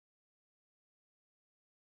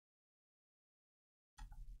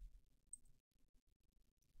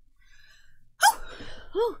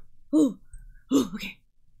Oh, oh, oh, okay.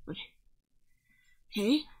 Okay.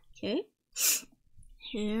 Okay.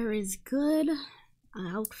 Hair is good.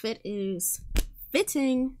 Outfit is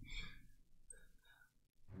fitting.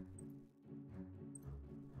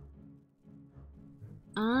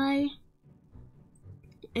 I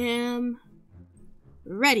am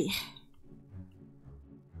ready.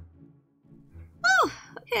 Oh,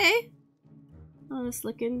 okay. Oh,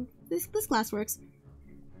 this glass works.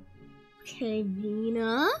 Okay,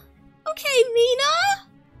 Mina. Okay, Mina.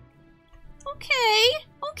 Okay.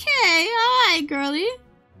 Okay. Alright, girly.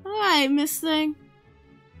 Alright, Miss Thing.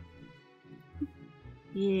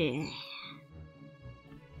 Yeah.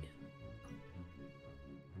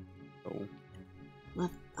 Oh.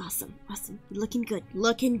 Love. Awesome. Awesome. Looking good.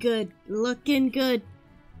 Looking good. Looking good.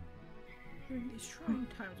 During these trying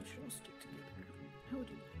times, we should all stick together. How would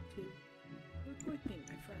you like to work with me,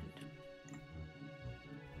 my friend?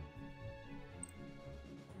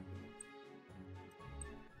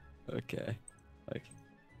 Okay. Like.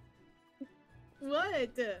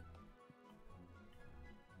 What?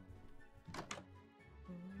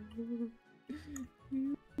 Good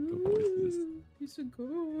voices. He's a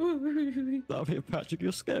good. Stop here, Patrick.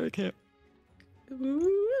 You're scary, kid.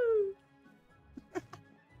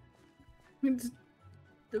 It's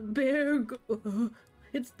the bear.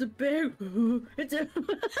 It's the bear. It's a.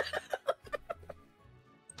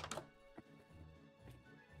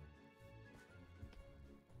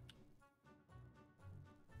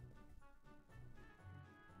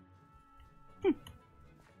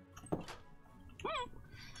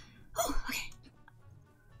 Oh, okay.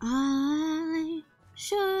 I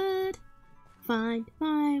should find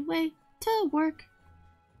my way to work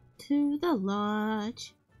to the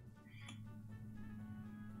lodge.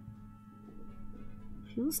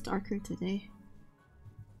 Feels darker today.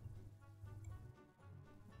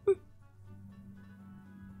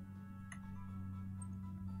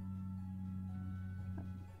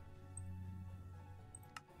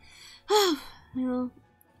 Oh, well,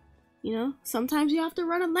 you know, sometimes you have to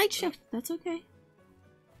run a night shift. That's okay.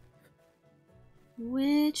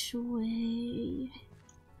 Which way?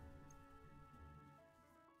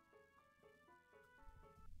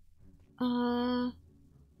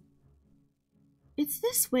 It's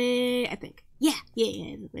this way, I think. Yeah,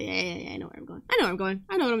 I know where I'm going. I know where I'm going.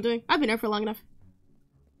 I know what I'm doing. I've been there for long enough.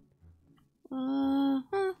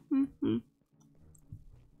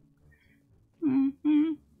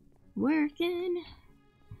 Working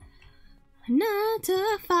 9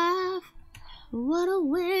 to 5. What a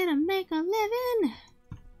way to make a living.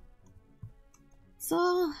 It's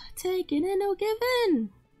all taking and no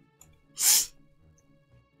giving.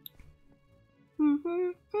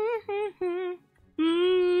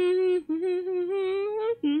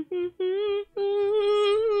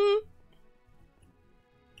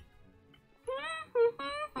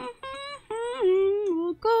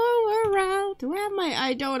 We'll go around. Do I have my?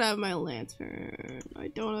 I don't have my lantern. I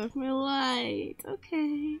don't have my light.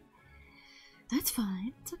 Okay. That's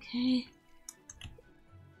fine. It's okay.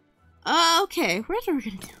 Okay, where's what we're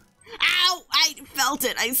gonna do? Ow! I felt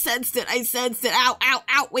it. I sensed it. I sensed it. Ow! Ow!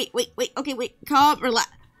 Ow! Wait! Okay, wait. Calm.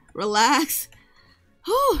 Relax.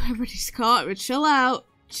 Oh, everybody's calm. Chill out.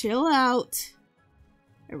 Chill out.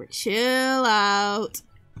 Everybody, chill out.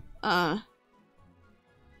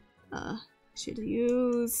 Should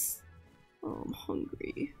use. Oh, I'm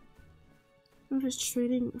hungry. If it's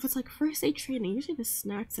training, if it's like first aid training, usually the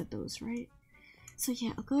snacks at those, right? So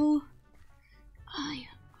yeah, I'll go. Yeah.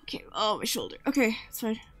 Okay. Oh, my shoulder. Okay, it's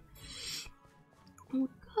fine. We'll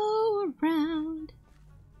go around,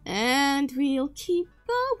 and we'll keep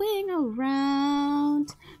going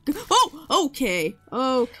around. Oh, okay,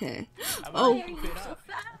 okay. Oh,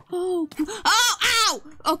 oh, ow!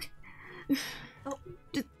 Okay.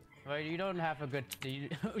 Well, you don't have a good.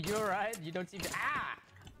 You're right. You don't seem to. Ah!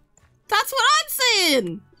 That's what I'm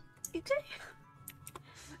saying.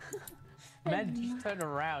 Man, just turned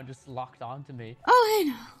around, just locked onto me. Oh, I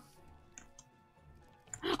know.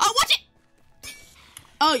 Oh, watch it!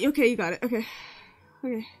 Oh, okay, you got it. Okay.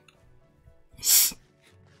 Okay.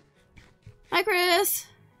 Hi, Chris.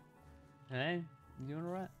 Hey, you doing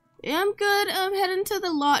alright? Yeah, I'm good. I'm heading to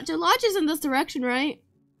the lodge. The lodge is in this direction, right?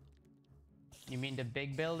 You mean the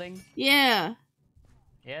big building? Yeah.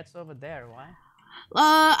 Yeah, it's over there. Why?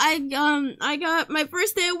 I got my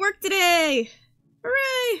first day of work today.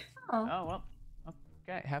 Hooray! Oh, well.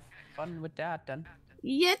 Okay, have fun with that then.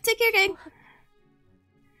 Yeah, take care, gang.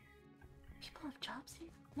 People have jobs here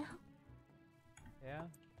now? Yeah. I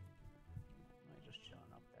just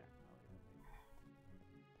showing up there.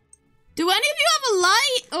 Do any of you have a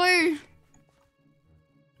light, or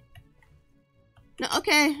No,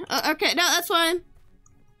 okay. Okay, no, that's fine.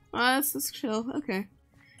 Let's chill. Okay.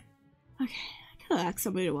 Okay. I could ask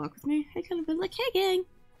somebody to walk with me. I could have been like, hey, gang.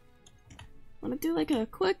 Wanna do like a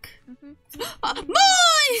quick...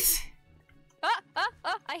 Boys!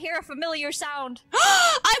 I hear a familiar sound.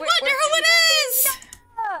 I wonder who it is!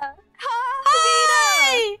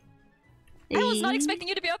 Hi! I was not expecting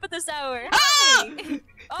you to be up at this hour. Oh! Hey.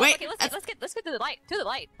 Oh, Wait, okay, let's get to the light. To the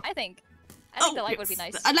light, I think. The light would be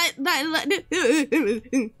nice.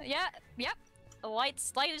 Yeah, yep. The light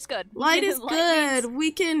is good. Light is good.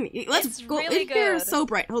 We can... Let's go really in here. good. So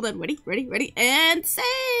bright. Hold on. Ready, and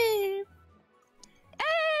save!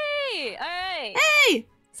 Hey! Alright. Hey!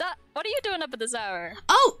 So, what are you doing up at this hour?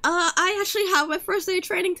 Oh, I actually have my first day of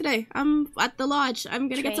training today. I'm at the lodge. I'm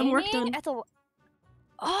gonna get some work done. At the...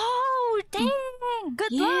 Oh, dang!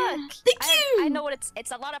 Good luck! Thank you! I know what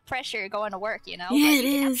it's a lot of pressure going to work, you know? Yeah, but it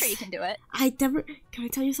is. I'm sure you can do it. Can I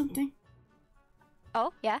tell you something?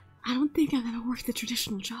 Oh, yeah? I don't think I'm gonna work the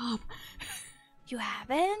traditional job. You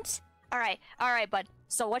haven't? Alright, bud.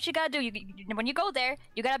 So what you gotta do, when you go there,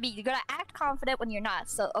 you gotta act confident when you're not.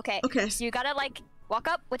 So, okay. So you gotta, like, walk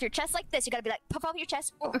up with your chest like this. You gotta be like, puff up your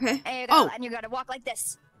chest. Okay. And you gotta walk like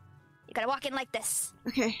this. You gotta walk in like this.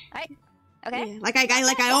 Okay. Alright? Okay? Yeah. Like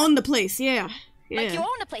I own the place, yeah. Like you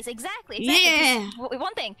own the place, exactly. Yeah.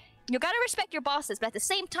 One thing, you gotta respect your bosses, but at the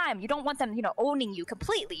same time, you don't want them, owning you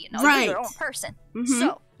completely, Right. You're your own person.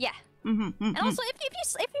 So, yeah. And also, if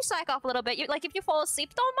you slack off a little bit, if you fall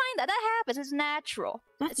asleep, don't mind that. That happens. It's natural.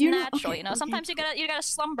 It's natural, okay, Sometimes you gotta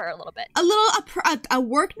slumber a little bit. A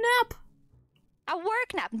work nap? A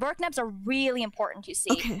work nap. Work naps are really important, you see.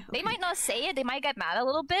 Okay. They might not say it, they might get mad a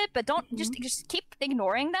little bit, but don't just keep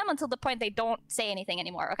ignoring them until the point they don't say anything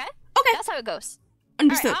anymore, okay? Okay. That's how it goes.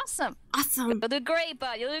 Understood. Alright, awesome. You'll do great,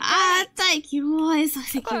 bud. You'll do great. Thank you, boys.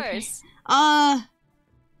 Of course. Are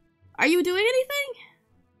you doing anything?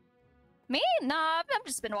 Me? Nah, I've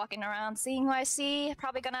just been walking around, seeing who I see.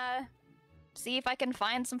 Probably gonna see if I can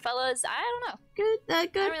find some fellas. I don't know. Good I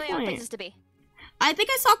don't really have point. places to be. I think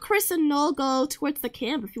I saw Chris and Noel go towards the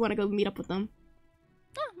camp if you want to go meet up with them.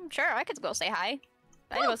 Oh, sure, I could go say hi.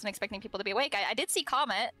 I wasn't expecting people to be awake. I did see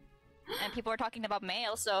Comet, and people were talking about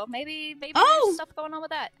mail, so maybe there's stuff going on with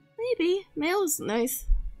that. Maybe. Mail is nice.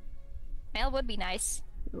 Mail would be nice.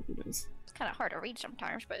 It would be nice. It's kind of hard to read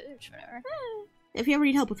sometimes, but it's whatever. If you ever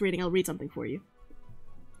need help with reading, I'll read something for you.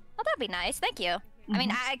 Oh, that'd be nice. Thank you. I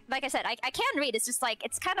mean, like I said, I can read. It's just like,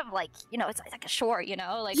 it's kind of like, it's like a short,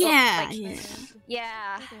 Like, yeah.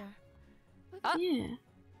 Yeah. Oh. Yeah.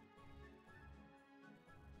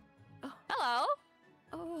 Oh. Hello.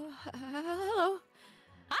 Oh, hello.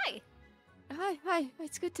 Hi. Hi.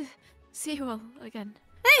 It's good to see you all again.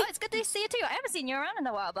 Hey. Oh, it's good to see you too. I haven't seen you around in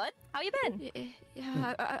a while, bud. How you been?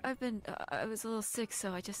 Yeah, I've been. I was a little sick,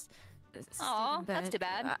 so I just. Oh, that's too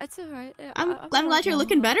bad. It's alright. I'm glad you're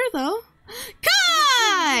looking better, though.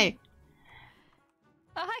 Kai!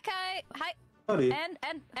 Oh, hi, Kai. Hi. Howdy.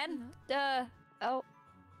 Oh.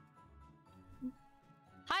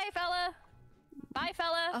 Hi, fella. Bye,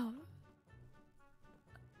 fella. Oh.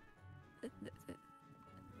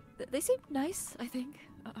 They seem nice, I think.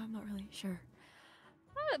 I'm not really sure.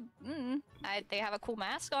 They have a cool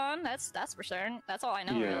mask on. That's for certain. That's all I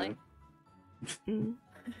know, really.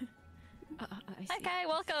 Hi, Kai.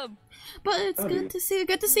 Welcome. But it's good to see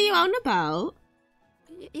you out and about.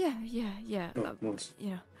 Yeah.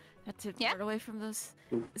 Had to run away from those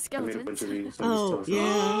skeletons. Oh,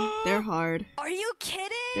 yeah. They're hard. Are you kidding?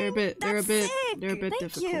 They're a bit Thank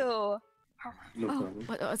difficult. you. No problem.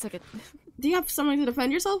 One second. Do you have something to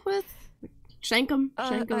defend yourself with? Shank them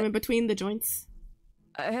in between the joints.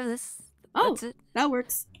 I have this. Oh, that's it. That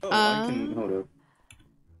works. I can hold up.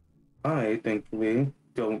 I thankfully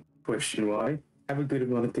don't question why. Have a good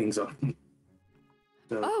amount of things on.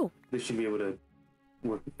 So this should be able to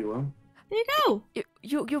work with you well. There you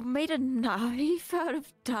go. You made a knife out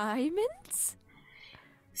of diamonds?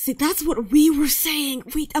 See, that's what we were saying.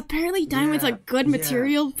 Apparently diamonds are good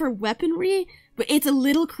material for weaponry, but it's a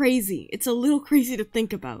little crazy. It's a little crazy to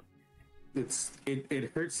think about. It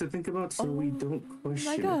hurts to think about, so we don't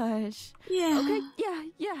question. Oh my gosh. Yeah. Okay.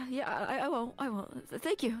 Yeah. I won't.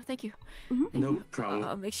 Thank you. Thank you. No problem.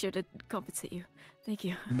 I'll make sure to compensate you. Thank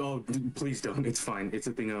you. No, please don't. It's fine. It's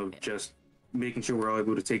a thing of just making sure we're all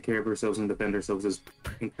able to take care of ourselves and defend ourselves is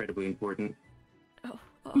incredibly important. Oh,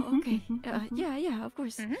 okay. Yeah, of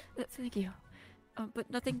course. Thank you. But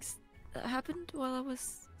nothing's happened while I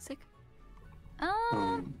was sick?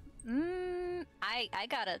 I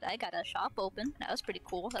got a shop open. That was pretty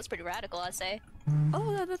cool. That's pretty radical, I'd say.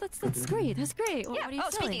 Oh, that's great. That's great. Yeah. What are you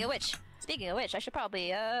selling? Speaking of which, Speaking of which, I should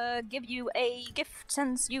probably give you a gift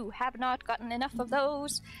since you have not gotten enough of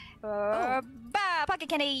those. Pocket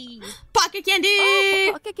candy! Pocket candy!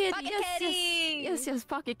 Oh, pocket candy! Pocket Yes, candy! yes,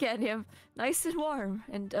 pocket candy. I'm nice and warm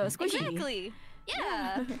and squishy. Exactly.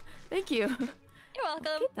 Yeah. Thank you. You're welcome.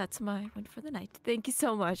 Okay, that's my one for the night. Thank you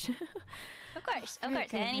so much. Of course, Very good,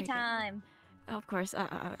 very good. anytime. Of course,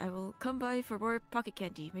 I will come by for more pocket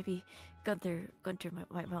candy. Maybe Gunther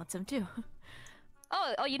might want some too.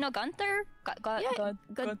 Oh, you know Gunther? Gunther. Yeah,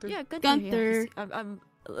 Gunther. Gunther. Yeah, I'm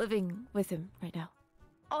living with him right now.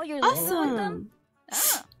 Oh, you're living with Awesome. them?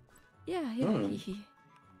 Oh. Yeah, Oh.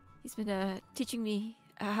 he's been teaching me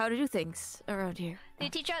how to do things around here. Did he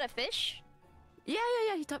teach you how to fish?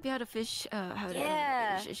 Yeah. He taught me how to fish, how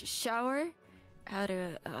Yeah. to shower, how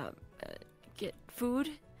to get food,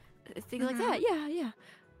 things like that. Yeah.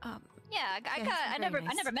 Yeah, I very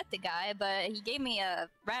nice. never met the guy, but he gave me a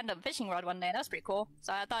random fishing rod one day. That was pretty cool.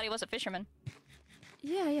 So I thought he was a fisherman.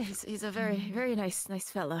 Yeah. He's a very nice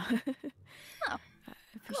fella. Oh, I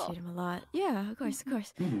appreciate him a lot. Yeah, of course.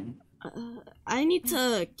 I need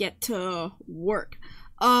to get to work.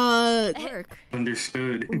 Work.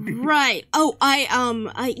 Understood. Right. Oh,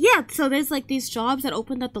 yeah, so there's like these jobs that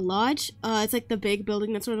opened at the lodge. It's like the big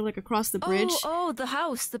building that's sort of like across the bridge. Oh, the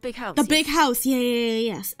house, the big house. The big house,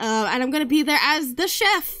 yes. And I'm gonna be there as the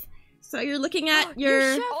chef. So you're looking at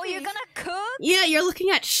you're chef. Oh, you're gonna cook? Yeah, you're looking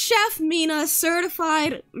at Chef Mina,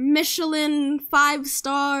 certified Michelin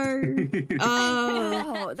 5-star.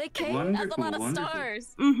 Oh, they came. That's a lot of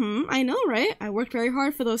stars. I know, right? I worked very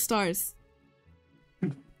hard for those stars.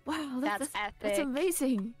 Wow, That's epic. That's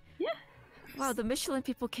amazing. Yeah. Wow, the Michelin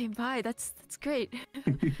people came by. That's great.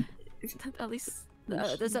 At least,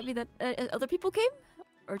 does that mean that other people came,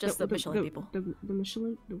 or just the Michelin people? The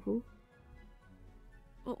Michelin, the who?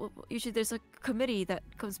 Well, usually there's a committee that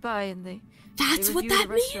comes by and they. That's they what review that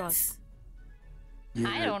the restaurant. means. Yeah,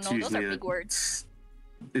 I don't it's know. Those are usually big words.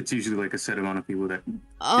 It's usually like a set amount of people that dictate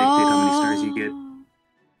how many stars you get.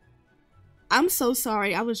 I'm so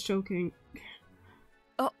sorry. I was joking.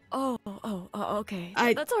 Okay.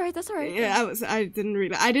 I- That's all right. That's all right. Yeah, I didn't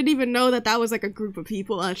read it. I didn't even know that was like a group of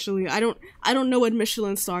people. Actually, I don't know what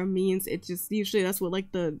Michelin star means. It just usually that's what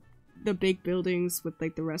like the big buildings with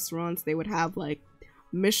like the restaurants, they would have like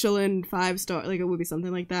Michelin 5-star, like it would be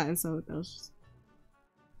something like that. And so that was just...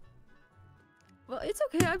 Well, it's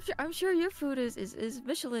okay. I'm sure your food is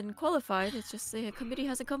Michelin qualified. It's just the committee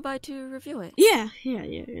hasn't come by to review it. Yeah.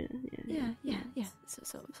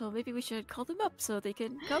 So maybe we should call them up so they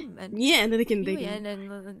can come and yeah, and then they can and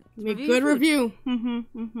make review good food. review.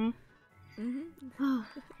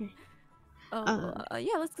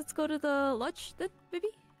 Yeah. Let's go to the lodge then, maybe.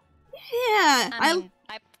 Yeah, I mean,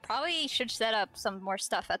 I probably should set up some more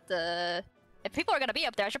stuff at the. If people are gonna be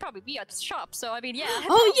up there, I should probably be at the shop. So I mean, yeah.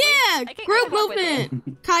 Oh yeah, I can group come up with it.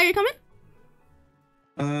 movement. Kai, you coming?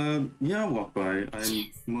 Yeah, I'll walk by.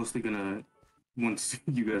 I'm mostly gonna, once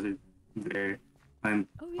you guys are there, I'm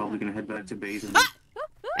probably gonna head back to base. And...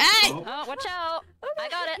 Hey! Oh, watch out! I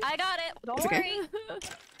got it. Don't It's okay. worry.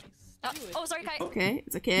 Oh, sorry, Kai. Okay,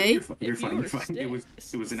 it's okay. No, you're fine. You're fine. It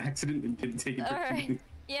was an accident and didn't take it All personally. right.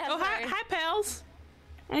 Yeah. Oh, sorry. hi, pals.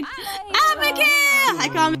 Hi, Hi. Miguel! Hi,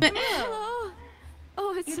 comment. Hello.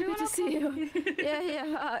 Oh, it's so good to see you.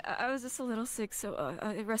 Yeah. I was just a little sick, so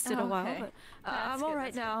I rested a while, but I'm all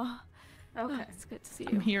right now. Okay. It's good to see you.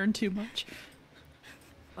 I'm hearing too much.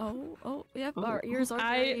 Oh, yep. Our ears are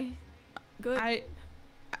very good.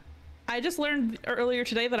 I just learned earlier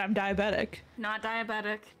today that I'm diabetic. Not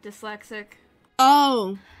diabetic, dyslexic.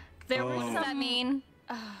 Oh, There was What does that some- mean?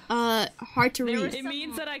 hard to read. It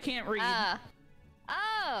means that I can't read.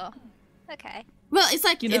 Oh. Okay. Well, it's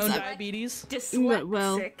like You know, it's diabetes. Dyslexic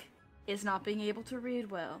well- is not being able to read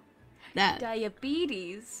well. that.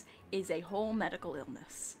 Diabetes is a whole medical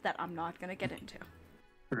illness that I'm not gonna get into.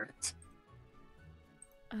 Correct.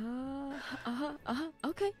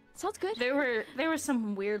 Okay. Sounds good. There were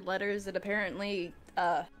some weird letters that apparently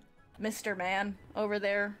Mr. Man over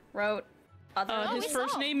there wrote. His we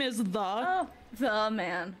first saw. name is The. Oh, the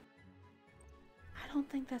man. I don't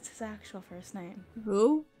think that's his actual first name.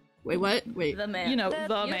 Who? Wait, what? Wait. The man. You know, The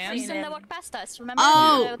The you Man. person that Name. walked past us. Remember?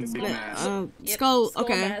 Oh, With the skull? Big mask. Yep, skull.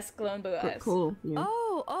 Okay. mask, glowing blue eyes. Cool. Yeah.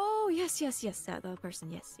 Oh, yes. That the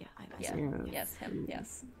person. Yes. I Yeah. see. Yeah. Yes, him.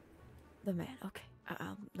 Yes. The man. Okay.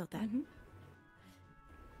 I'll note that. Mhm.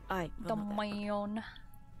 I The will note that. man.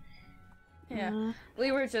 Yeah.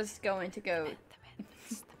 We were just going to go.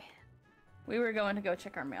 The man. We were going to go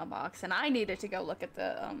check our mailbox, and I needed to go look at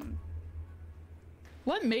the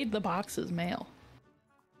What made the boxes mail?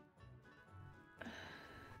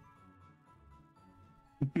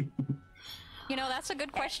 You know, that's a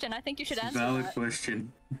good question. I think you should answer Valid that.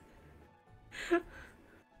 question.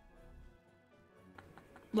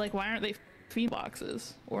 Like, why aren't they female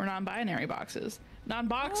boxes or non-binary boxes?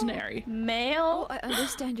 Non-boxinary. Male. I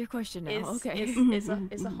understand your question now. Okay. Is a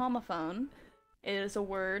homophone. It is a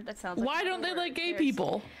word that sounds like. Why don't they like gay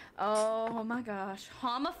people? Oh my gosh.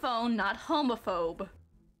 Homophone, not homophobe.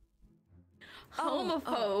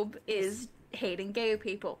 Homophobe is hating gay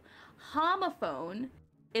people. Homophone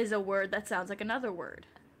is a word that sounds like another word.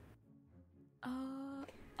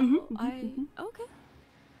 Okay.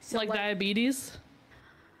 So like diabetes?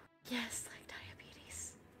 Yes, like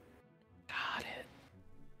diabetes. Got it.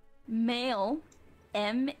 Mail,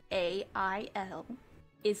 M-A-I-L,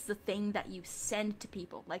 is the thing that you send to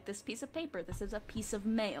people. Like this piece of paper, this is a piece of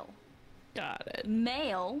mail. Got it.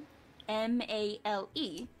 Mail,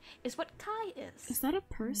 M-A-L-E, is what Kai is. Is that a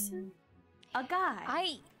person? A guy.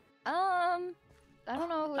 I don't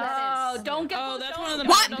know who that is. Oh, don't get. Oh, that's one of the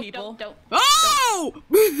mountain people. Don't. Oh!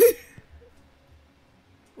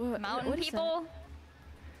 Mountain people?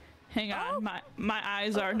 Hang on, my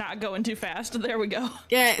eyes are not going too fast. There we go.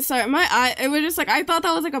 Yeah, sorry, my eye, it was just like, I thought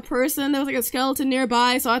that was like a person, there was like a skeleton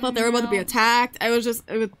nearby, so I thought they were about to be attacked. I was just,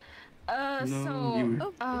 it was... No, you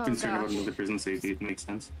were concerned about another person's safety. It makes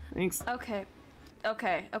sense. Thanks. Okay.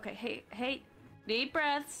 Hey, deep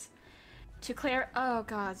breaths. To clear. Oh,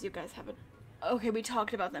 God, you guys haven't. Okay, we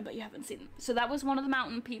talked about them, but you haven't seen them. So that was one of the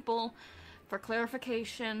mountain people. For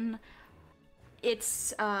clarification,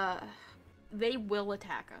 it's, they will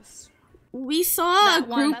attack us. We saw a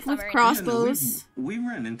group with crossbows. Yeah, no, we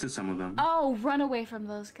ran into some of them. Oh, run away from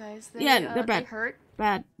those guys. They're bad. They hurt.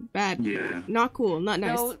 Bad. Yeah. Not cool, not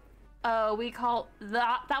nice. No, we call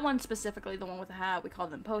that one specifically, the one with the hat, we call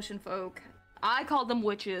them potion folk. I call them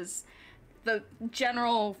witches. The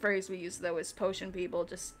general phrase we use, though, is potion people,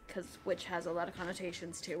 just because witch has a lot of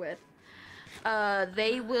connotations to it.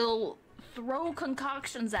 They will throw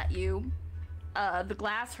concoctions at you. The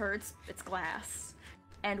glass hurts, it's glass.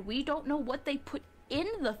 And we don't know what they put in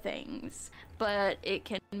the things, but it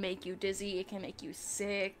can make you dizzy, it can make you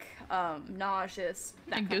sick, nauseous.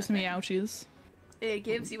 It gives me ouchies. It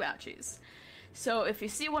gives you ouchies. So if you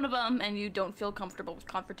see one of them and you don't feel comfortable with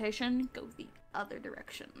confrontation, go the other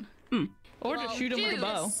direction. Or just shoot him with a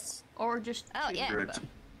bow. Or just shoot him with a bow.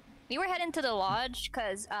 We were heading to the lodge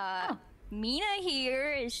because Mina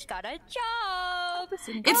here has got a job.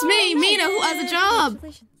 It's me, Mina, who has a job.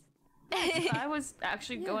 I was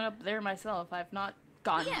actually going up there myself. I've not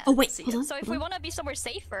gone. Yeah. Oh wait, hold on. So if we want to be somewhere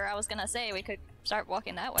safer, I was gonna say we could start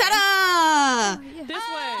walking that way. Ta-da! This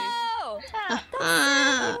way.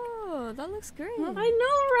 Oh, that looks great. I know,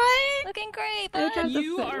 right? Looking great, bud.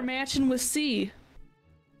 You are matching with C.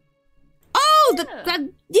 Oh,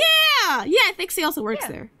 yeah! Yeah, I think C also works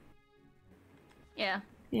there. Yeah.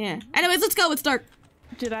 Yeah. Anyways, let's go. It's dark.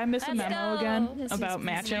 Did I miss a memo again about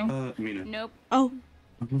matching? Mina. Nope. Oh.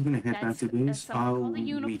 I'm gonna head back to this. I'll meet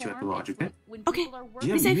you at the lodge, okay? Okay.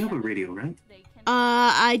 You have a radio, right?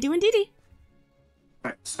 I do indeed.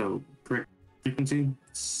 Right, so correct frequency,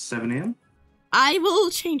 7 a.m. I will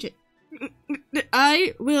change it.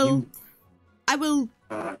 I will.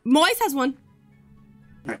 Moise has one.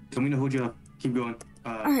 Alright, so I'm gonna hold you up. Keep going.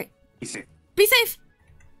 Alright. Be safe. Be safe!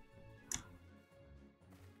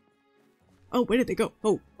 Oh, where did they go?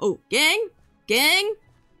 Oh, gang!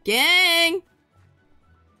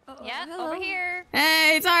 Yeah, over here.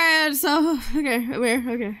 Hey, it's alright, so, okay,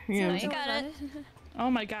 okay, yeah. So you got it.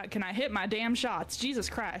 Oh my god, can I hit my damn shots? Jesus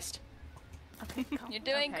Christ. You're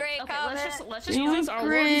doing great, Okay, Comet. let's just Jesus, our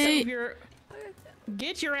Lord and great. Savior.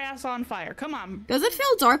 Get your ass on fire. Come on. Does it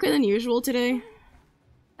feel darker than usual today?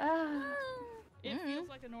 It feels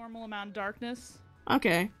like a normal amount of darkness.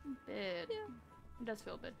 Okay. It does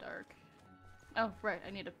feel a bit dark. Oh, right,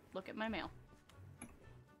 I need to look at my mail.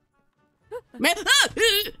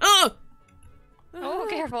 Oh,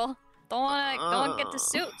 careful. Don't get the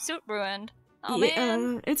suit ruined. Oh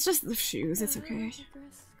man. It's just the shoes, it's okay.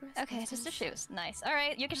 Okay, it's just the shoes. Nice.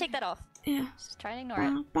 Alright, you can take that off. Yeah. Just try and ignore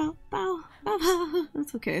it. Bow.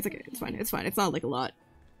 It's okay, it's fine. It's not like a lot.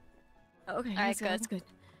 Okay, Alright, good. That's good.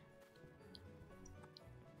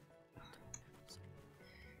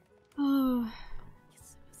 Oh.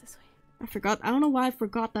 This way. I don't know why I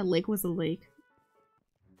forgot that lake was a lake.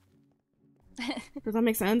 Does that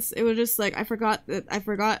make sense? It was just like, I forgot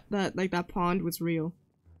that like that pond was real.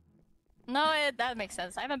 No, that makes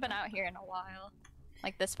sense. I haven't been out here in a while.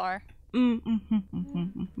 Like this far. I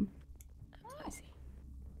see.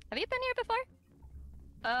 Have you been here before?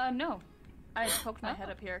 No. I poked my head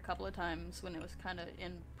up here a couple of times when it was kind of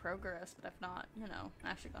in progress, but I've not,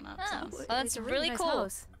 actually gone out since. Well, that's really cool.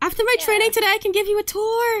 After my training today, I can give you a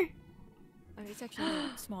tour! It's actually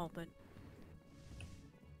small, but.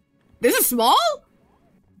 This is small?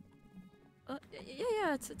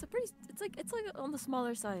 Yeah. It's like on the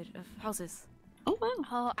smaller side of houses. Oh wow.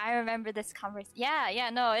 Oh, I remember this conversation. Yeah.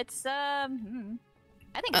 No, it's I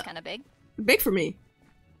think it's kind of big. Big for me.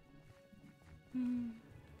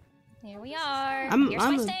 Here we are. I'm Here's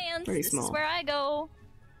my stand. pretty This small. is where I go.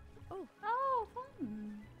 Oh,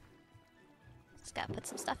 fun. Just gotta put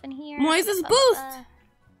some stuff in here. Moise's booth.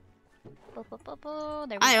 There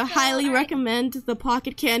we I go. highly All right. recommend the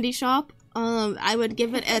Pocket Candy Shop. I would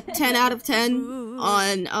give it a 10 out of 10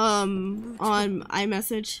 on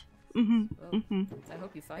iMessage. I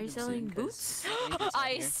hope you find. Are you selling boots?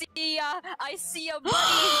 I see a buddy.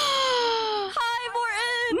 Hi,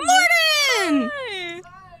 Morton. Morton!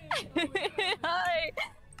 Hi.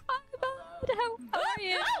 Hi, bud. How are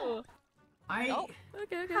you?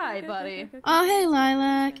 Okay. Hi, buddy. Oh, hey,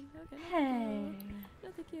 Lilac. Hey. No,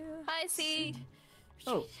 thank you. Hi, C.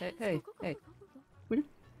 Oh, hey.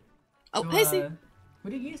 Oh, hey, C.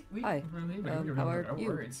 What do you guys? Hi. How are you?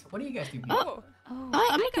 What do you guys do? Oh,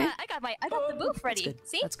 I'm okay. I got the booth ready. Good.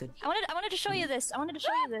 See? That's good. I wanted to show you this.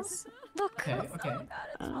 Look. Okay.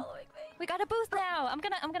 We got a booth now. I'm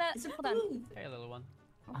gonna hold on. Hey, little one.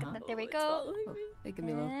 There we go. Oh, hey,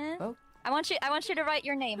 Camilo. And Oh. I want you to write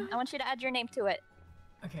your name. I want you to add your name to it.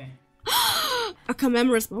 Okay. A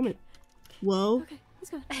commemorous moment. Whoa. Okay, let's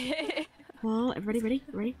go. Whoa, everybody ready?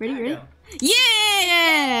 Ready? Go.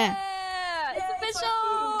 Yeah! It's official.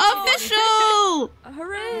 Official!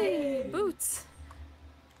 Hooray! Boots.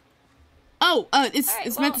 Oh, it's Alright,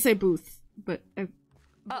 it's meant to say booth, but Never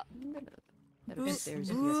been stairs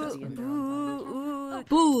if you have to be in there on time.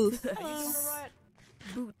 booth.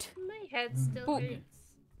 Boot. My head still hurts.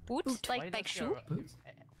 Boot? Like shoe?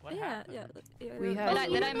 What Yeah. happened? We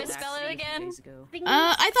Did I misspell it again?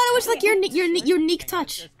 I thought it was like your unique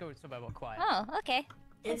touch. Let's go somewhere more quiet. Oh, okay.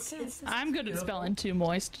 I'm good at spelling too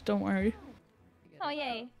moist. Don't worry. Oh,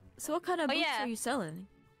 yay. So what kind of boots yeah. are you selling?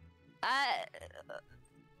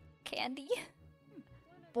 Candy?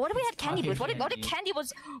 What if we had candy boots? What if candy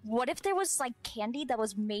was? What if there was like candy that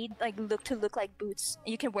was made like look like boots?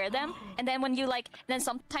 You can wear them, and then when you then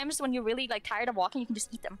sometimes when you're really like tired of walking, you can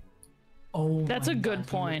just eat them. Oh, That's a good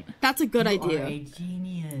point. That's a good you idea. are a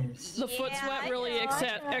genius. The foot sweat really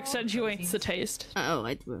accentuates the taste. Oh,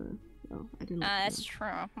 I didn't. That's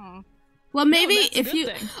true. Well, maybe No, that's a if good you.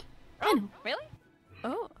 thing. I know. Really?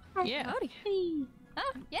 Oh, Yeah. howdy.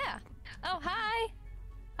 Oh, yeah. Oh, hi.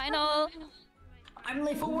 Hi, Noel. I'm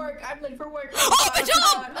late for work. Oh, the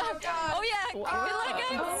jump! Oh, yeah.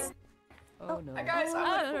 Leggings. Oh no. Guys,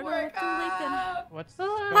 I'm late for work. What's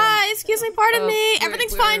Hi, excuse me, pardon me.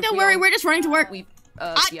 Everything's fine. Don't worry. We're just running to work. We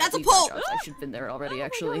that's a pull. I should have been there already,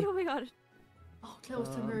 actually. Oh my god. Oh, close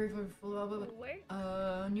to very new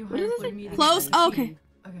What hire is for the it? meeting. Close? Oh, okay.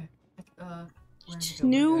 Okay. Where to go?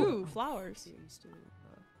 New. Ooh, flowers.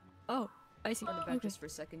 Oh, I see. On the back just for a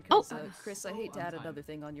second, Oh. cause, Chris, I hate to add another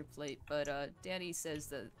thing on your plate, but Danny says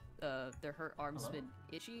that her arm's been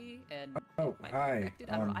itchy and Oh, might be hi. infected.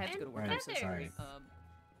 I don't know. I have to go to work. I'm so sorry.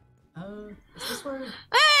 Is this where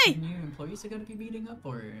Hey! new employees are gonna be meeting up,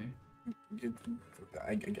 or?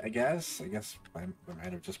 I guess I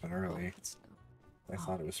might have just been early. I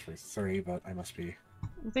thought it was for 3, but I must be.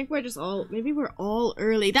 I think maybe we're all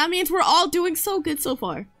early. That means we're all doing so good so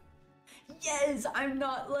far. Yes, I'm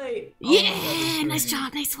not late. Yeah, nice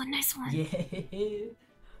job, nice one. Yeah.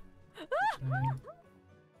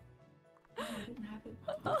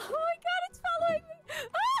 Oh my god, it's following me!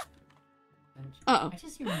 Uh-oh. I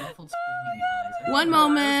just hear muffled screaming. One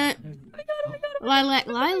moment. Lilac.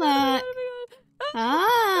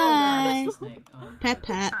 Hi.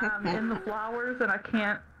 Pat. I'm in the flowers and I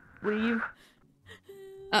can't leave.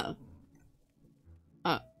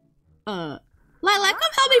 Lilac,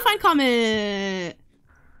 come help me find Comet.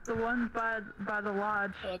 The one by the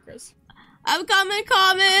lodge. Hello, Chris. I'm coming,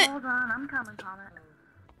 Comet. Hold on, I'm coming, Comet.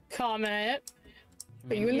 Comet.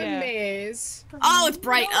 Are you in the maze? Oh, it's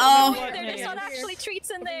bright. Oh. There's not actually treats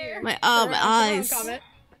in there. My eyes. Comet.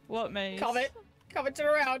 What maze? Comet, turn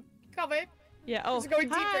around. Comet. Yeah. Oh. It's going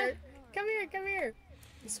hi. deeper. Come here.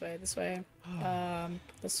 This way. This way.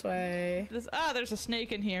 There's a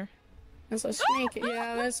snake in here. There's a snake.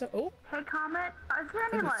 Yeah, there's a. Oh. Hey, Comet, is there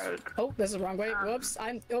any, like... Oh, this is the wrong way. Whoops.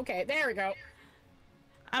 I'm. Okay, there we go.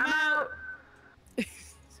 I'm out.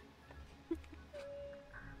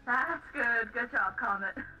 That's good. Good job,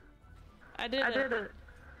 Comet. I did it.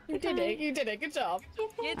 You did it. Good job. You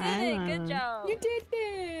did it. Good job. You did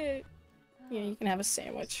it. Yeah, you can have a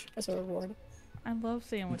sandwich as a reward. I love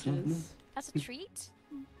sandwiches. That's a treat?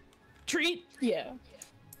 Treat? Yeah.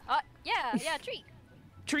 Yeah, treat.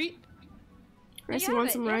 Treat? Chris, you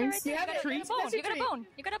want some rice? You got a bone. You got a bone.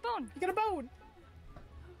 You got a bone. You got a bone.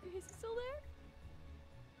 Okay, is he still there?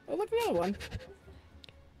 Oh, look, another one.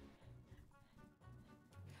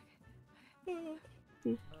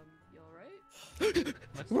 You alright?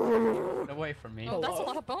 Get away from me. Oh, that's a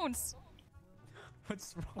lot of bones.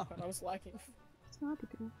 What's wrong? I was lacking. Stop it.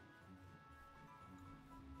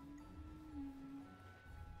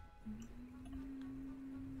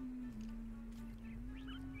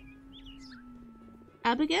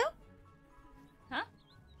 Abigail? Huh?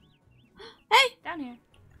 Hey! Down here.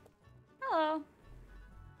 Hello.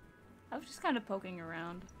 I was just kind of poking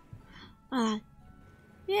around.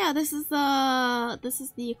 Yeah, this is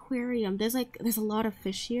the aquarium. There's a lot of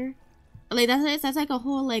fish here. Like that's like a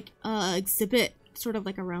whole like exhibit sort of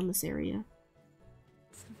like around this area.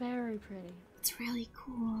 It's very pretty. It's really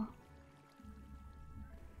cool.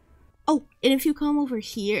 Oh, and if you come over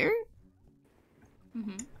here,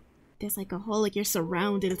 there's like a whole like you're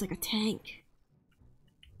surrounded. It's like a tank.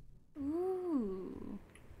 Ooh.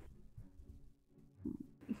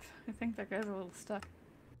 I think that guy's a little stuck.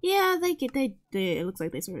 Yeah, they it looks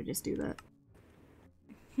like they sort of just do that.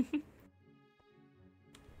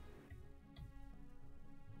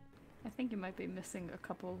 I think you might be missing a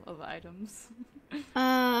couple of items.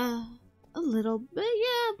 A little bit,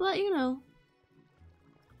 yeah, but you know.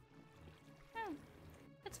 Yeah,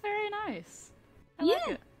 it's very nice. I yeah. like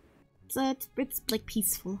it. It's like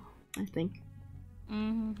peaceful, I think.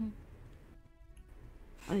 Mm-hmm.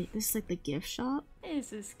 Oh, wait, this is like the gift shop.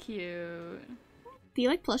 This is cute. Do you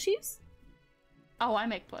like plushies? Oh, I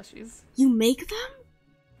make plushies. You make them?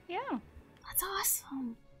 Yeah. That's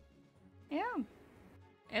awesome. Yeah.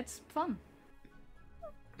 It's fun.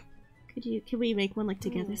 Can we make one like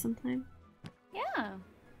together sometime? Yeah.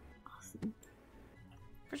 Awesome.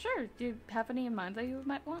 For sure. Do you have any in mind that you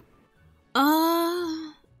might want?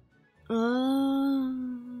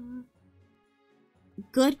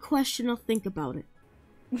 Good question. I'll think about it.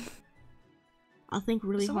 I'll think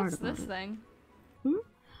really hard about it. So what's this thing?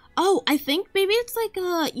 Oh, I think maybe it's like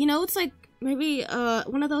you know, it's like maybe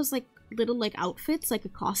one of those like little like outfits, like a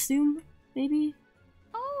costume, maybe.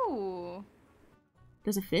 Oh.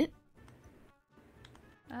 Does it fit?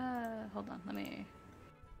 Hold on. Let me.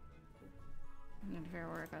 I need to figure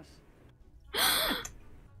out where it goes.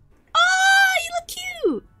 Oh, you look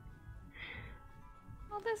cute.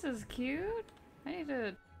 Oh, this is cute. I need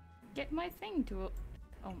to get my thing to.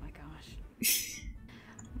 Oh my gosh.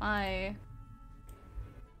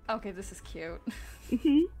 Okay, this is cute.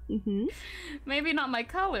 Maybe not my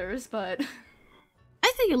colors, but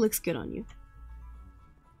I think it looks good on you.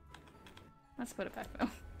 Let's put it back though.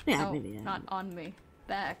 Yeah, no, maybe. Yeah. Not on me.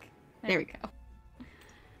 Back. There we go.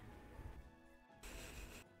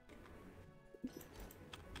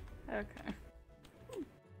 Okay.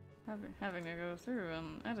 Having to go through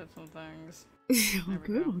and edit some things. all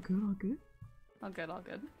good. All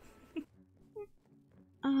good.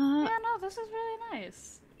 Yeah, no, this is really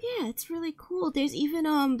nice. Yeah, it's really cool. There's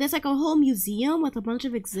even there's like a whole museum with a bunch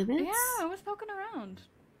of exhibits. Yeah, I was poking around.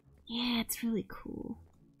 Yeah, it's really cool.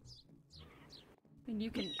 And you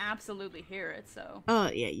can absolutely hear it, so. Oh,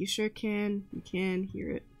 yeah, you sure can. You can hear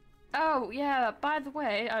it. Oh, yeah, by the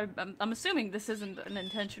way, I'm assuming this isn't an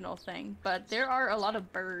intentional thing, but there are a lot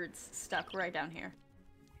of birds stuck right down here.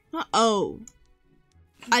 Uh-oh.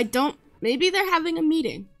 Maybe they're having a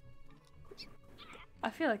meeting. I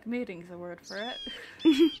feel like meeting's a word for it.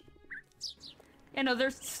 Yeah, no, they're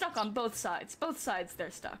stuck on both sides. Both sides they're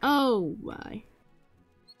stuck. Oh, my.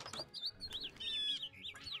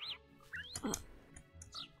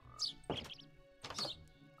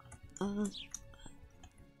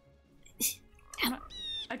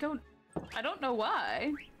 I don't know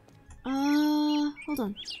why. Hold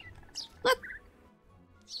on. Look!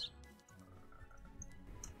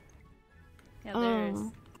 Yeah, there's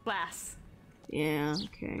glass. Yeah,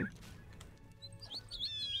 okay.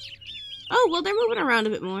 Oh, well, they're moving around a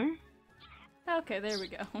bit more. Okay, there we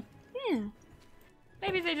go. Yeah.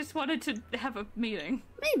 Maybe they just wanted to have a meeting.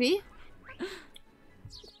 Maybe.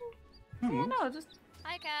 Yeah, no, just...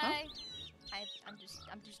 Hi, Kai.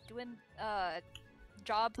 I'm just doing,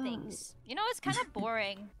 job things. You know, it's kind of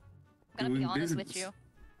boring. I'm gonna be honest with you.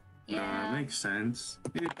 Yeah. Makes sense.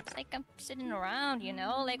 It's like I'm sitting around, you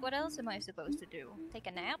know? Like, what else am I supposed to do? Take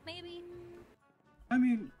a nap, maybe? I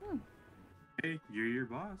mean, hey, you're your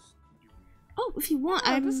boss. Oh, if you want,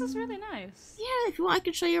 this is really nice. Yeah, if you want, I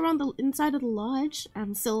can show you around the inside of the lodge.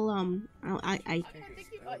 I'm still, I'm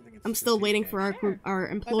still waiting for our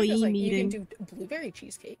employee meeting. You can do blueberry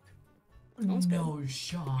cheesecake. No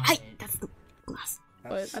shot. That's the glass.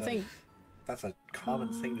 But I think that's a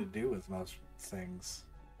common thing to do with most things.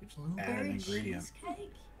 add an ingredient.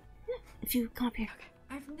 Cheesecake? If you come up here. Okay.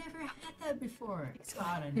 I've never had that before.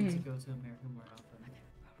 God, I need to go to America more often.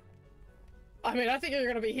 I mean, I think you're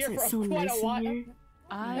gonna be here for so quite nice a while. here?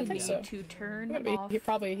 I think need so. to turn Maybe off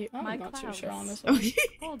probably. I'm my not too clouds. sure, honestly.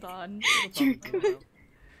 Hold on. You're good.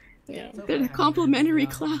 Yeah. They're the complimentary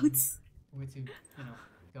clouds. Way to,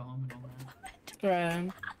 go home and all that.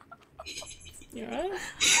 Right. You alright?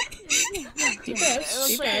 Deep breaths.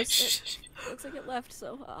 Deep breaths. Looks like it left,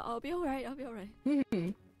 so I'll be alright. I'll be alright.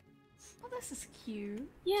 Oh, this is cute.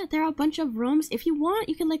 Yeah, there are a bunch of rooms. If you want,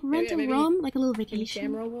 you can like rent a room, like a little vacation.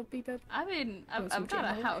 Camera will be good. I mean, I've got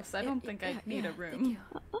a house. I don't think I need a room.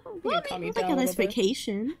 Well, calm I mean, me like down a a nice little bit.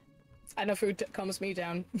 vacation. I know food calms me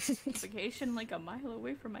down. Vacation like a mile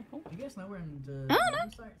away from my home. You guys know where the I don't room know.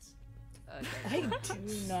 starts? I do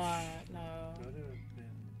not know.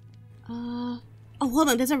 Oh, hold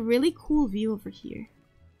on. There's a really cool view over here.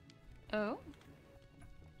 Oh?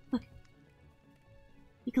 Look.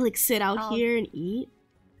 You can like sit out here and eat.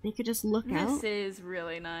 And you could just look out. This is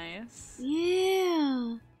really nice.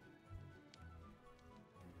 Yeah.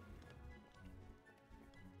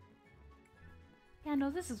 Yeah,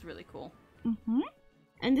 no, this is really cool.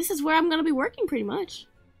 And this is where I'm gonna be working pretty much.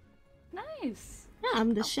 Nice. Yeah,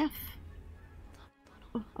 I'm the chef.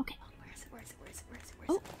 Oh, okay. Where is it? Where is it? Where is it? Where is it? Where is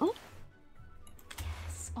Oh, it? oh.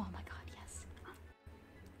 Yes. Oh my god, yes.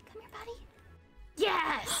 Come here, buddy.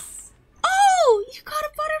 Yes! Oh, you got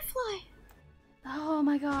a butterfly. Oh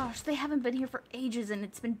my gosh, they haven't been here for ages and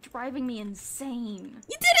it's been driving me insane.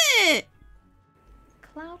 You did it!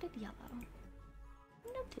 Clouded yellow.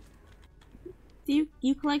 Noted. Do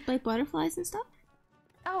you collect like butterflies and stuff?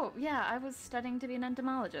 Oh, yeah, I was studying to be an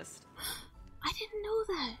entomologist. I didn't know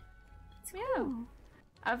that. That's cool.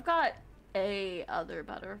 I've got a other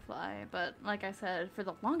butterfly, but like I said, for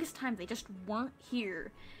the longest time they just weren't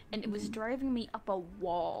here, and it was driving me up a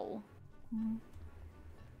wall.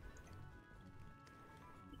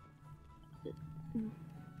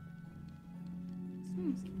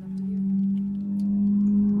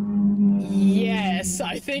 Yes,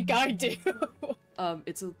 I think I do.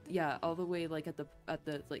 It's all the way like at the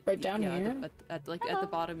like right down here. At the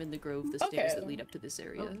bottom in the grove, the stairs that lead up to this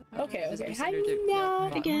area. Okay. Hi,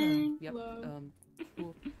 Nod again. Yep.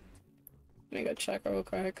 Cool. Let me go check real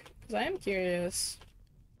quick, because I am curious.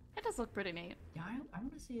 It does look pretty neat. Yeah, I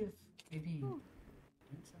want to see if maybe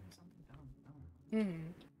inside or something. I don't know.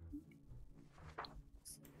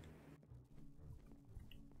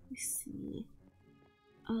 Let's see.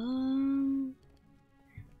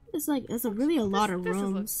 There's really a lot of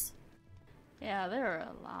rooms. Yeah, there are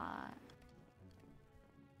a lot.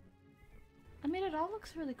 I mean, it all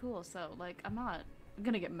looks really cool, so like I'm not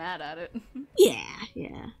gonna get mad at it.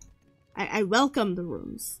 Yeah. I welcome the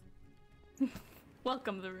rooms.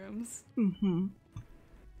 Welcome the rooms.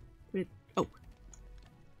 Oh.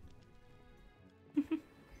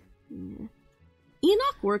 Yeah.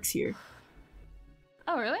 Enoch works here.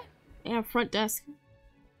 Oh, really? Yeah, front desk.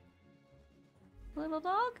 Little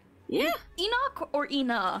dog? Yeah. Enoch or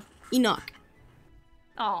Ina? Enoch.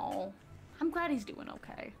 Oh, I'm glad he's doing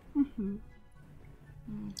okay.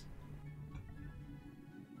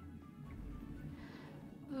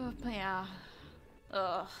 But yeah.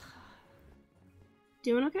 Ugh.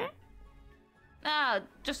 Doing okay?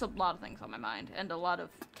 Just a lot of things on my mind, and a lot of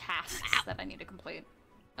tasks that I need to complete.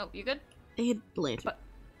 Oh, you good? I hit blade. But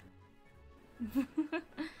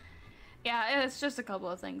yeah, it's just a couple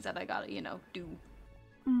of things that I gotta, do.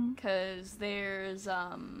 Cause there's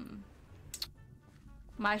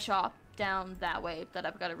my shop down that way that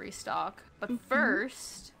I've gotta restock. But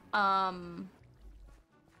first, I've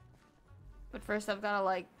gotta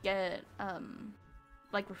like get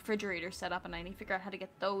like refrigerators set up, and I need to figure out how to get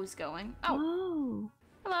those going. Oh.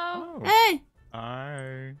 Hello. Oh. Hey.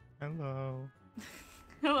 Hi. Hello.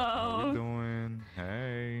 Hello. How we doing?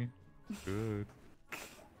 Hey. Good.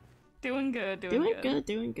 Doing good.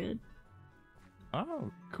 Doing good.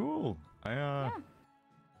 Oh, cool. Yeah.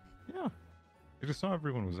 I just saw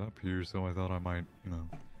everyone was up here, so I thought I might,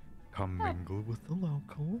 come mingle with the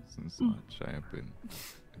locals and such. I have been.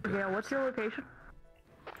 Yeah, what's your location?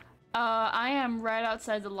 I am right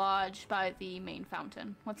outside the lodge by the main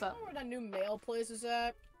fountain. What's up? I don't know where that new mail place is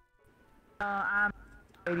at. I'm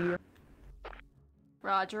radio.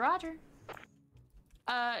 Roger.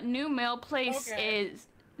 New mail place is.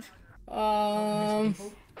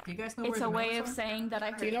 Do you guys know it's where a the way mails of are? saying that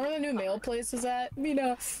I heard. Do you know where the new mail place is at?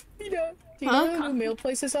 Mina. Do you know where the new mail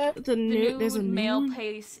place is at? There's a new mail one?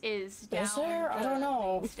 place is down there? I don't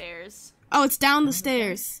know. stairs. Oh, it's down the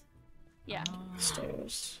stairs. Yeah.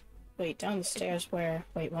 Stairs. Wait, down the stairs where?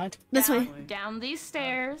 Wait, what? This way. Down these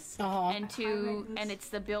stairs, and it's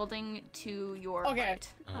the building to your right.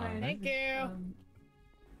 Thank you.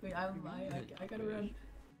 Wait, I gotta run.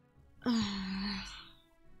 I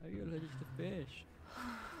gotta just the fish.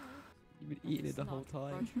 You've been eating it the whole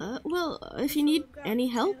time. Well, if you need any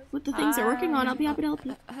help with the things they're working on, I'll be happy to help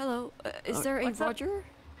you. Hello, is there a Roger?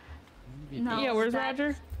 No. Yeah, where's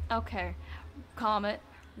Roger? Okay, Comet.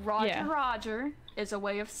 Roger is a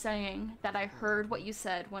way of saying that I heard what you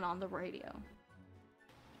said when on the radio.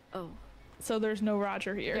 Oh. So there's no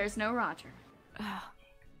Roger here. There's no Roger.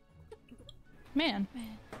 Man.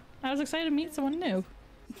 I was excited to meet someone new.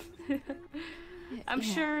 I'm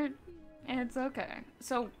sure it's okay.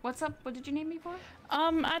 So, what's up? What did you need me for?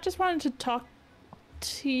 I just wanted to talk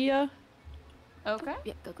to you. Okay.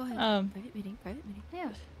 Yeah, go ahead. Private meeting. Yeah.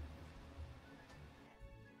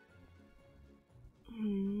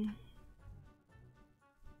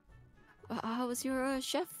 How was your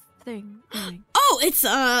chef thing going? Oh, it's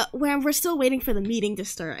we're still waiting for the meeting to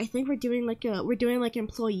start. I think we're doing like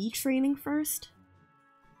employee training first.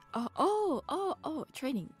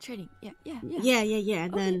 Training. Yeah. Yeah.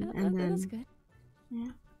 And then that's good.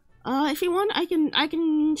 Yeah. If you want, I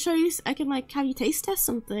can show you. I can like have you taste test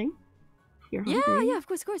something. If you're hungry. Yeah. Of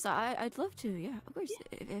course. I'd love to. Yeah, of course.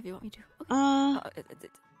 If you want me to. Okay.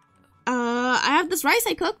 I have this rice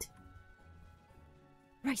I cooked.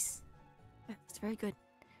 Rice. That's very good.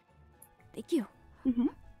 Thank you. Mm-hmm.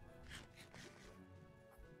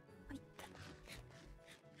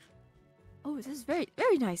 Oh, this is very,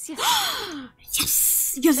 very nice. Yes.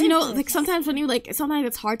 Yes. Because you know, like sometimes sometimes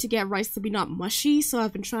it's hard to get rice to be not mushy. So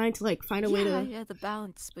I've been trying to like find a way to the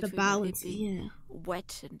balance between it being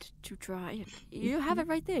wet and too dry. And you have it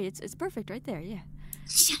right there. It's perfect right there. Yeah.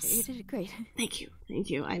 Yes. You did it great. Thank you. Thank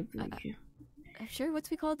you. I'm sure what's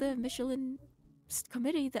we call the Michelin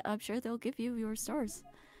committee that I'm sure they'll give you your stars.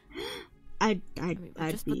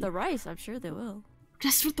 Just with the rice, I'm sure they will.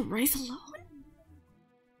 Just with the rice alone?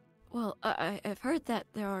 Well, I've heard that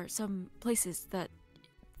there are some places that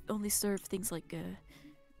only serve things like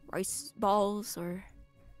rice balls or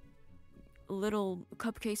little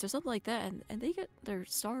cupcakes or something like that, and they get their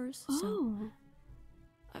stars. Oh. So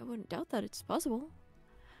I wouldn't doubt that it's possible.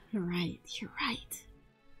 You're right.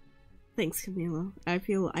 Thanks, Camilo. I'm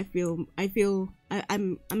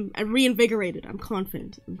reinvigorated. I'm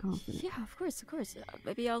confident. Yeah, of course.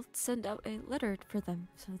 Maybe I'll send out a letter for them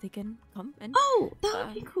so they can come and that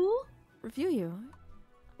would be cool. Review you.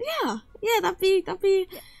 Yeah, that'd be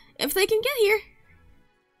if they can get here.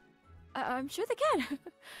 I'm sure they can.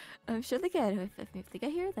 I'm sure they can. If they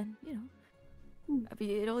get here, then you know. I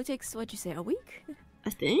mean, it only takes what'd you say, a week? I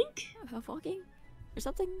think of walking. Or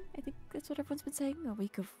something. I think that's what everyone's been saying. A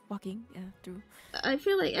week of walking through. I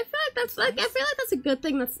feel like that's a good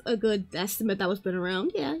thing. That's a good estimate that was been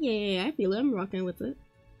around. Yeah. I feel it. I'm rocking with it.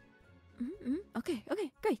 Okay.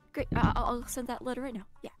 Great. I'll send that letter right now.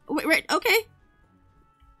 Yeah. Wait. Right. Okay.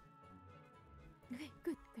 Okay.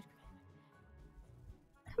 Good.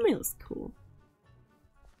 Camille's cool.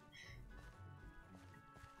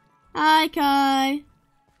 Hi, Kai.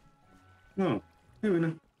 Oh, hey,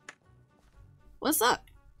 Wina. What's up?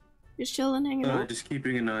 Just chilling, hanging out? Just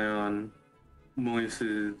keeping an eye on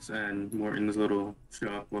Moise's and Morton's little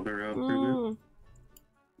shop while they're out for a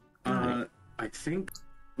bit. I think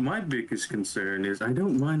my biggest concern is I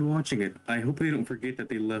don't mind watching it. I hope they don't forget that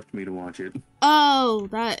they left me to watch it. Oh,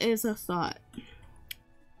 that is a thought.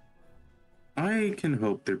 I can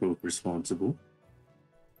hope they're both responsible.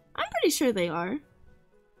 I'm pretty sure they are.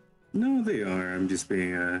 No, they are. I'm just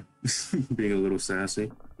being being a little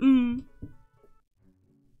sassy.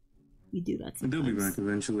 We do that sometimes. They'll be back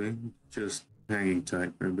eventually. Just hanging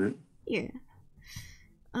tight for a bit. Yeah.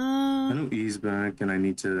 I know E's back, and I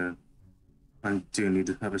do need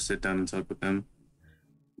to have a sit down and talk with them.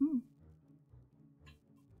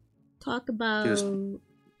 Talk about.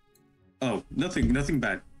 Nothing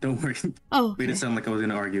bad. Don't worry. Oh. Okay. Made it sound like I was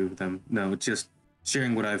gonna argue with them. No, it's just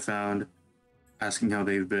sharing what I've found, asking how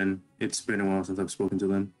they've been. It's been a while since I've spoken to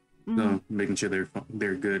them, so making sure they're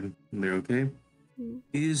good and they're okay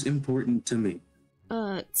is important to me.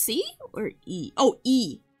 C or E? Oh,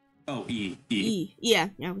 E. Oh, E. Yeah,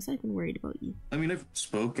 I was like worried about E. I mean, I've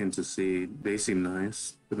spoken to C. They seem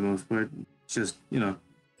nice for the most part. It's just,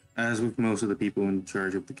 as with most of the people in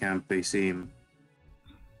charge of the camp, they seem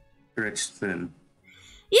stretched thin.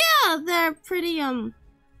 Yeah, they're pretty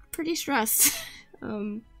stressed.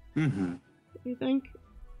 You think?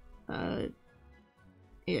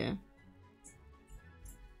 Yeah.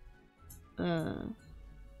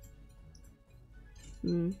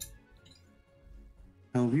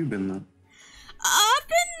 How have you been, though?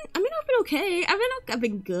 I've been okay. I've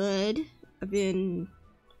been good. I've been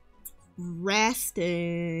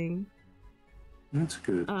resting. That's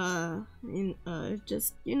good.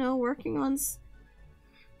 Just, you know, working on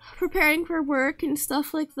preparing for work and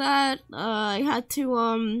stuff like that. I had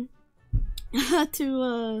to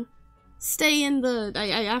stay in the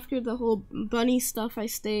after the whole bunny stuff. I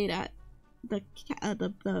stayed at the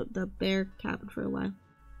bear cabin for a while.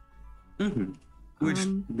 Which,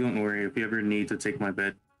 don't worry, if you ever need to take my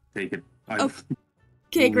bed, take it.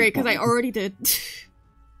 Okay, great, because I already did.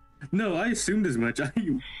 No, I assumed as much. I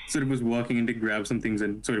sort of was walking in to grab some things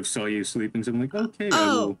and sort of saw you sleeping, so I'm like, okay,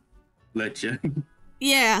 I will let you.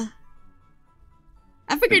 Yeah.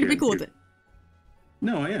 I figured you'd be cool with it.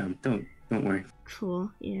 No, I am. Don't worry.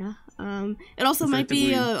 Cool, yeah. It also might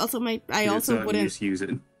be, I also wouldn't use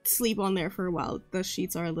it. Sleep on there for a while. The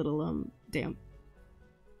sheets are a little, damp.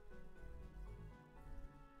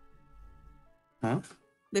 Huh?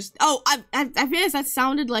 I realized that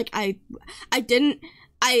sounded like I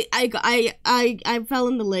fell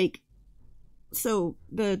in the lake, so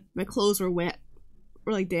my clothes were wet,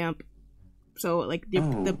 or like damp, so like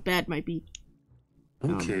the bed might be.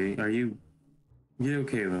 Okay, you're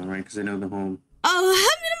okay though, right? Because I know the home. I'm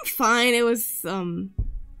fine. It was a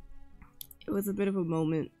bit of a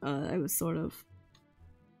moment. I was sort of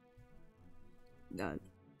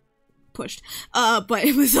pushed, but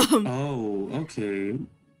it was Oh, okay.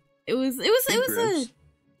 It was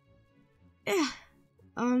yeah.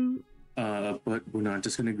 But we're not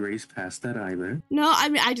just gonna grace past that either. No, I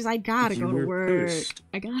mean, I gotta go to work. Pushed.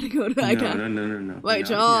 I gotta go to. No. My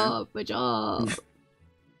job.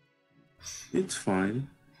 It's fine.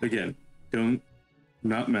 Again,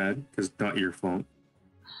 not mad, because it's not your fault.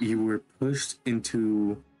 You were pushed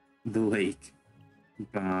into the lake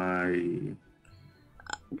by.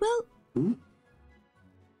 Well. Who?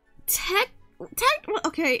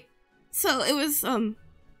 Okay, so it was I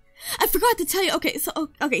forgot to tell you. Okay, so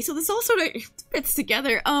this all sort of fits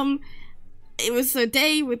together. It was a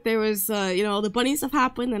day with there was you know, the bunny stuff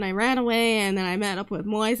happened, and I ran away, and then I met up with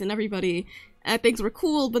Moise and everybody, and things were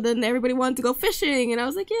cool. But then everybody wanted to go fishing, and I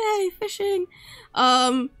was like, yay, fishing.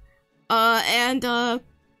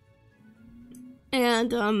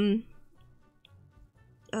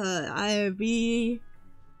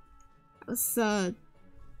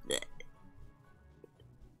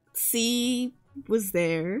 C was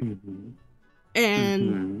there,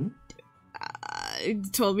 and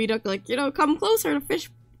told me to, like, you know, come closer to fish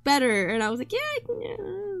better, and I was like, yeah.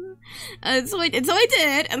 And so I did,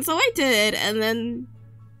 and then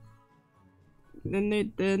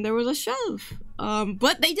there was a shove.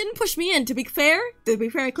 But they didn't push me in. To be fair,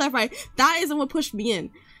 I clarify, that isn't what pushed me in.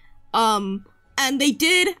 And they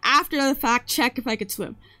did, after the fact, check if I could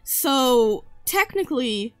swim. So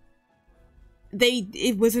technically,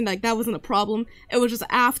 it wasn't like that wasn't a problem. It was just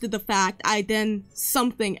after the fact,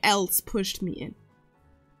 something else pushed me in.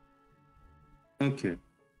 Okay.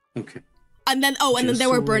 And then there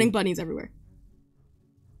were burning bunnies everywhere.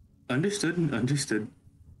 Understood.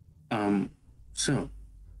 So,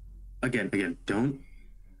 again,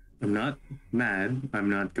 I'm not mad. I'm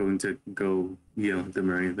not going to go yell at them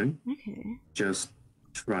or anything. Okay. Just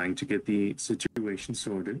trying to get the situation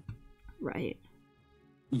sorted. Right.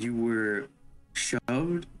 You were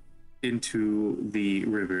shoved into the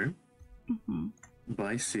river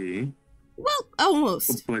by sea. Well,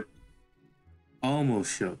 almost. But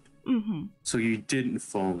almost shoved. So you didn't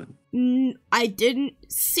fall in. I didn't.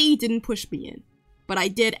 Sea didn't push me in, but I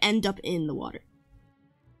did end up in the water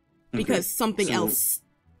because something else.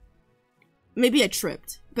 Maybe I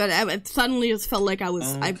tripped, but it suddenly just felt like I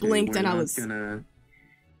was. I blinked and I was. We're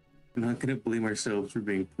not gonna blame ourselves for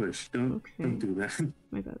being pushed. Don't do that.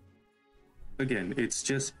 My bad. Again, it's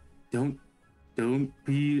just don't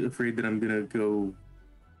be afraid that I'm gonna go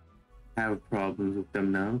have problems with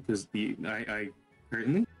them now, because I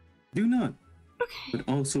currently do not. Okay. But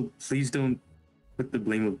also, please don't put the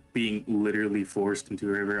blame of being literally forced into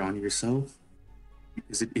a river on yourself,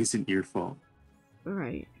 because it isn't your fault.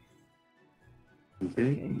 Right.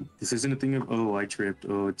 Okay? This isn't a thing of, oh, I tripped,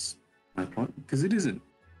 oh, it's my fault, because it isn't.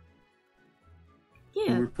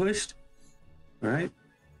 Yeah. You were pushed, alright?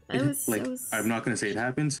 I'm not gonna say it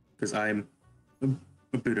happens, because I'm a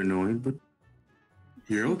bit annoyed, but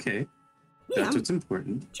you're okay. That's what's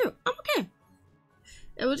important. True, I'm okay.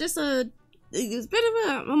 It was just it was a bit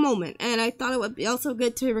of a moment, and I thought it would be also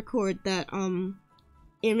good to record that,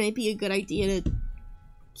 it may be a good idea to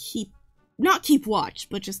not keep watch,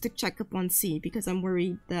 but just to check up on C, because I'm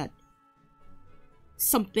worried that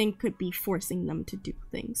something could be forcing them to do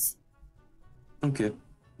things. Okay,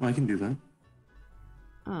 I can do that.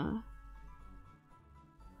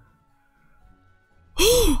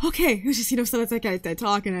 Okay. It was just, you know, so it's like I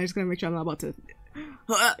talk and I just gotta make sure I'm not about to,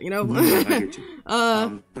 you know. I get you.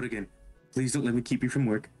 But again, please don't let me keep you from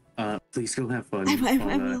work. Please go have fun. I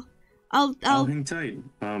will. I'll hang tight.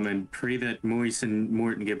 And pray that Moise and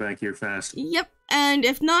Morton get back here fast. Yep. And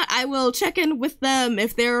if not, I will check in with them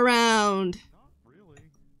if they're around.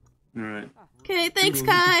 All right. Okay. Thanks,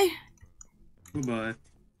 Kai. Goodbye.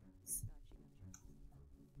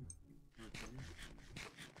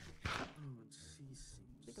 I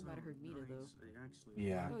think I might have heard Mina though.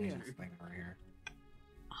 Yeah, Oh, Mina's yeah. thing right here.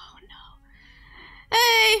 Oh no.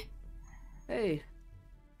 Hey. Hey.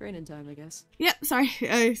 Training time, I guess. Yep. Sorry.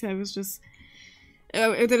 I was just.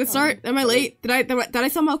 Did it start? Am I late? Did I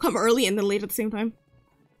somehow come early and then late at the same time?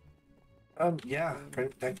 Yeah,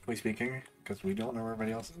 technically speaking, because we don't know where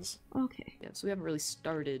everybody else is. Okay. Yeah, so we haven't really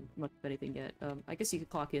started much of anything yet. I guess you could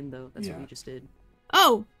clock in though. That's what we just did.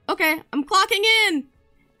 Oh, okay. I'm clocking in.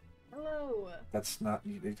 Hello. That's not.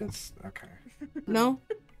 That's okay. No.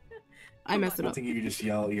 I messed it I don't up. think you could just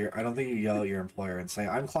yell at your. I don't think you yell at your employer and say,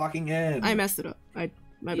 "I'm clocking in." I messed it up.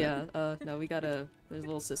 My Yeah. bad. No, we got a. There's a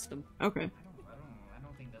little system. Okay. I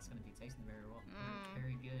don't think that's gonna be tasting very well.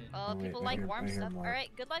 Very good. Oh, Wait, people I like hear- warm I hear stuff. more. Alright,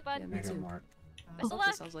 good luck, bud. Yeah, me I hear too. Mark. Best of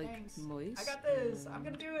luck. Sounds like Thanks. Moise. I got this. I'm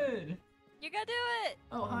gonna do it. You gotta do it.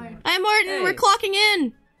 Oh, hi. Hi, Martin. Hey. We're clocking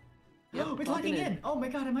in. We're clocking in. Oh my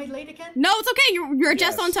god, am I late again? No, it's okay. You're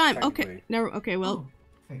just Yes, on time. Okay. technically. Never. Okay. Well,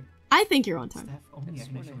 Wait. I think you're on time. Steph, only I That's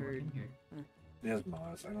can what I actually walk heard. in here. Yes,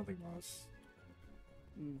 Moz. I don't think Moz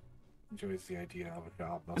Mm. enjoys the idea of a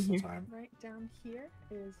job most I'm of the here. time. Right down here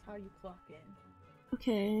is how you clock in.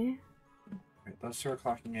 Okay. Right, those two are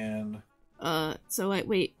clocking in. So I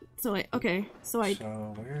wait. So I okay. So I.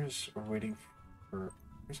 So we're waiting for.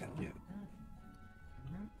 Where's Elliot?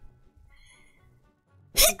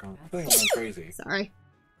 I think I'm going crazy. Sorry.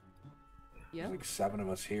 Yeah. There's like 7 of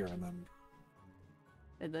us here, and then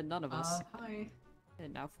And then none of us. Hi.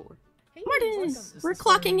 And now 4. Hey, Martin, welcome. Is we're this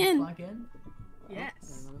where clocking we in. Clock in?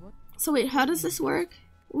 Yes. Another one? So wait, how does this work?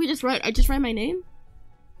 I just write my name.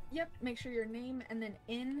 Yep. Make sure your name and then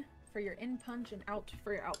in for your in punch and out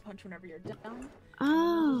for your out punch whenever you're done.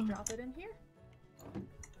 Oh. Just drop it in here.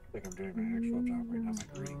 I think I'm doing my actual job right now.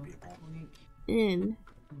 I'm greeting people. In.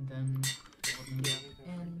 And then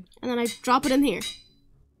in. And then I drop it in here.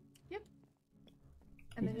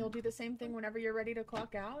 And then you'll do the same thing whenever you're ready to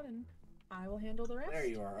clock out, and I will handle the rest. There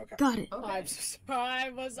you are. Okay. Got it. Okay. I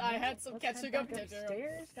had some Let's catching head up back to do.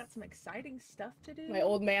 upstairs. Got some exciting stuff to do. My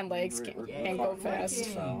old man legs We're can't go clocking fast. in,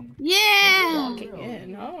 so. Yeah. Walking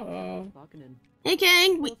in. Oh. Walking in. Hey,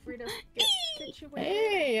 gang. Feel free to get situated.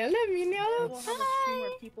 Hey, I love you, We'll Nella. have a few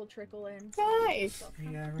more people trickle in. Hi. Hey,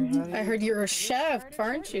 everybody. I heard you're a chef,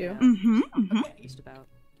 aren't you? Mm-hmm. Just about.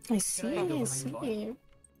 I see. Should I go I behind the see. bar?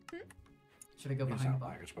 Should I go These behind the bar?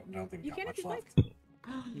 outliers, but I don't think we You got can much if you left.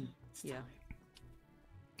 like. Yeah.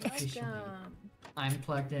 Officially. Welcome. I'm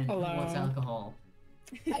plugged in. Hello. What's alcohol?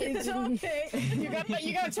 Okay.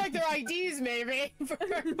 You gotta check their IDs, maybe. First.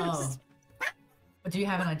 Oh. But do you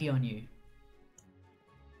have an ID on you?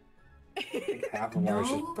 I think half of ours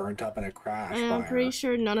just burnt up in a crash I'm fire. pretty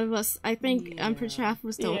sure none of us. I'm pretty sure half of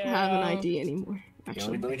us don't have an ID anymore. Yeah,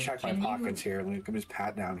 Actually. let me check my Can you- pockets here. Let me just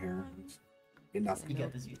pat down here. Get You nothing.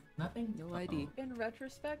 got this. Nothing? No ID. In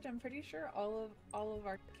retrospect, I'm pretty sure all of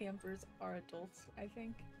our campers are adults. I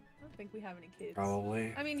think. I don't think we have any kids.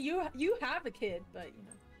 Probably. I mean, you have a kid, but you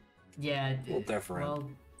know. Yeah. A little different. Well,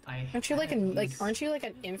 Aren't you like aren't you like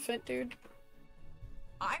an infant, dude?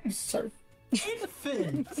 I'm so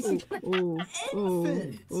infant. Ooh. Ooh.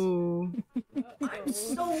 Infant. Ooh. I'm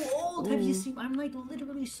so old. Have you seen? I'm like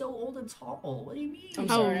literally so old and tall. What do you mean? I'm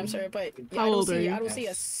How- sorry, but how I don't old are see, you? I don't see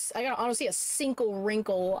I don't see a single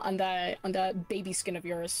wrinkle on that baby skin of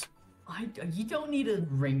yours. You don't need a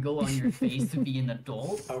wrinkle on your face to be an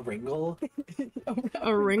adult. A wrinkle?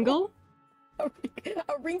 A wrinkle? A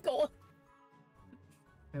wrinkle.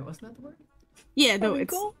 Wait, wasn't that the word? Yeah. A No.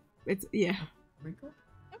 wrinkle? It's yeah. Wrinkle?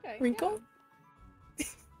 Okay. Wrinkle?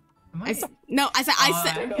 Am I said no.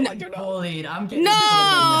 I'm getting bullied. I'm getting No! bullied.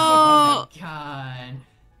 Oh my god.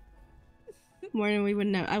 Morning, we would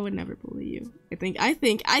never. I would never bully you. I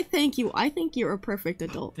think you're a perfect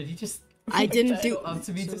adult. Did you just? I didn't do. Go up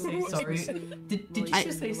to me to say sorry. Did you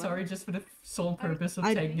just say sorry just for the sole purpose of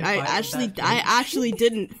taking a bite of that I cake? actually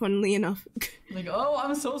didn't. Funnily enough. Like, oh,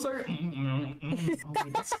 I'm so sorry.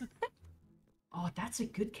 Oh, that's a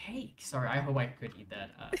good cake. Sorry, I hope I could eat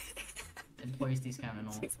that. Employees these kind of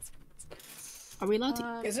know. Are we allowed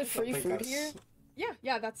to? Is it free food here?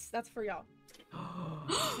 Yeah, that's for y'all.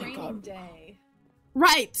 Training day.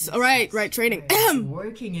 Right. All right. Training.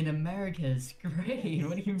 Working in America is great.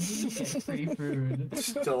 What do you mean you get free food?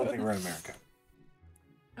 Still don't think we're in America.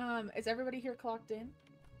 Is everybody here clocked in?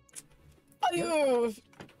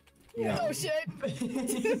 Yeah. Oh shit!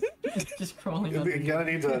 Just crawling up. You're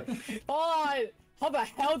gonna need to. Hold on! How the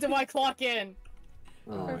hell do I clock in?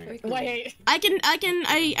 Perfect. Wait.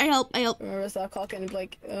 I help. Where's that clock in?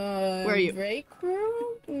 Like, Where are you? break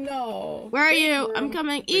room? No. Where are Break you? room. I'm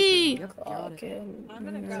coming. E! Clock in. I'm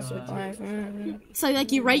gonna grab So,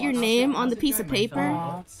 like, you write your name on the piece of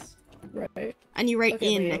paper, Right. and you write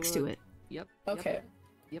Okay, in wait, next to it. Yep. Okay.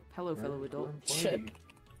 Yep. Hello, fellow adult. Shit.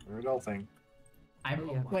 We're adulting.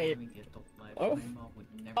 Wait. Oh.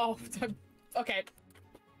 Oh. Okay.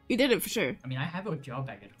 You did it for sure. I mean, I have a job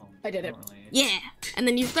back at home. I did it. Yeah! And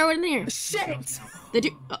then you throw it in there. Shit! Did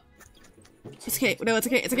you? Oh. It's okay. No, it's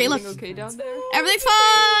okay. It's okay. Look. Everything okay down there? Everything's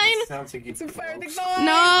fine! Sounds like Everything's fine!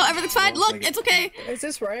 No, everything's fine. Look, it's okay. Is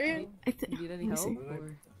this right? You need any help?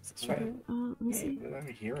 Or... Is this right? Let me see. What am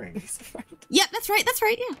I hearing? Yeah, that's right. That's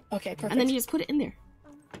right. Yeah. Okay, perfect. And then you just put it in there.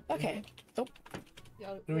 Okay. Oh.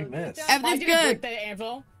 What do we miss? Everything's good. The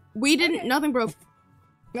anvil. We didn't. Nothing broke.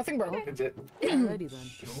 Nothing broke. Alrighty then.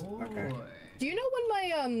 Okay. Do you know when my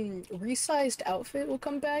resized outfit will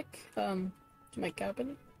come back? To my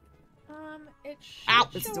cabin? It Ow,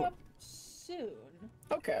 should it's show a- up soon.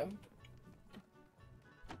 Okay.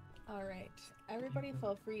 All right. Everybody,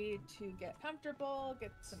 feel free to get comfortable,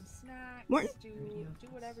 get some snacks, Morton? do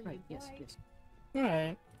whatever Right. you'd Yes. like. Yes. All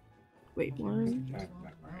right. Wait, one.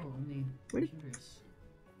 Where did...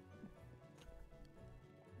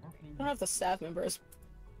 I don't have the staff members.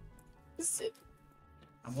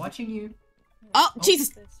 I'm watching you. Oh, Jesus!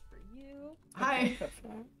 This for you. Hi.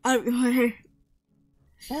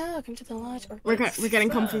 Welcome to the lodge. We're getting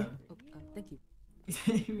comfy. Thank you.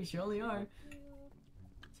 We surely are.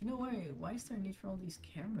 You know why is there a need for all these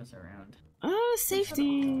cameras around? Oh,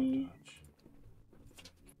 safety.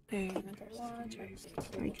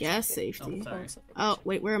 I guess safety. sorry. Oh,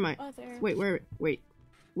 wait, where am I? Oh, there. Wait, where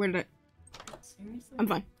did I... Seriously? I'm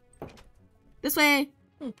fine. This way!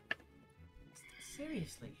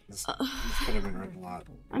 Seriously? This could have been written a lot.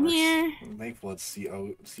 I'm here. Thankful it's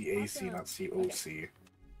C-O-C-A-C, not C-O-C.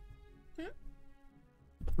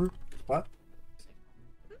 What?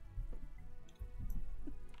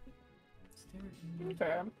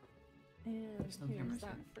 Okay. And There's no here's cameras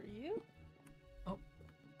that here. for you. Oh.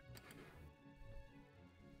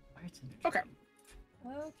 Why it's in Okay.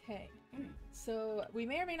 Okay. So we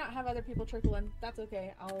may or may not have other people trickle in. That's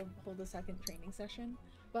okay. I'll hold a second training session.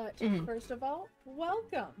 But first of all,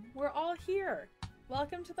 welcome. We're all here.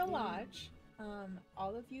 Welcome to the lodge.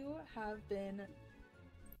 All of you have been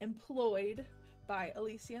employed by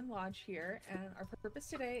Elysian Lodge here, and our purpose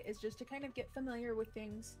today is just to kind of get familiar with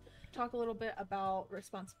things, talk a little bit about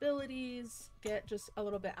responsibilities, get just a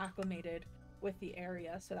little bit acclimated with the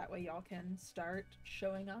area, so that way y'all can start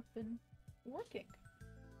showing up and working.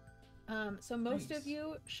 So most of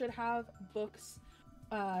you should have books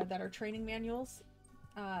that are training manuals.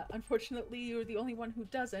 Unfortunately, you're the only one who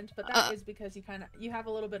doesn't, but that is because you have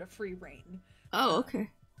a little bit of free reign. Oh, okay.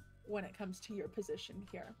 When it comes to your position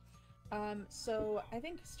here. So I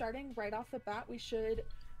think starting right off the bat, we should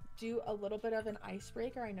do a little bit of an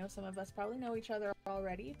icebreaker. I know some of us probably know each other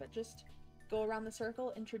already, but just go around the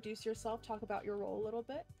circle, introduce yourself, talk about your role a little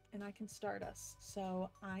bit, and I can start us. So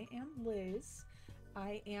I am Liz.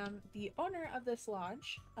 I am the owner of this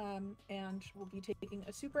lodge, and will be taking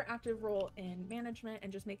a super active role in management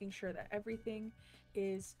and just making sure that everything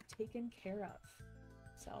is taken care of.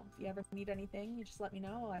 So if you ever need anything, you just let me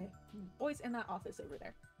know. I'm always in that office over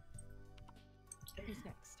there. Who's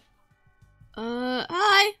next?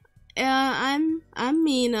 Hi. I'm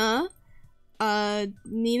Mina.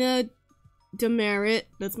 Mina Demerit.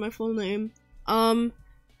 That's my full name.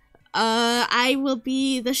 I will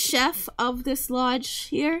be the chef of this lodge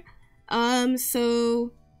here.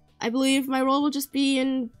 So I believe my role will just be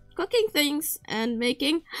in cooking things and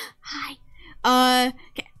making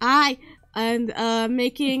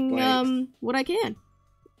making what I can.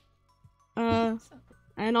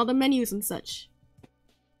 And all the menus and such.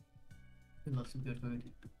 We love some good food.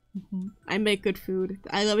 I make good food.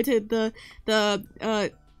 I love it.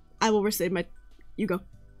 I will recite my. You go.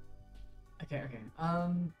 Okay.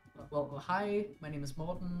 Well, hi. My name is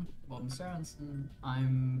Morten Sørensen.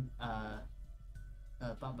 I'm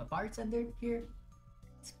a bartender here.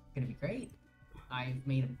 It's gonna be great. I've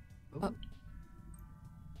made a.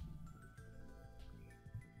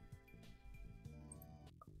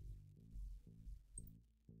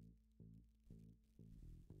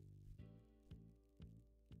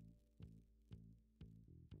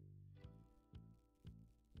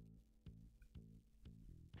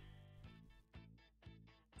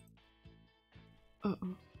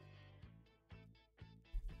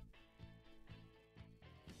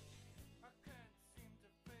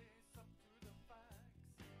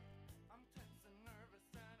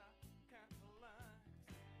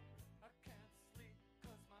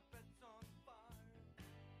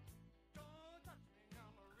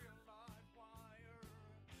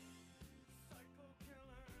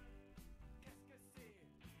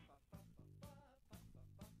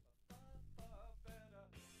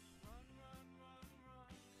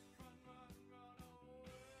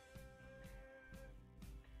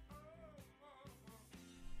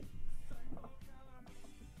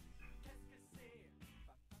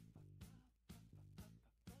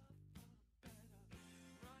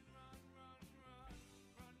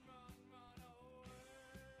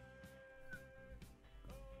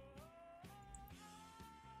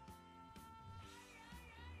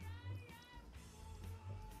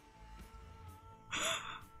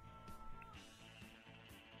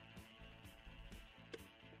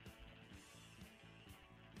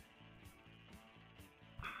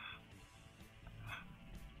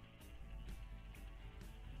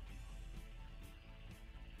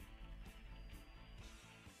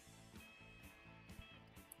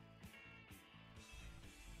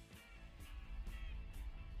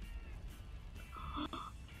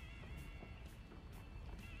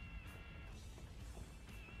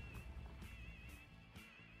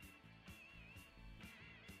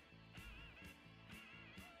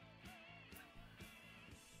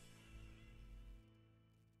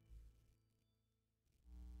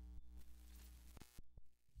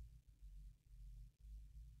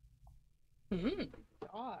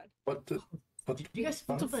 Did you guys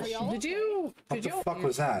what feel the that shit? What the fuck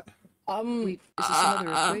was that? Wait, is this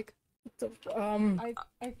another earthquake?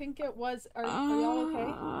 I think it was. Are y'all okay?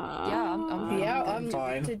 Yeah, I'm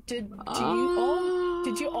fine.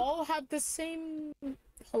 Did you all have the same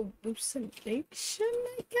hallucination?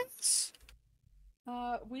 I guess.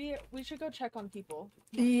 We should go check on people.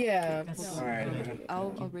 Yeah. Alright.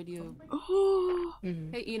 I'll radio.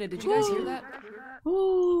 Mm-hmm. Hey, Ina, did you guys hear that?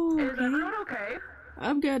 Oh, Is everyone okay?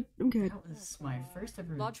 I'm good. I'm good. That was my first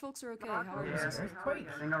ever. Lodge folks are okay. How are you? Earthquake.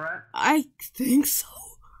 I think so.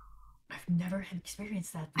 I've never had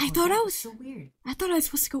experienced that before. I thought I was so weird. I thought I was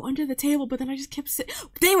supposed to go under the table, but then I just kept sitting.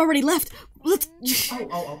 They already left. Let's. We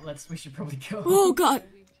should probably go. Oh God.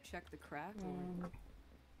 Check the crack.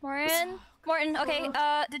 Morton, okay,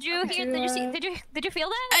 did you hear, did you feel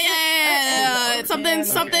that? Yeah,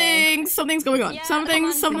 something's going on. Something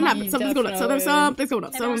happened. Something's going on. Something's going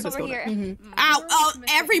on. Something's going on. Ow,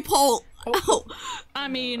 every pole. Oh. I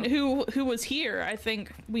mean, who was here? I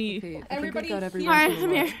think we. Everybody got everyone. Alright,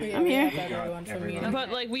 I'm here. But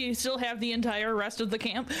like, we still have the entire rest of the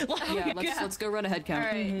camp. Yeah, let's go run a head count.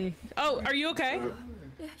 All right. Oh, are you okay?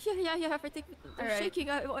 Yeah, everything was shaking.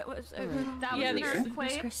 That was the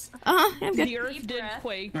earthquake. I'm good. The earth did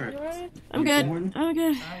quake. I'm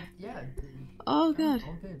good. Yeah. Oh God.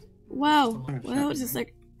 Wow. Well, that was just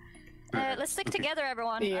like. Let's stick together,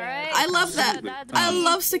 everyone. All right. I love that. I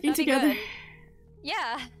love sticking together.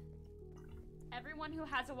 Yeah. Everyone who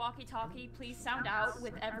has a walkie-talkie, please sound out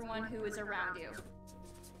with everyone who is around you.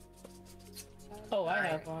 Oh, I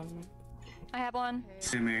have one. I have one.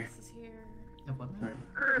 Same here.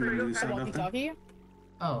 Walkie-talkie?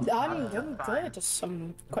 Oh. I'm good. Just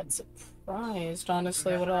I'm quite surprised,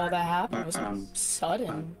 honestly, with all that happened. It was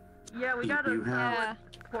sudden. Yeah, we got a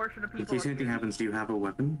portion of In people. case anything happens, do you have a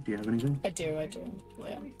weapon? Do you have anything? I do.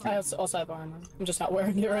 Yeah. I also have armor. I'm just not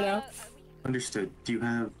wearing it right now. Understood. Do you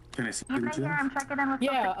have? Can I see what you have? I'm checking in with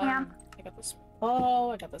Yeah, the camp. I got this.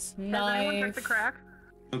 Oh, I got this Has anyone checked the knife. crack?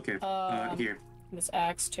 Okay. Here. This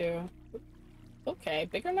axe too. Okay,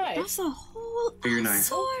 bigger knife. That's a whole. Bigger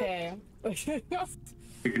knife. Okay.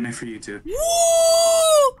 Bigger knife for you too. Woo!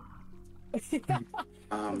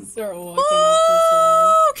 Start walking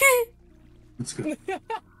up Okay. Let's go.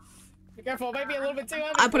 Be careful, it might be a little bit too heavy.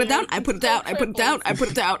 I put it down. I put it down. I put it down. I put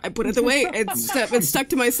it down. I put it away. It's stuck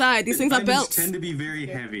to my side. These things have Items belts. tend to be very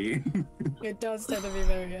heavy. It does tend to be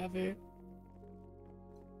very heavy.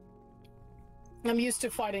 I'm used to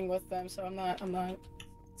fighting with them, so I'm not.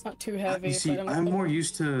 It's not too heavy. You see, but I'm more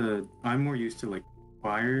used to like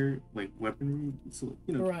fire, like weaponry, so,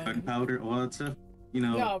 you know, Right. gunpowder, all that stuff. You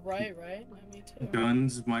know. Yeah, right. Yeah, me too.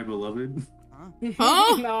 Guns, my beloved.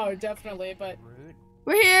 Huh? No, definitely, but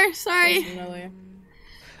We're here. Sorry. definitely.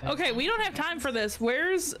 Okay, we don't have time for this.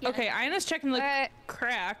 Where's... Okay, Ina's checking the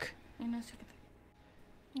crack.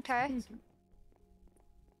 Okay.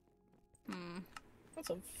 That's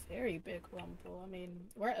a very big rumble. I mean,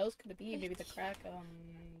 where else could it be? Maybe the crack.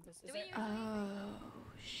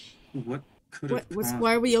 What could have caused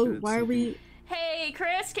Why are we? it? Why are we? Hey,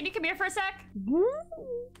 Chris, can you come here for a sec? Oh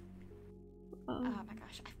my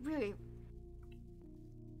gosh, I really...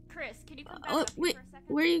 Chris, can you come back up Wait. here for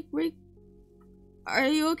a second? Where? Are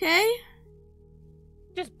you okay?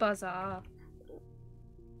 Just buzz off.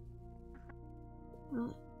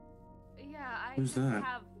 Yeah, Who's that?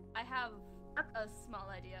 I have a small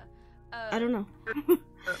idea. I don't know.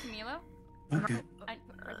 Camilo? Okay.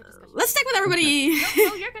 Let's stick with everybody.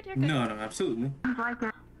 No, you're good, you're good. No, absolutely.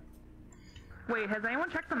 Wait, has anyone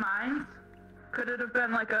checked the mines? Could it have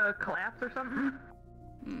been like a collapse or something?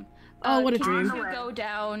 Oh, what a can dream. you go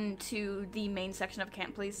down to the main section of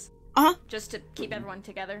camp, please? Just to keep everyone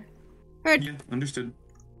together. Heard. Yeah, understood.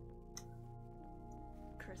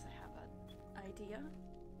 Chris, I have an idea,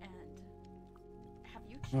 and have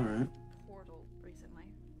you checked Alright. Portal recently?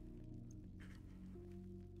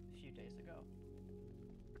 A few days ago.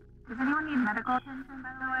 Does anyone need medical attention,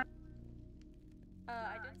 by the way?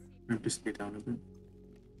 I did see... We have to stay down a bit.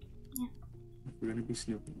 Yeah. We're gonna be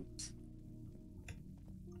snooping.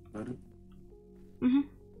 Got it?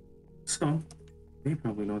 So, they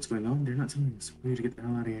probably know what's going on. They're not telling us. We need to get the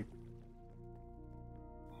hell out of here.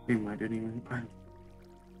 They might anyway. I'm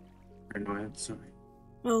paranoid, sorry.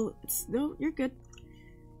 No, you're good.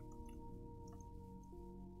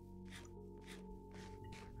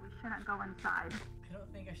 We shouldn't go inside. I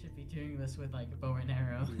don't think I should be doing this with like a bow and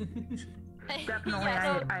arrow. Definitely,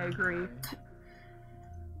 I agree.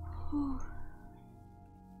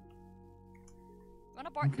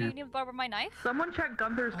 Do you need to borrow my knife? Someone check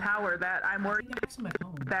Gunther's tower. That I'm worried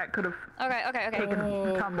that could have Okay. taken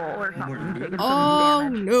a tumble or something. Taken Oh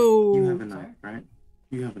some damage. no. You have a knife, right?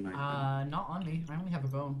 You have a knife. Not on me. I only have a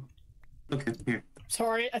bone. Okay, here.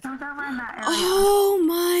 Sorry, I thought that in that area. Oh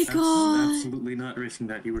my god. Absolutely not risking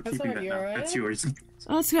that. You were keeping that now. Right? That's yours.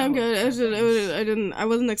 That's kind of good. I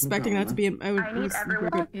wasn't expecting that to be. I need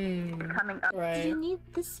everyone coming up. Right. You need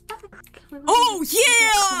this back. Oh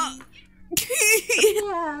yeah.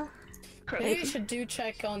 Yeah. Maybe we should do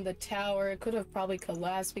check on the tower. It could have probably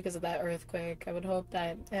collapsed because of that earthquake. I would hope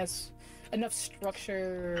that it has enough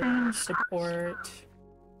structure support.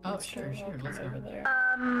 Oh, sure. Let's over there.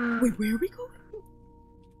 Wait, where are we going?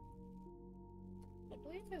 I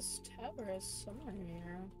believe this tower is somewhere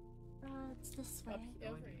here. It's this way.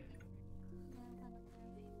 Over here.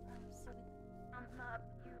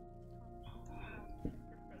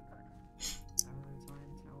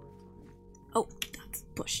 Oh, that's a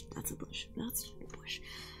bush. That's a bush. That's a bush.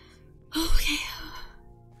 Okay.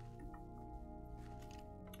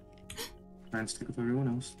 Try and stick with everyone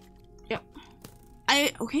else. Yep.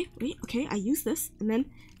 Okay, I use this, and then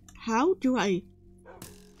how do I...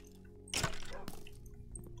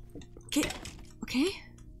 Okay.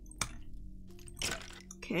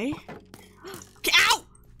 Ow!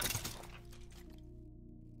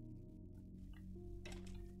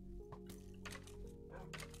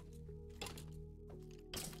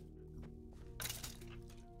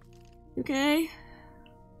 Okay.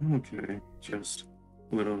 Okay, just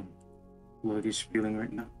a little sluggish feeling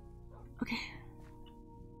right now. Okay.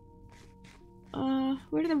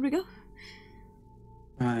 Where did everybody go?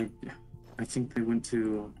 I think they went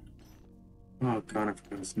to... Oh god, I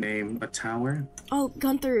forgot his name. A tower? Oh,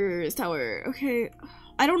 Gunther's tower. Okay.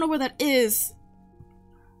 I don't know where that is.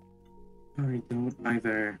 I don't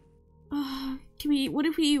either. What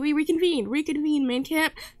if we reconvene? Reconvene main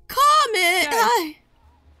camp. Comment! Hi!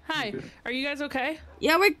 Hi, are you guys okay?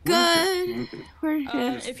 Yeah, we're good. We're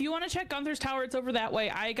good. If you want to check Gunther's tower, it's over that way.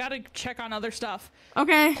 I gotta check on other stuff.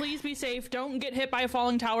 Okay. Please be safe. Don't get hit by a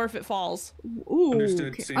falling tower if it falls. Ooh.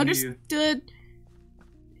 Understood. Okay. Same to you. Understood.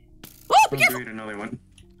 Oh, be careful! Another one.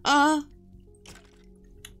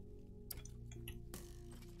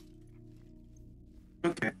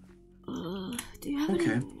 Okay. Do you have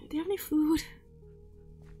any food?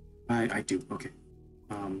 I do. Okay.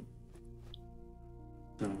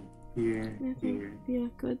 So here. Yeah,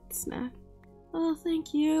 good snack. Oh,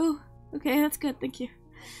 thank you. Okay, that's good. Thank you.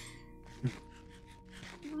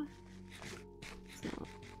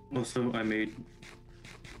 Also, I made.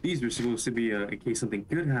 These were supposed to be in case something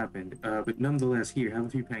good happened. But nonetheless, here, have a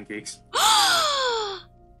few pancakes.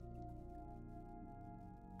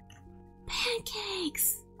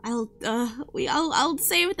 Pancakes. I'll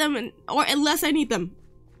save them or unless I need them.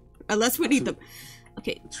 Unless we need them.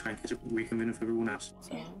 Okay. Let's try and catch up. We come in with everyone else.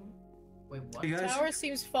 Wait, what? Hey guys. Tower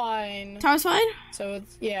seems fine. Tower's fine? So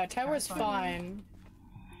it's, yeah, tower's fine.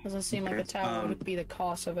 Doesn't seem like the tower would be the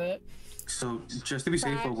cost of it. So just to be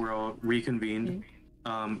safe, while we're all reconvened,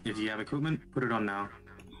 if you have equipment, put it on now.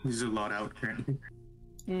 There's a lot out currently.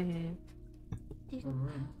 Do you have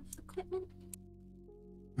equipment?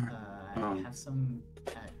 I have some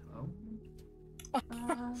at home.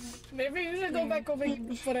 Maybe you should go back over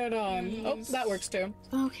and put it on. Oh, that works too.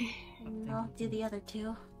 Okay. And I'll do the other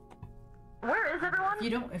two. Where is everyone?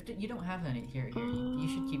 If you don't have any here, you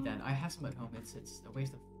should keep that. I have some at home. It's a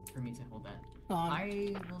waste for me to hold that.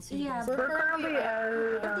 I will see. Yeah, you guys. we're currently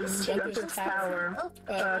at Gunther's Tower.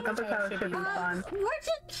 Gunther's Tower should be fine.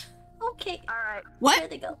 Okay. All right. What? There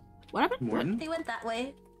they go. What happened? Morton? They went that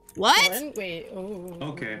way. What? Morton? Wait. Oh.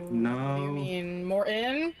 Okay. No. What do you mean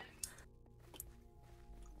Morton?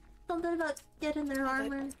 Something about getting their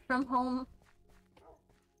armor from home.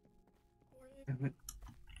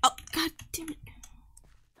 Oh, god damn it.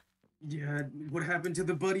 Yeah, what happened to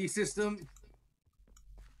the buddy system?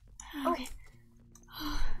 Okay.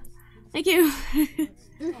 Thank you.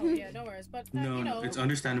 Oh yeah, no worries. But No, you know, it's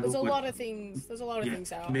understandable. There's a but lot of things. There's a lot of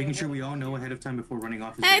things out. making sure we all know ahead of time before running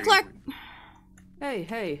off is Hey, very Clark. important. Hey,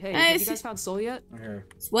 Hey, have you guys found Soul yet?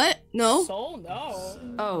 What? No. Soul? No.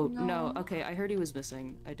 Oh, no. Okay, I heard he was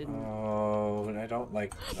missing. I didn't... Oh, I don't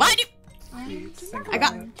like... Why do I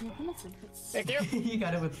got... Thank you. You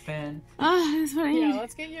got it with the fan. It's funny. Yeah,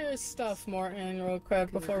 let's get your stuff, Morton, real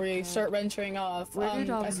quick before we start venturing off.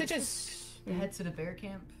 I suggest head to the bear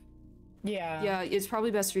camp. Yeah. Yeah, it's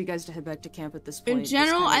probably best for you guys to head back to camp at this point. In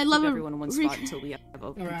general, Just kinda I keep love everyone in one spot until we have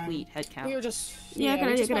a complete head count. We were just Yeah, good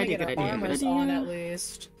idea, good idea, get good our idea, armors good idea. on at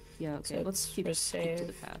least. Yeah, okay, So let's keep we're to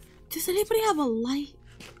the path. Does anybody have a light?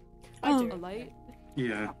 I do. A light?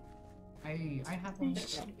 Yeah. I have one.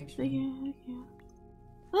 Thank you.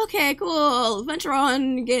 Okay, cool. Venture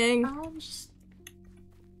on, gang.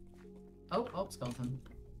 Oh, skeleton.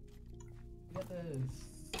 Get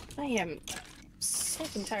this. I am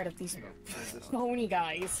sick and tired of these phony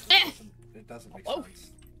guys. It doesn't make Oh.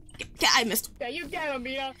 sense. I missed. Yeah, you get him,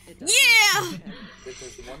 Mia. Yeah! If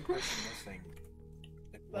there's one person missing,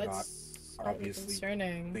 we're not That's obviously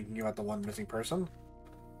concerning. thinking about the one missing person.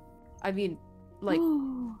 I mean, like,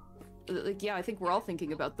 yeah, I think we're all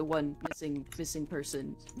thinking about the one missing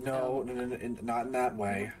person. No, not in that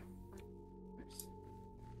way.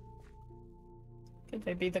 Could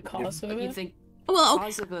they be the cause of You it? think well,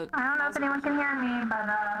 cause of a... I don't know if anyone can hear me,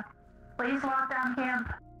 but please lock down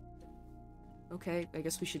camp. Okay, I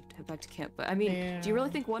guess we should head back to camp. But I mean, do you really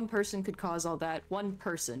think one person could cause all that? One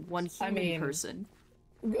person, one human person.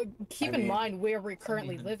 Keep in mind where we're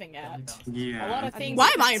currently living at. Yeah. A lot of things. Why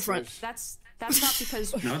am I in front? That's not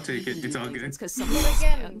because. No, take it. It's all good. It's because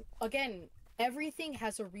But again, everything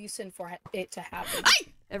has a reason for it to happen.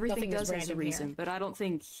 everything Nothing is does have a random reason, here. but I don't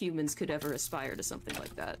think humans could ever aspire to something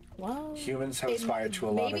like that. Well, Humans have it- aspired to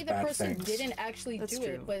a lot maybe of the bad person things. didn't actually That's do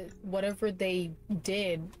true. it, but whatever they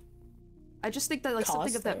did. I just think that like something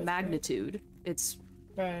Caused of that it, magnitude, it's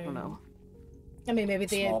Right. I don't know. I mean, maybe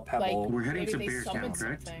they Small had, like pebble. We're heading maybe to they Bear summoned Camp,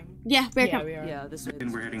 correct? something. Yeah, Bear Yeah, Camp. we are. Yeah, this way.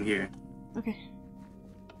 And we're heading here. Okay.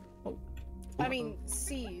 I mean,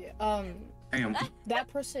 see, Damn. that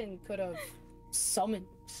person could have summoned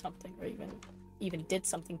something, or even did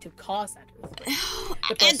something to cause that earthquake.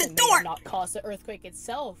 The person And the may door! have not caused the earthquake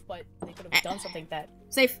itself, but they could have done something that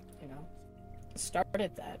Safe.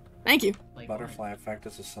 started that. Thank you. Butterfly effect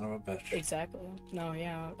is a son of a bitch. Exactly. No,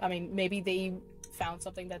 yeah. I mean, maybe they found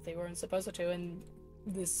something that they weren't supposed to, and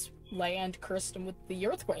this land cursed them with the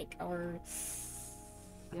earthquake, or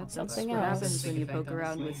Yep, that's something what else. happens when you poke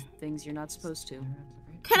around with things you're not supposed to.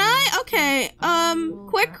 Can I? Okay.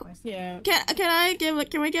 Quick. Yeah.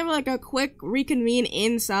 Can we give like a quick reconvene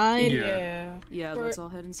inside? Yeah. Yeah, let's all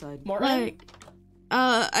head inside. Like,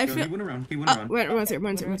 I No, feel. he went around. He went around. Wait, one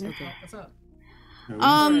second. What's up?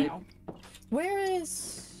 Where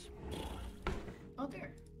is? Oh,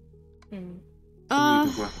 there.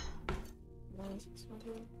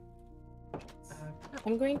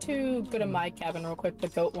 I'm going to go to my cabin real quick, the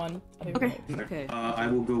goat one. Okay. Okay. I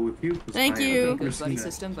will go with you. 'cause Thank I have you. never Good seen buddy that.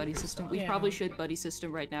 system, buddy system. We Yeah. probably should buddy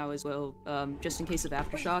system right now as well, just in case of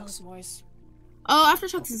aftershocks. Oh,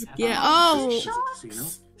 aftershocks is oh. So, you know,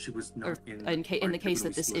 she was not Or in in the case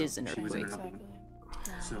that this particularly is an slow. She was in earthquake.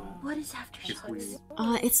 So, What is if we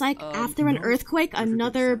It's like after an earthquake,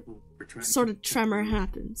 another sort of tremor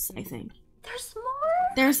happens. I think. There's more?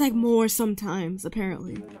 There's like more sometimes,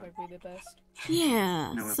 apparently.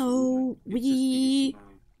 Yeah. No, So we.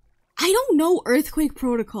 I don't know earthquake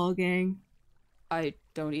protocol, gang. I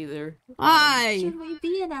don't either. Why? Should we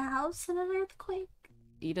be in a house in an earthquake?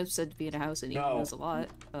 Edith said to be in a house, and Edith No. knows a lot.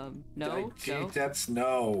 No. That's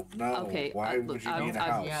no. Okay. Why look, would you be in a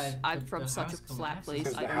house? I'm from such a flat place.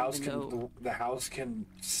 Because I don't even know. the house can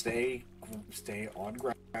stay on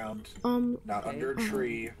ground, not Okay. under a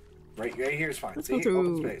tree. Right here is fine. Let's See, go to-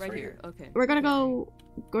 open space, Right here. Okay. We're gonna go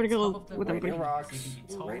with right them. near rocks,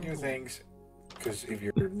 right near things. Because if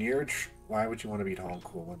you're near, why would you want to be tall and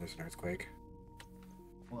cool when there's an earthquake?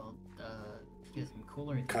 Well, because I'm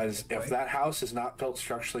cooler. than Because you, if right? that house is not built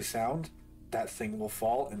structurally sound, that thing will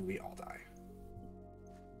fall and we all die.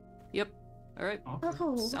 Yep. All right.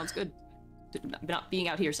 Oh. Sounds good. Not being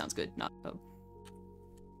out here sounds good. Not.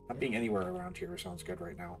 Not being anywhere around here sounds good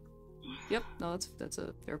right now. Yep. No, that's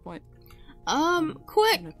a fair point.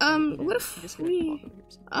 Quick. What I'm if just gonna we? walk over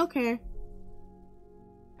here. Okay.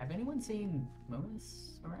 Have anyone seen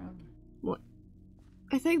Monas around? What?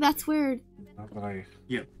 I think that's where. Not that I.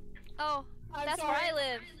 Yep. Oh, that's where I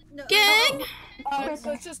live. No. Gang.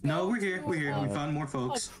 Let's just No, we're here. We're here. We found more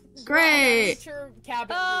folks. Great.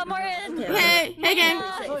 Cabin. Oh, Morgan. Hey, gang.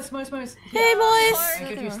 Moise. Hey, boys.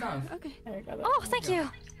 Thank you, stuff. Okay. Oh, thank you.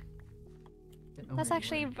 That's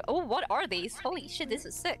actually. Oh, what are these? Holy shit, this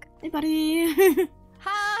is sick. Hey, buddy.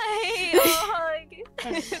 Hi. Oh, hug.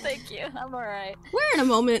 Thank you. I'm alright. We're in a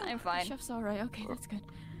moment. I'm fine. Chef's alright. Okay, that's good.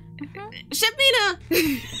 Chef Mina.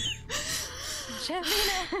 Chef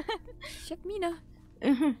Mina. Chef Mina.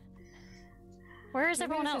 Where is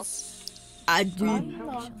everyone else? I'm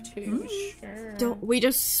not too sure. Don't. We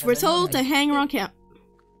we're told to hang around camp.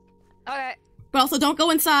 Okay. But also don't go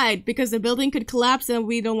inside because the building could collapse and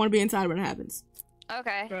we don't want to be inside when it happens.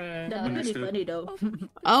 Okay. That would be funny though.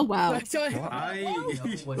 Oh wow. I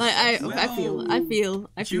feel.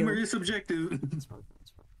 Humor is subjective.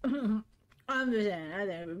 I'm just saying, I think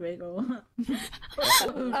it'd be pretty cool.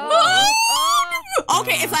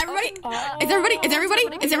 Okay, is everybody? Is everybody?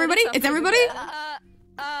 It's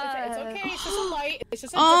okay. It's just a light. It's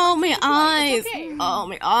just a Oh different my change of light. eyes. It's okay. Oh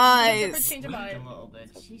my It's a different eyes. change of light.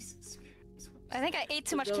 I think I ate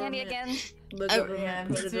too much candy again. Look at it,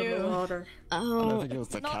 put it in the water. I don't think it was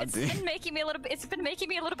the No, it's candy. been making me a little bit. It's been making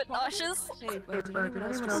me a little bit nauseous. Hey, wait, did anyone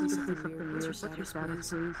else want to see something weird? What's your status,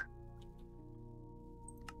 please?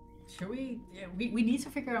 Should we? Yeah, we need to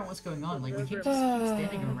figure out what's going on. Like, we can't just keep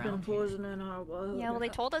standing around. Yeah, well, they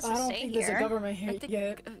told us to I don't stay think here. there's a government here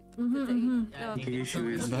yet. The issue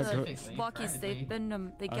is walkies, they've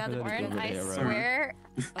been, they gathered Warren, together. I swear.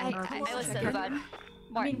 I listen, bud.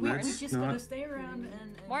 Martin, We're just gonna stay around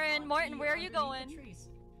and Morton, where are you going?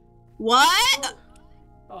 What?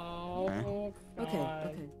 Oh,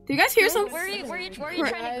 okay. Do you guys hear something? Where are you trying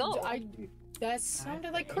to go? That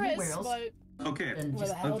sounded like Chris, but okay. where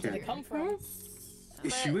the hell did it come from?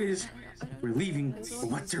 Issue is, we're leaving.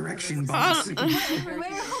 What direction, boss? Where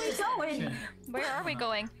are we going? Where are we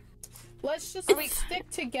going? Let's just stick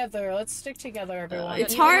together. Let's stick together, everyone.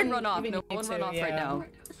 It's hard. Run off. No one run off right now.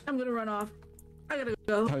 I'm gonna run off. I gotta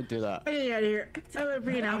go. Don't do that. I gotta get out of here.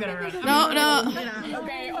 I'm gonna freaking out. No.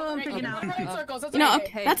 Okay, I'm freaking out. No,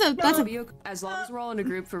 that's a. As long as we're all in a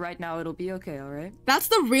group for right now, it'll be okay. All right. That's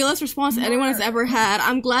the realest response anyone has ever had.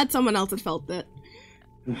 I'm glad someone else had felt it.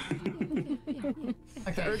 The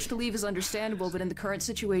urge to leave is understandable, but in the current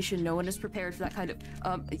situation, no one is prepared for that kind of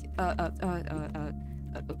oh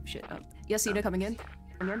shit. Yes, Ina, coming in.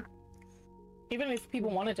 Even if people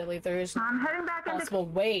wanted to leave, there is no possible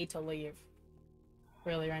way to leave.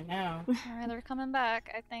 Really, right now. Alright, they're coming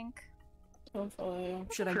back, I think. Hopefully.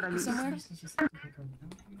 Should I be somewhere?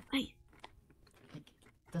 Hey.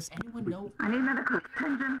 Does anyone know? I need medical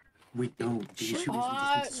attention. We don't. The issue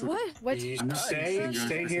is what?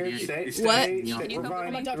 Stay here. Stay. What? We're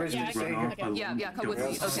fine. Yeah, come with me.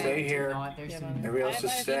 Okay. Stay here. Everybody else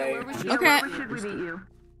just stay. Okay. Where should we meet you?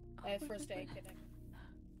 First aid kit.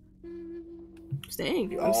 Staying.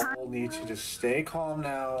 We all need to just stay calm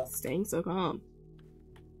now. Staying so calm.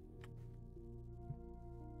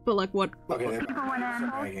 But like what? Okay, they're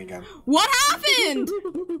back again. What happened?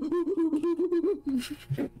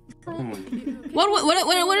 What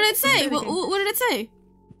did it say? What did it say?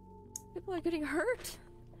 People are getting hurt.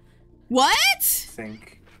 What?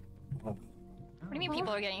 Think. What do you mean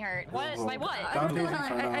people are getting hurt? What? By what? I don't know.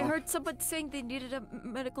 I heard someone saying they needed a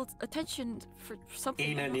medical attention for something.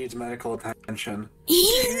 Ina needs medical attention.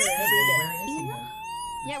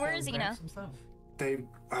 Yeah, where is Ina?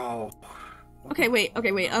 Okay, wait.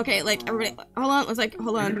 Okay, like everybody, hold on. Hold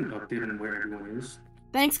on. Update on where everyone is.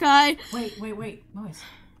 Thanks, Kai. Wait, Moise.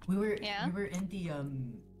 We were in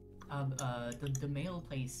the mail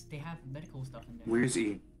place. They have medical stuff in there. Where's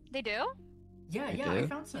E? They do? Yeah, I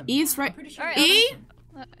found some. E's right. Alright, E?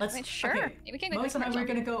 Sure. Okay. We can go. Moise and I were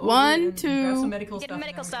gonna go over One, and grab some two. medical Get stuff.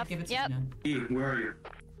 medical stuff. Give it to Yep. Ina. E, where are you?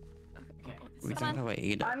 We don't know what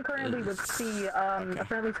Ada I'm currently with C.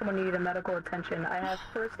 Apparently someone needed a medical attention. I have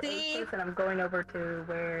first aid kits and I'm going over to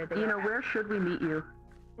where they where should we meet you?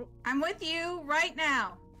 I'm with you right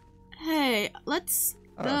now. Hey, let's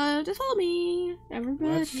just follow me,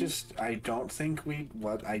 everybody. Let's just. I don't think we.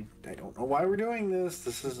 I don't know why we're doing this.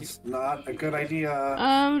 This is not a good idea.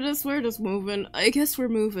 We're just moving. I guess we're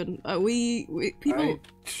moving. We people. I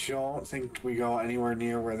don't think we go anywhere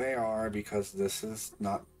near where they are because this is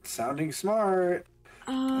not sounding smart.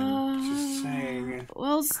 I'm just saying.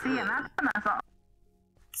 Well,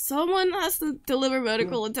 someone has to deliver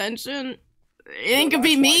medical attention. It ain't gonna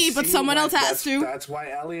be me, but someone else has to. That's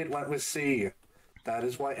why Elliot went with C. That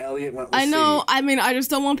is why Elliot went with I know. C. I mean, I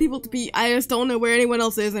just don't want people to be. I just don't know where anyone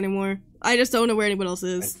else is anymore. I just don't know where anyone else I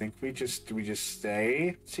is. think we just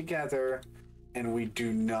stay together, and we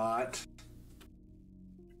do not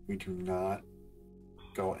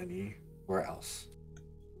go anywhere else.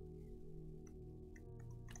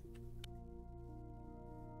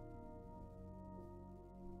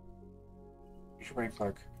 Use your brain,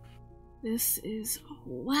 Clark. This is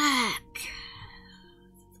whack.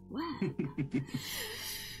 Whack.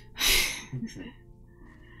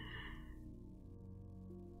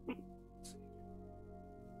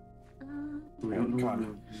 We don't know where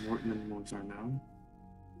Morton and Moise are now.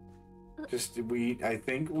 I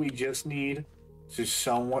think we just need to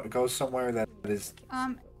go somewhere that is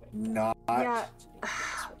not. Yeah.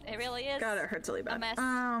 It really is. God, it hurts really bad. A mess.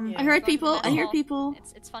 I heard people.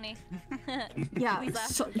 It's funny. Yeah.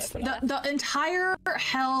 So the entire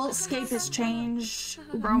hellscape has changed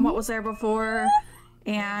from what was there before,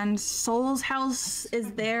 and Soul's house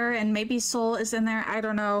is there, and maybe Soul is in there. I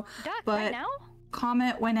don't know. But right now?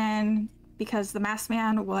 Comet went in because the masked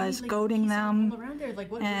man was goading them.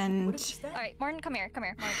 And all right, Martin, come here.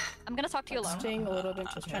 Martin, I'm gonna talk to you alone. Staying a little bit,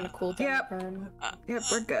 just trying to cool down. Yep,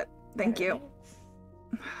 we're good. Thank you.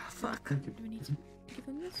 Fuck. Do we need to give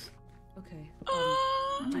him this? Okay.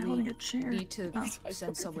 I'm holding a chair. Need to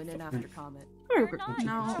send someone in after comment.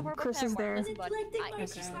 No, Chris is there. You're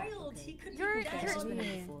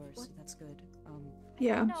before, so that's good.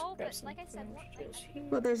 Yeah. No, but like I said,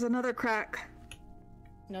 But there's another crack.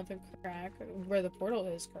 Another crack where the portal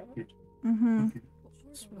is, correct? Mm-hmm.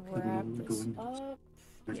 Let's wrap this up.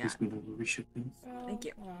 Yeah. We should be. Thank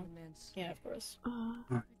you. Yeah, of course.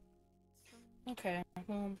 Okay,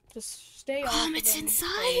 well, just stay off of it's them inside?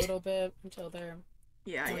 for a little bit until they're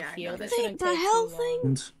Yeah. healed. This The shouldn't take hell too thing?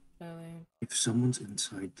 long, really. If someone's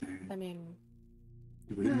inside there, I mean,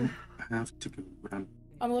 we don't have to go around.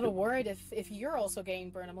 I'm a little worried if you're also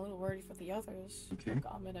getting burned. I'm a little worried for the others. Okay.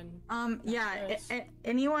 Comet and Yeah.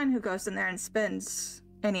 Anyone who goes in there and spends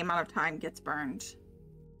any amount of time gets burned.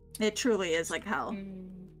 It truly is like hell.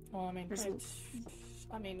 Well, I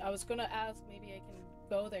mean, I was gonna ask maybe I can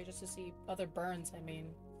go there just to see other burns. I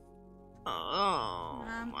mean. Oh.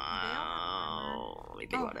 Let me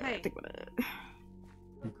think about it.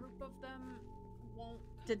 A group of them won't.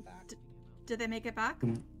 Did they make it back?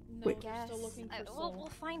 No, Wait. we're still looking for Soul. We'll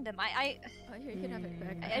find them. Oh, here, you can have it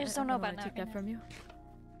back. I just don't know about I took now. that from you.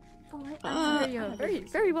 Oh,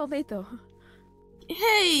 Very well made, though.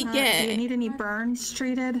 Hey, Do you need any burns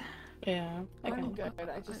treated? Yeah. I'm good.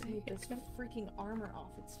 I just need this freaking armor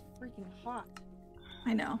off. It's freaking hot.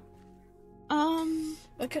 I know.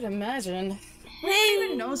 I could imagine.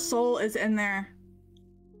 Hey, no Soul is in there.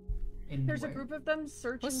 There's a group of them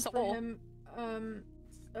searching for him.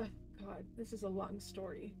 God, this is a long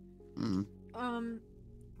story.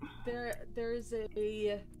 There's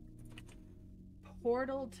a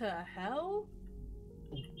portal to hell.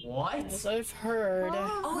 What? As I've heard.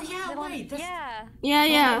 Oh yeah, wait.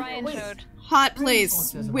 Yeah. Ryan Wait. showed. Hot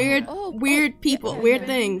place. Weird people. Weird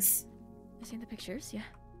things. I've seen the pictures, yeah.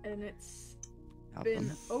 And it's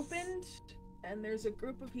been opened, and there's a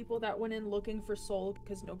group of people that went in looking for Soul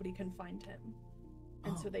because nobody can find him.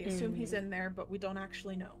 And so they assume he's in there, but we don't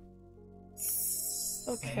actually know.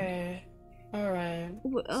 Okay. Alright.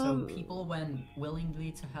 So people went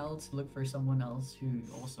willingly to hell to look for someone else who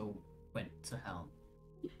also went to hell.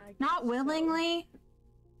 Not willingly.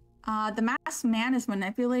 The masked man is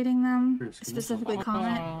manipulating them, specifically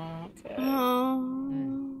Comet.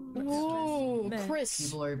 Oh, Chris.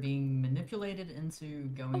 People are being manipulated into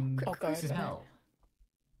going to hell.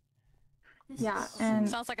 Yeah, and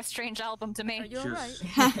sounds like a strange album to me. You're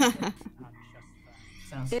right.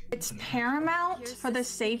 It's paramount for the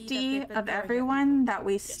safety of everyone that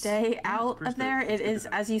we stay out of there. It is,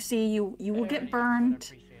 as you see, you will get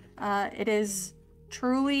burned. It is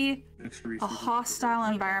truly a hostile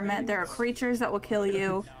environment. There are creatures that will kill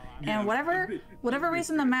you, and whatever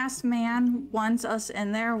reason the masked man wants us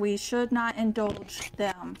in there, we should not indulge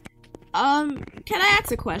them. Can I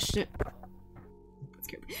ask a question?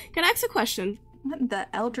 Can I ask a question? What the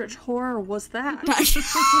eldritch horror was that?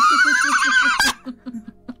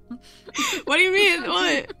 What do you mean?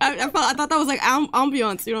 What? I thought that was like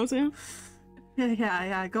ambiance. You know what I'm saying?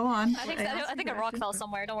 Yeah. Go on. I think a rock fell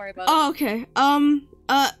somewhere. Don't worry about it. Oh, okay.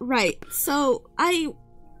 Right. So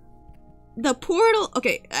the portal.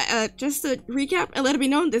 Okay. Just to recap and let it be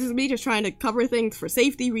known, this is me just trying to cover things for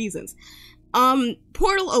safety reasons.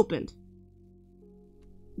 Portal opened.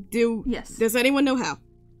 Does anyone know how?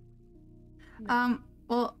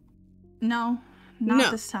 Well, no,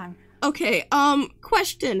 not this time. Okay,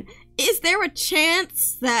 question. Is there a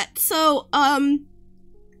chance that,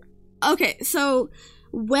 okay, so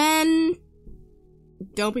when,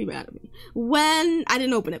 don't be mad at me. When, I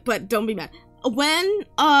didn't open it, but don't be mad. When,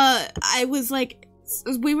 I was like,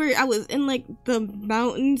 I was in like the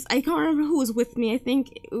mountains. I can't remember who was with me. I think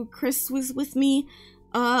Chris was with me.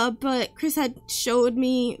 But Chris had showed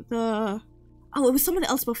me it was someone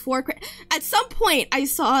else before. At some point, I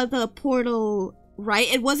saw the portal, right?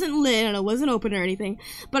 It wasn't lit and it wasn't open or anything,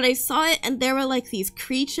 but I saw it and there were like these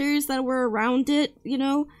creatures that were around it, you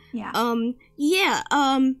know? Yeah.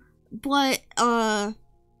 But,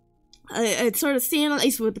 it sort of seemed, at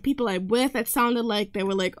least with the people I'm with, it sounded like they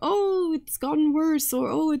were like, oh, it's gotten worse, or,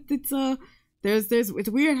 oh, it's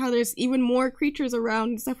weird how there's even more creatures around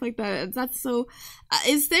and stuff like that. That's so.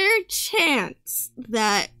 Is there a chance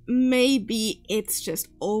that maybe it's just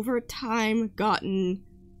over time gotten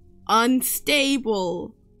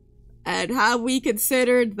unstable, and have we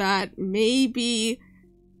considered that maybe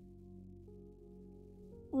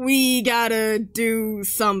we gotta do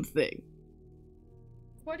something?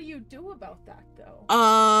 What do you do about that, though?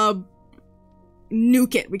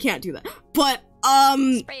 Nuke it. We can't do that. But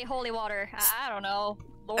spray holy water. I don't know.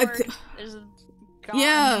 Lord, there's a God.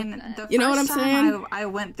 Yeah, I mean, you know what I'm saying? I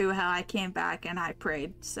went through hell, I came back and I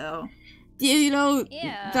prayed, so. you know,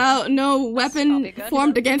 no weapon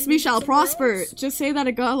formed against me shall prosper. Just say that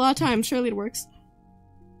a lot of times. Surely it works.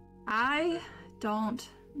 I don't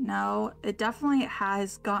know. It definitely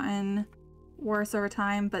has gotten worse over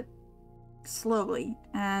time, but slowly.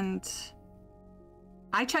 And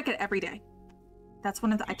I check it every day. That's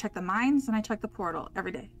one of the, I check the mines and I check the portal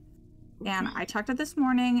every day. And I checked it this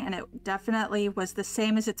morning and it definitely was the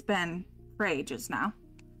same as it's been for ages now.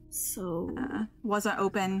 So wasn't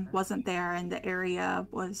open, wasn't there, and the area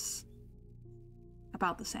was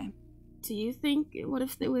about the same. Do you think, what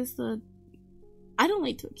if there was the, I don't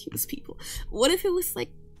like to accuse people. What if it was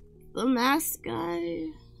like the masked guy?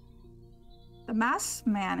 The masked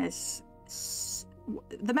man is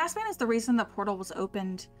the reason the portal was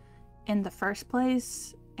opened in the first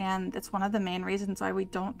place, and it's one of the main reasons why we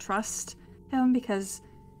don't trust him, because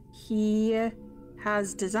he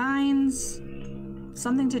has designs,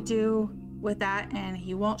 something to do with that, and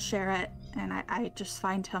he won't share it, and I just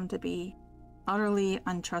find him to be utterly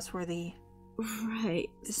untrustworthy. Right.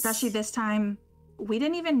 Especially this time. We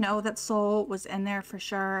didn't even know that Soul was in there for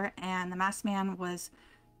sure, and the masked man was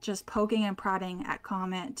just poking and prodding at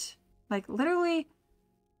Comet. Like, literally,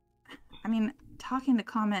 I mean, talking to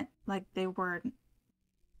Comet like they were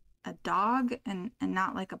a dog and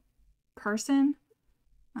not like a person.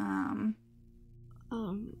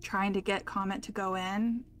 Trying to get Comet to go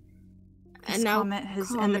in. And now Comet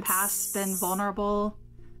has in the past been vulnerable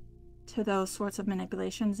to those sorts of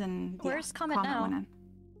manipulations, and where's Comet now? Went in.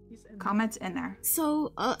 Comet's in there. He's in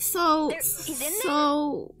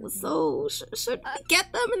there? Should we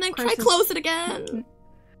get them and then try close it again?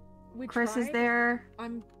 Chris is there.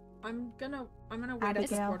 I'm gonna wait at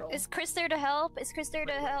the portal. Is Chris there to help? Is Chris there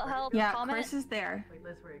to help? Yeah, Comet? Chris is there. Wait,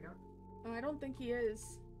 Liz, where you go? Oh, I don't think he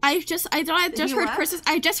is. I just heard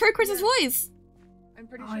Chris's voice. I'm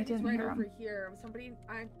pretty sure he's right over here. Somebody,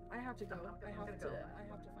 I have to go. I have to find him.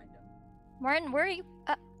 Martin, where are you?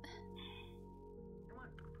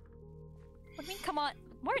 What do you mean, come on,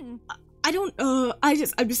 Martin? I don't. I'm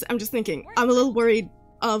just thinking. I'm a little worried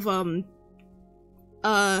of I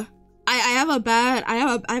have a bad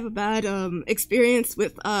experience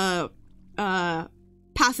with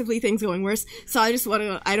passively things going worse. So I just want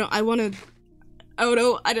to. I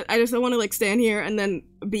just don't want to like stand here and then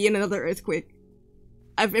be in another earthquake.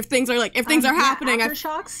 If things are happening,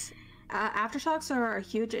 aftershocks are a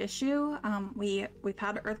huge issue. We've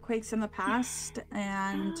had earthquakes in the past,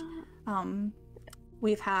 and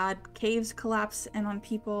we've had caves collapse in on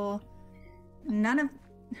people. No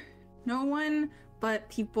one but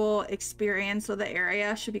people experienced with the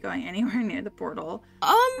area should be going anywhere near the portal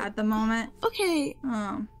at the moment. Okay.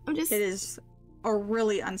 It is a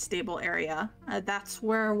really unstable area. That's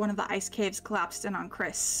where one of the ice caves collapsed in on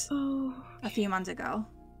Chris a few months ago.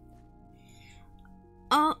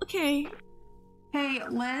 Okay. Hey,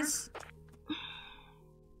 Liz.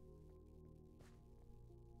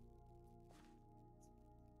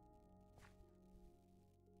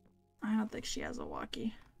 I don't think she has a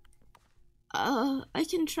walkie. I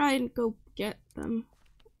can try and go get them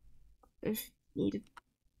if needed.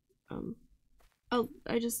 What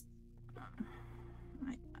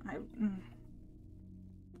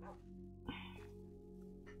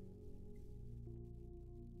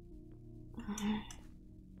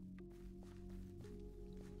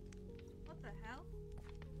the hell?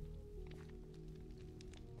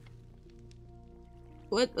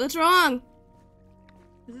 What's wrong?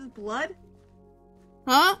 Is this blood?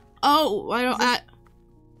 Huh? Oh, I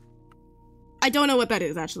don't know what that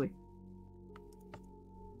is, actually.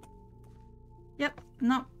 Yep.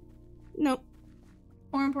 No. Nope.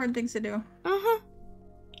 More important things to do. Uh-huh.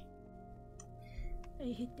 I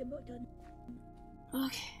hit the button.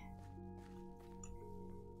 Okay.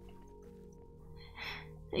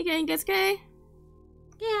 Hey, gang, gets gay?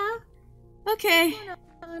 Yeah. Okay.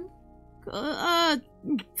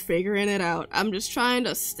 Figuring it out. I'm just trying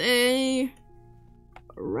to stay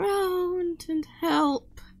around and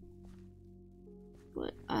help.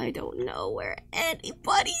 But I don't know where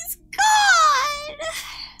anybody's gone!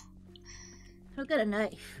 I've got a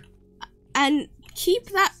knife. And keep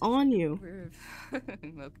that on you.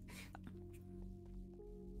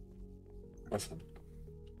 Listen,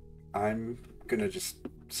 I'm gonna just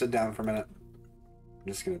sit down for a minute. I'm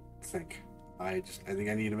just gonna think. I think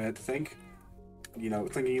I need a minute to think. You know,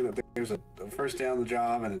 thinking that there's a first day on the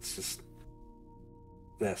job and it's just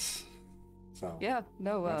this. So yeah,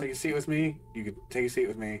 no. Take a seat with me. You could take a seat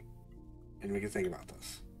with me, and we can think about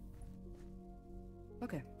this.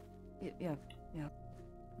 Okay. Yeah. No.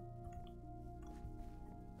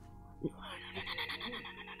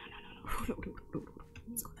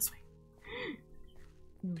 Let's go this way.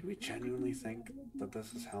 Do we genuinely think that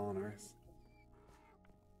this is hell on earth?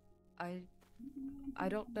 I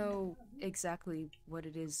don't know exactly what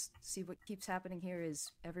it is. See, what keeps happening here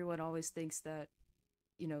is everyone always thinks that,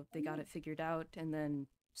 you know, they got it figured out, and then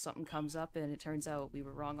something comes up and it turns out we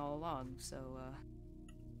were wrong all along, so,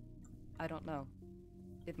 I don't know.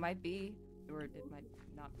 It might be, or it might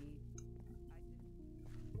not be.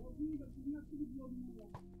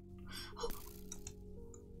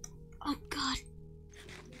 Oh god.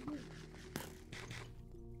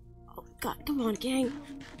 Oh god, come on, gang.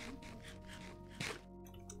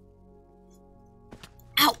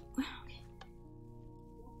 Ow!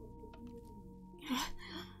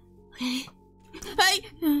 Okay. Hey!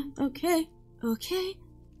 Okay. Okay.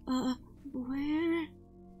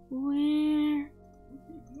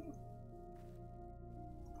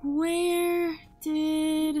 Where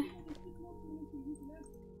did...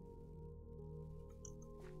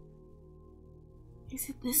 Is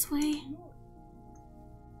it this way?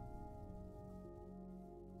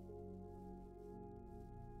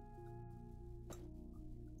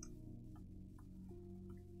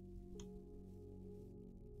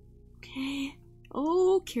 Okay.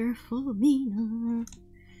 Oh, careful, Mina.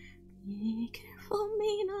 Be careful,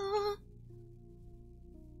 Mina.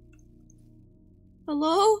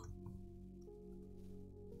 Hello?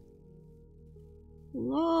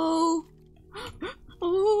 Hello?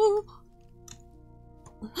 Oh.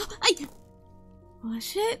 Hey! Oh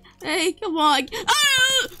shit! Hey, come on!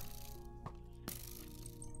 Ah!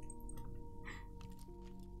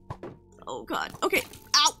 Oh god. Okay.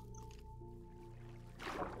 Ow!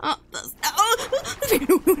 No.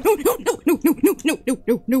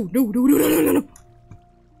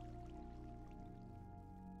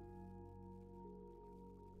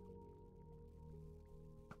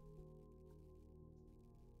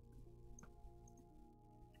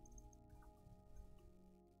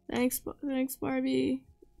 Thanks, Barbie.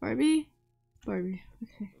 Barbie? Barbie,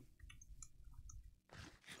 okay.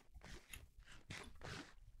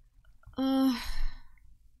 I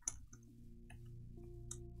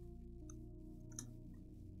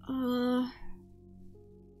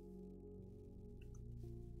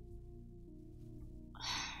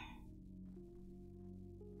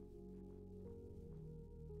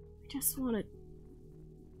just want to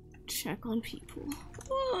check on people.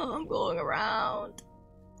 Oh, I'm going around.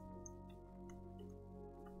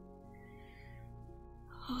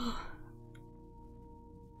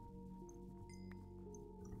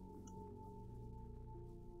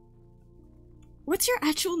 What's your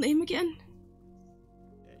actual name again?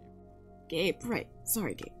 Gabe, right.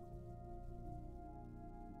 Sorry, Gabe.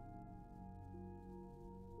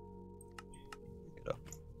 Get up.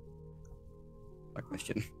 My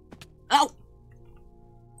question. Oh!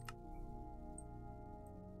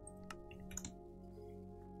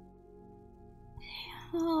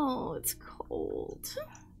 Oh, it's cold.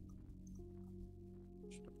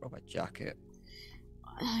 Should have brought my jacket.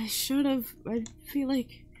 I should have. I feel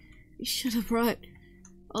like we should have brought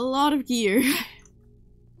a lot of gear.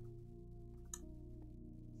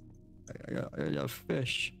 I got a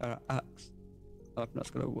fish and an axe. I think that's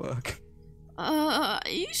gonna work. Are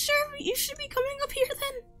you sure you should be coming up here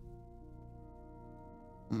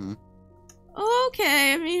then?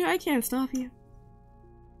 Okay, I mean, I can't stop you.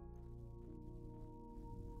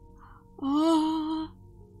 Oh.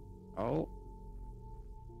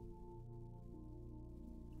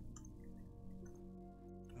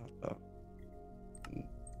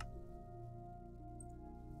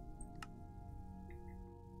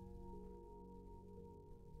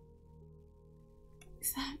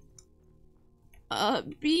 Is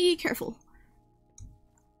that... be careful.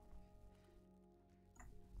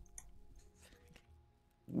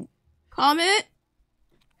 Comet?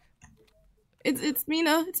 It's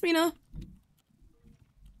Mina. It's Mina.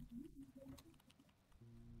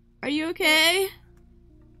 Are you okay?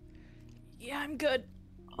 Yeah, I'm good.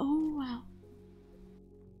 Oh, wow.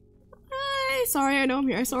 Hi. Sorry, I know I'm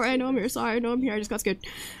here. Sorry, I know I'm here. Sorry, I know I'm here. I just got scared.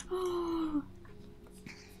 Oh.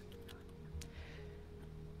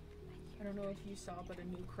 I don't know if you saw, but a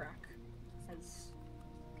new crack has...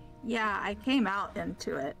 Yeah, I came out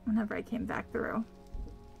into it whenever I came back through.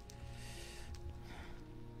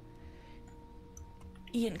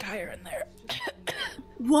 Ian and Kai are in there.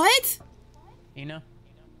 What? Ina?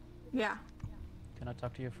 Yeah. Can I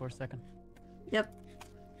talk to you for a second? Yep.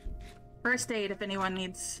 First aid if anyone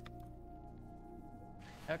needs.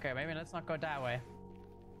 Okay, maybe let's not go that way.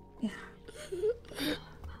 Yeah.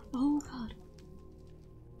 Oh god.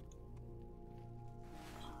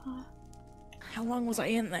 How long was I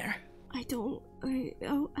in there? I don't...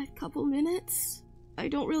 a couple minutes? I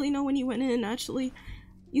don't really know when you went in, actually.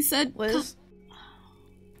 You said Liz.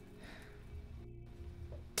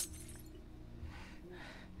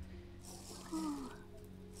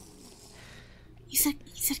 You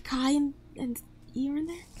said Kai and E are in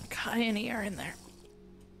there? Kai and E are in there.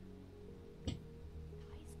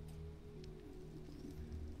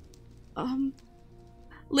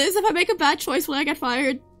 Liz, if I make a bad choice, will I get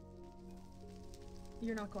fired?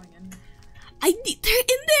 You're not going in. They're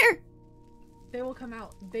in there! They will come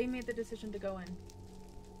out. They made the decision to go in.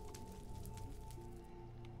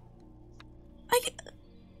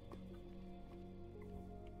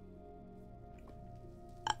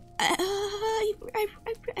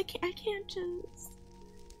 I can't just...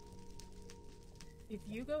 If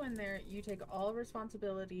you go in there, you take all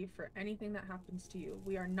responsibility for anything that happens to you.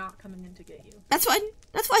 We are not coming in to get you. That's fine.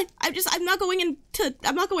 That's fine. I'm not going in to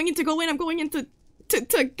go in. I'm going in to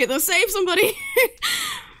save somebody.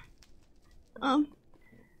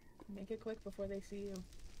 Make it quick before they see you.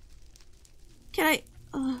 Can I,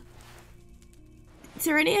 is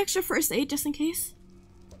there any extra first aid just in case?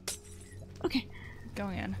 Okay.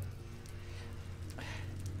 Going in.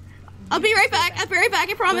 I'll be right back. I'll be right back,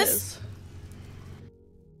 I promise. Liz.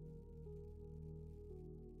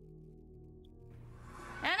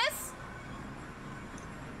 Ennis?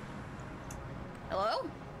 Hello?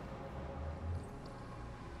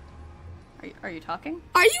 Are you talking?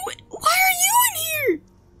 Why are you in here?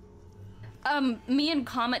 Me and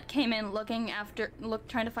Comet came in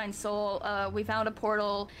trying to find Soul. We found a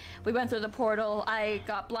portal. We went through the portal. I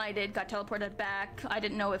got blinded, got teleported back. I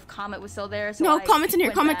didn't know if Comet was still there, so No, I Comet's in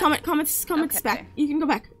here. went back. Comet's Okay. back. You can go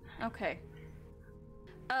back. Okay.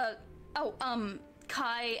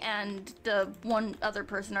 Kai and the one other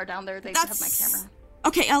person are down there. They have my camera.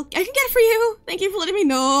 Okay, I can get it for you. Thank you for letting me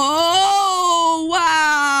know.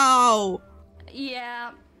 Wow.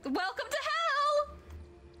 Yeah. Welcome to hell!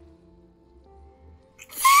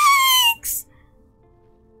 Thanks!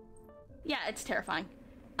 Yeah, it's terrifying.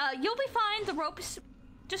 You'll be fine. The rope is...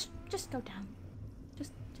 Just go down.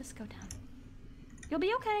 Just go down. You'll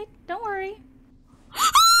be okay. Don't worry.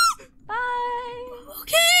 Bye!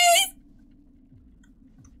 Okay!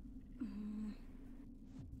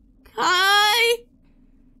 Kai!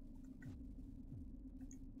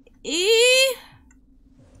 E?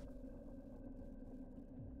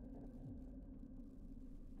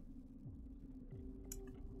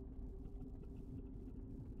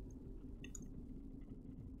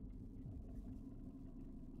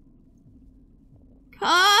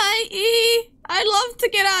 Kai! E? I'd love to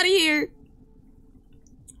get out of here.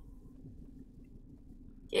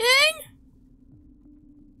 Gang?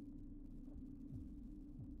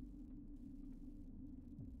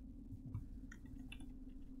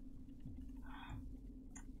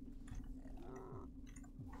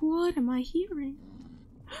 What am I hearing?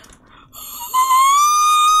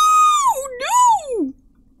 Oh no!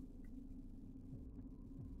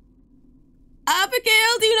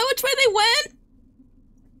 Abigail, do you know which way they went?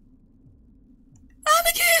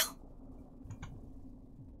 Abigail!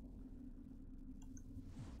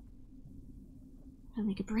 I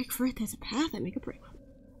make a break for it. There's a path. I make a break for it.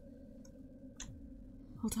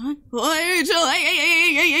 Hold on.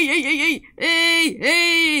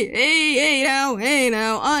 Hey,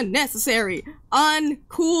 now. Unnecessary.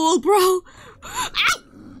 Uncool, bro. Ow!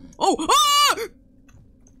 Oh, ah!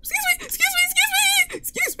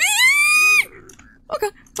 Excuse me!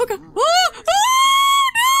 Okay.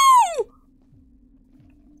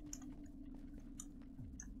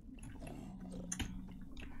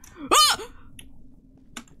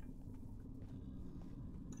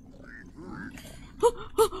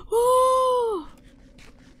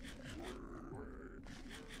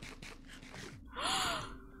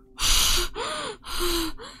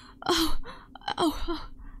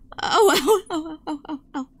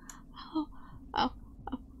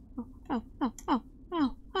 Oh,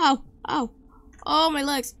 no! Ah! Oh. Oh, my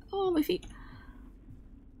legs. Oh, my feet.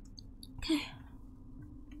 Okay.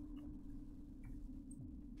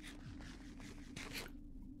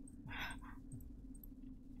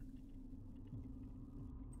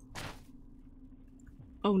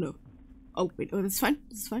 Oh no. Oh wait, oh, this is fine.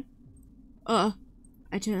 This is fine. I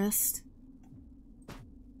just...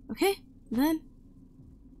 Okay, then...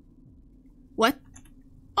 What?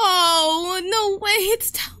 Oh, no way,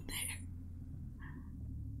 it's down there.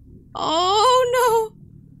 Oh no.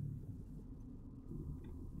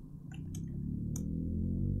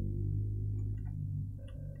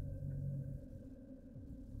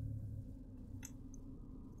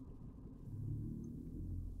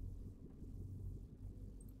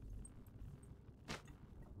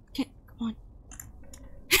 Okay, come on.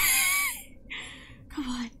 Come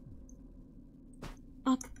on.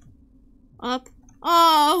 Up. Up.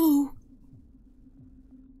 Oh!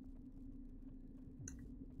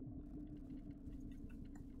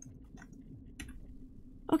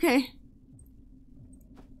 Okay.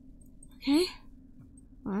 Okay.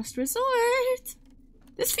 Last resort.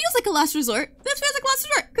 This feels like a last resort. This feels like a last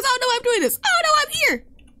resort, because I don't know why I'm doing this. I don't know why I'm here.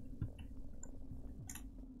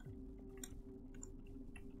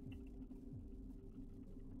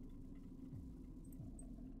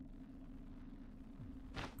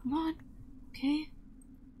 Come on. Okay.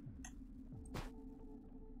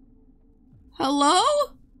 Hello?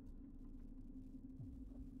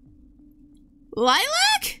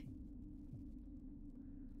 Lilac?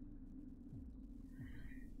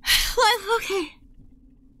 Okay.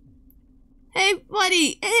 Hey,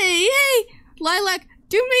 buddy. Hey. Lilac,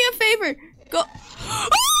 do me a favor. Go. Ah!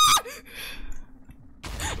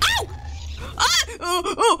 Ow! Ah!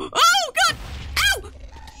 Oh, God! Ow!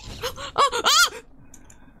 Oh, God!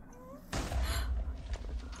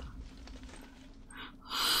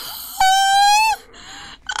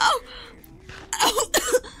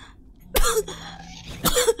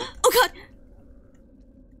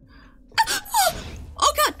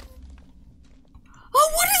 Oh, God! Oh,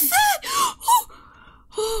 what is that?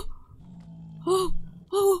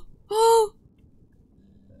 Oh.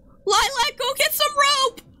 Lilac, go get some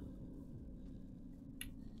rope!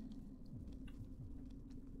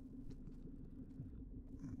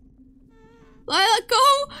 Lilac,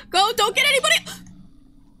 go, don't get anybody.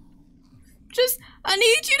 Just, I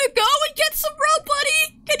need you to go and get some rope,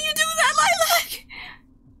 buddy. Can you do that, Lilac?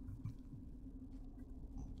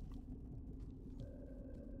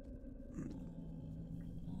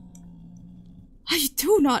 I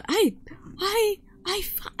do not. I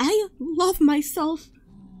love myself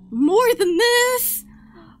more than this.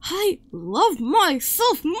 I love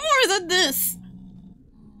myself more than this.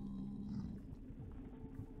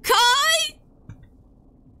 Kai?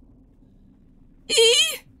 E?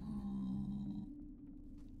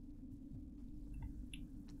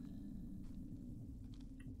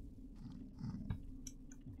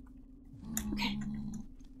 Okay.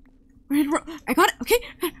 Run. I got it. Okay.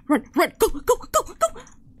 Run. Go.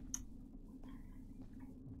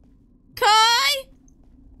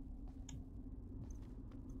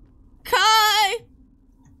 Kai?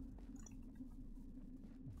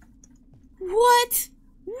 What?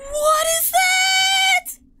 What is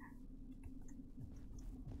that?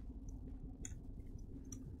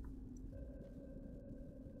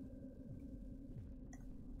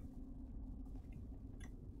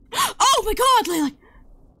 Oh my God, Layla!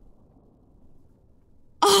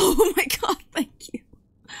 Oh my God, thank you.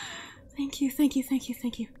 Thank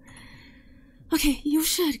you. Okay, you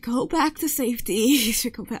should go back to safety. You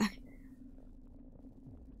should go back.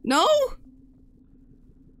 No?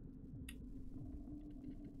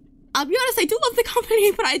 I'll be honest, I do love the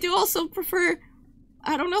company, but I do also prefer...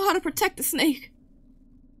 I don't know how to protect the snake.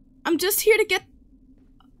 I'm just here to get...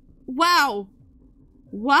 Wow.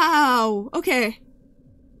 Okay.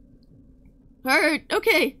 Hurt.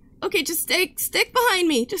 Okay, just stick behind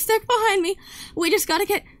me. We just gotta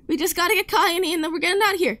get Kai and me, and then we're getting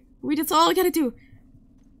out of here. That's all I gotta do.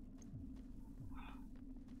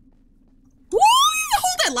 Woo!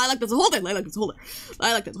 Hold it! Lilac doesn't hold it. Lilac doesn't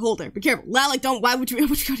hold it. Be careful. Lilac, don't. Why would you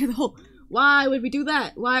go to the hole? Why would we do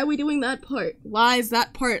that? Why are we doing that part? Why is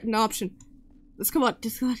that part an option? Let's come on.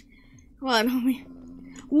 Come on, homie.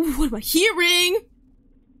 Ooh, what am I hearing?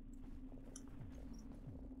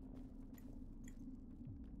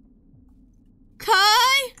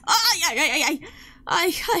 Kai?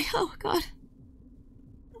 Oh, God.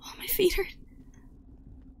 Oh, my feet hurt.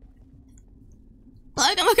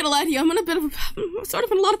 Like, I'm not gonna lie to you, I'm sort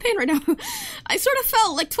of in a lot of pain right now. I sort of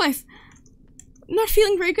fell, like, twice. I'm not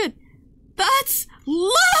feeling very good. That's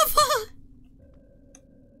lava!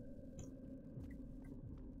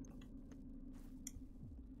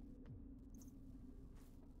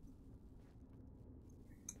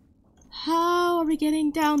 How are we getting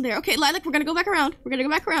down there? Okay, Lilac, we're gonna go back around.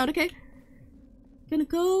 Okay? Gonna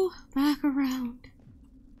go back around.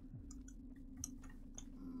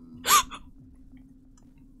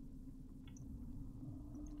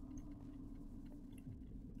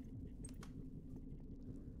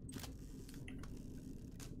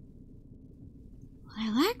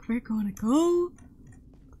 Lilac, we're gonna go.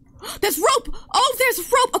 There's rope! Oh, there's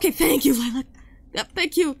rope! Okay, thank you, Lilac. Yep,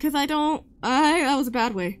 thank you, because that was a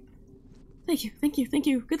bad way. Thank you.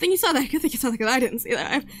 Good thing you saw that, because I didn't see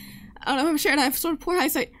that. I don't know if I'm sure, I have sort of poor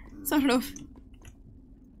eyesight, so I don't know if...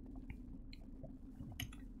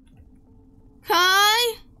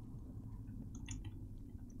 Kai?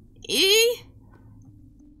 E?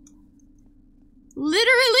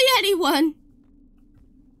 Literally anyone.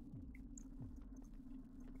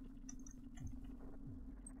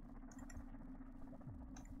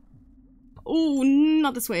 Oh,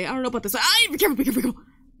 not this way. I don't know about this way. Be careful, be careful, be careful.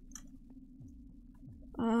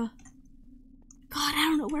 God, I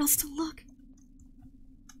don't know where else to look.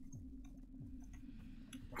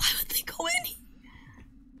 Why would they go in?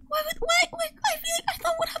 Why? I feel like I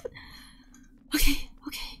thought what happened. Okay.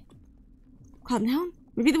 Calm down.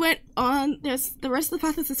 Maybe they went on. There's the rest of the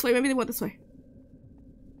path is this way. Maybe they went this way.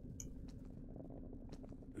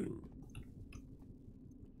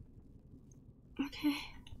 Okay.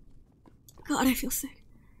 God, I feel sick.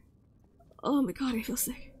 Oh my God, I feel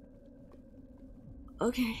sick.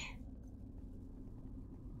 Okay.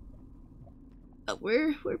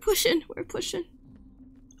 We're pushing. We're pushing.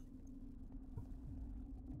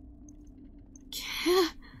 Yeah.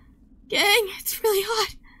 Gang, it's really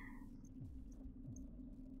hot.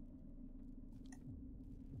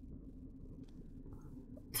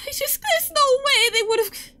 There's no way they would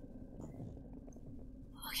have.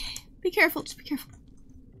 Okay, be careful, just be careful.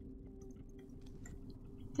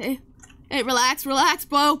 Hey, relax, bro.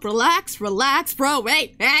 Relax, bro.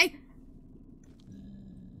 Hey.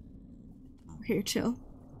 Here, chill.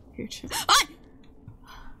 Ah!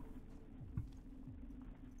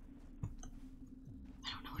 I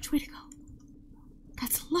don't know which way to go.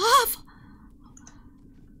 That's lava.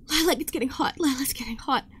 Lilac, it's getting hot. Lilac's getting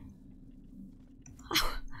hot.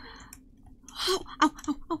 Ow.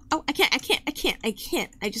 I can't.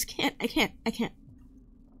 I just can't. I can't.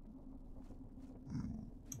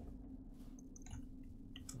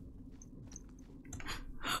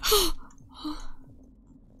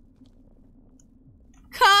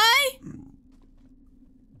 Kai?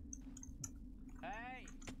 Hey.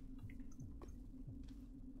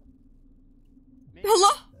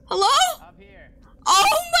 Hello? Up here.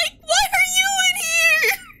 Oh my, why are you in here?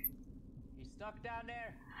 You stuck down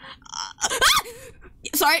there?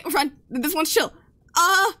 Sorry, friend. This one's chill.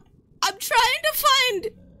 I'm trying to find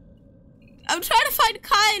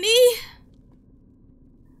Kai and E.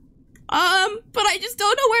 But I just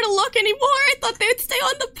don't know where to look anymore. I thought they would stay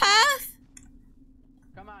on the path.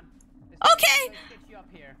 Come on. Okay. Let's get you up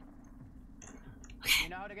here. You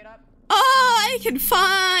know how to get up? I can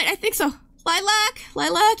find. I think so.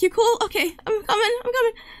 Lilac, you cool? Okay, I'm coming.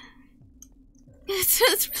 It's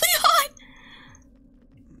really hot.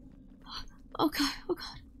 Oh God.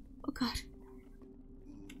 Okay. Oh God.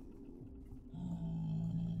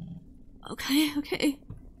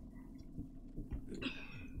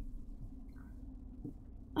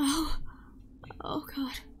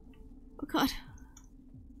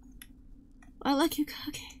 I like you.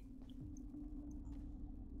 Okay.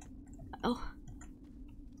 Oh.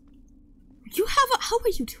 You have a. How are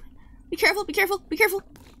you doing? Be careful.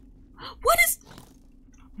 What is.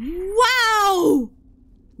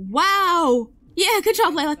 Wow. Yeah, good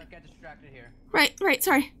job, Lilac. Don't get distracted here. Right,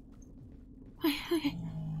 sorry. Okay.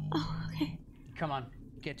 Oh, okay. Come on,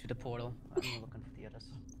 get to the portal. I'm looking for the others.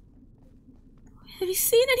 Have you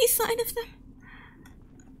seen any sign of them?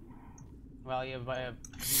 Well, you've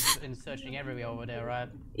been searching everywhere over there, right?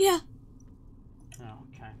 Yeah. Oh,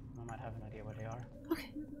 okay. I might have an idea where they are. Okay.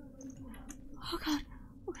 Oh God.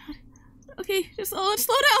 Okay, just slow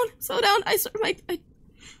down. Sorry.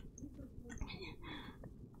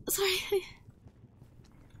 Okay.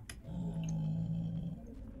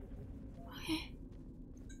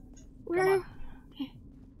 Where? Okay.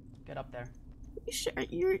 Get up there. You sure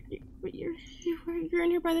you're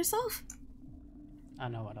in here by yourself? I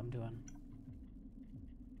know what I'm doing.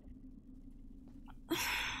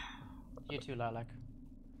 You too, Lilac.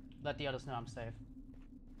 Let the others know I'm safe.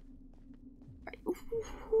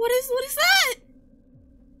 What is that?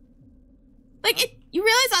 Like you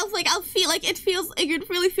realize I'll feel like it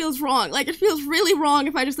really feels wrong. Like it feels really wrong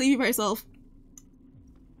if I just leave you by yourself.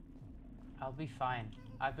 I'll be fine.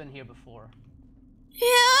 I've been here before.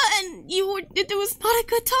 Yeah, and it was not a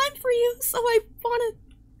good time for you, so I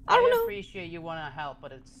don't know. I appreciate you wanna help,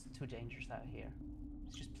 but it's too dangerous out here.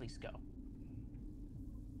 Just please go.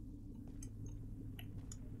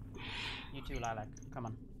 You too, Lilac. Come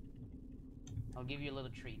on. I'll give you a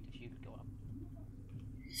little treat if you could go up.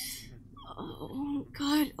 Oh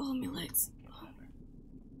God! Oh, my legs.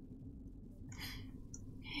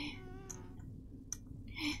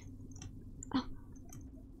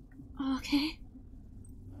 Okay.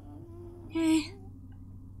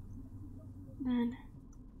 Then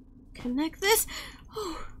connect this.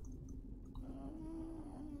 Oh.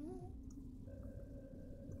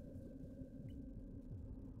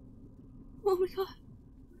 Oh my God!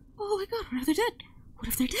 What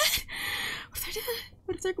if they're dead?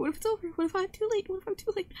 What if it's over? What if I'm too late? What if I'm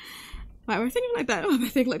too late? Why am I thinking like that? Why am I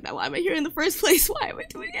thinking like that? Why am I here in the first place? Why am I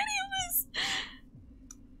doing any of this?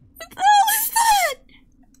 What the hell is that?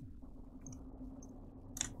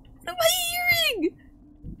 What am I hearing?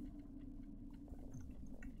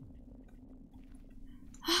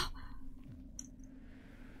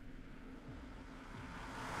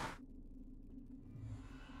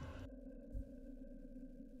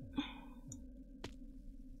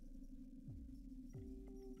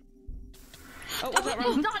 Oh, was that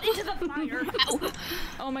wrong? Not into the fire! Ow.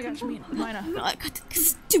 Oh my gosh, Mina. No, I got the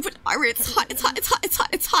stupid iron. It's hot, it's hot, it's hot, it's hot,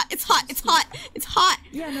 it's hot, it's hot, it's hot, it's hot.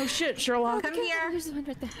 Yeah, no shit, Sherlock. Come here. There's the one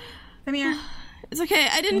right there. Come here. It's okay,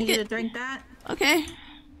 I didn't need get to drink that. Okay.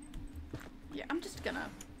 Yeah, I'm just gonna.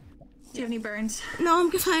 Do you have any burns? No, I'm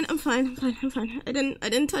fine. I'm fine. I'm fine. I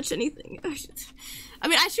didn't touch anything. I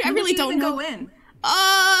mean, actually, I really don't know. Go in.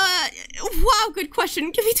 Wow, good question.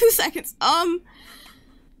 Give me 2 seconds.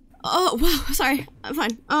 Oh, wow, sorry. I'm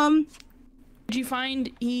fine. Did you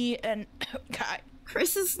find E and Kai?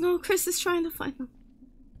 Chris is trying to find them.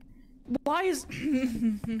 Why is...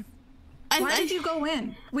 Why did you go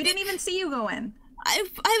in? We didn't even see you go in. I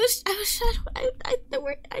was shadowed.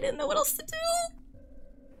 I didn't know what else to do.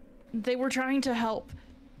 They were trying to help.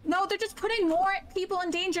 No, they're just putting more people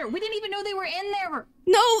in danger. We didn't even know they were in there.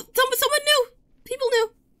 No, someone knew. People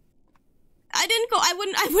knew. I didn't go. I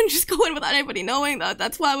wouldn't just go in without anybody knowing that.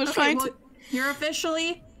 That's why I was trying to. You're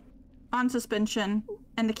officially on suspension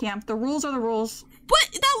in the camp. The rules are the rules. What?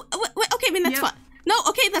 Okay, I mean that's fine. No,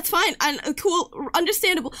 okay, that's fine. Cool,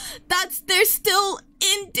 understandable. They're still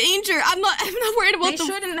in danger. I'm not worried about them.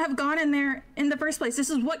 They shouldn't have gone in there in the first place. This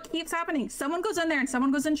is what keeps happening. Someone goes in there and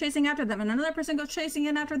someone goes in chasing after them, and another person goes chasing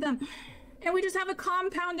in after them. And we just have a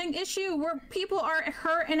compounding issue where people are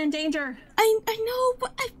hurt and in danger. I know,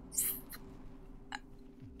 but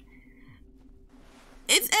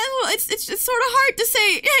it's just sort of hard to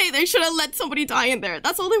say, hey, they should have let somebody die in there.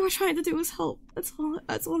 That's all they were trying to do was help. That's all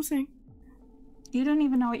I'm saying. You don't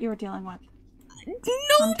even know what you were dealing with.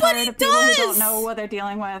 Nobody does! People who don't know what they're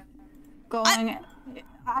dealing with. I'd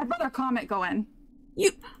rather Comet go in.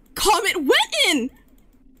 Comet went in!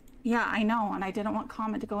 Yeah, I know, and I didn't want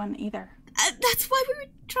Comet to go in either. That's why we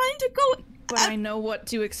were trying to go. But I know what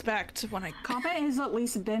to expect when I... Comet has at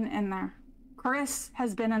least been in there. Chris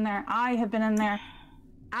has been in there. I have been in there.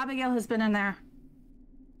 Abigail has been in there.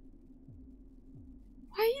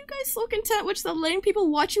 Why are you guys so content with the letting people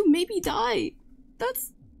watch you maybe die?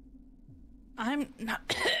 That's... I'm not...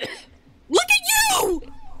 Look at you!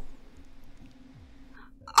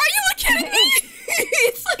 Are you kidding me?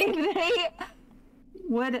 It's like... If they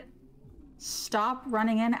would stop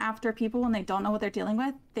running in after people when they don't know what they're dealing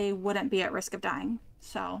with, they wouldn't be at risk of dying.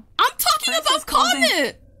 So... I'm talking about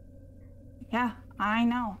Comet! Yeah, I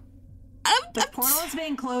know. The portal is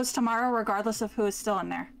being closed tomorrow regardless of who is still in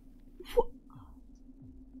there.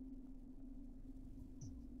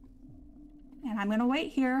 And I'm gonna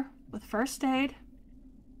wait here with first aid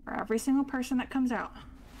for every single person that comes out.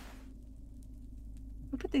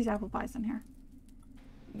 Who put these apple pies in here?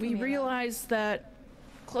 We realize that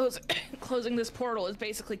closing this portal is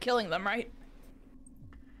basically killing them, right?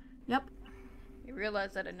 Yep. You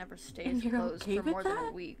realize that it never stays And you're closed okay for with more than a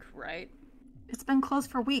that? week, right? It's been closed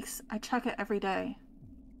for weeks. I check it every day.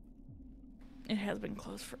 It has been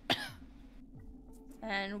closed for...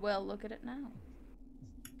 And well, look at it now.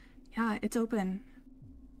 Yeah, it's open.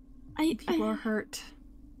 People are hurt.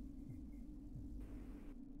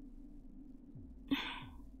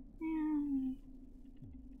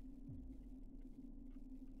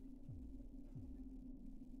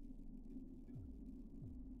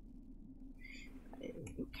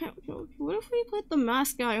 What if we put the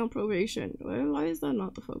masked guy on probation? Why is that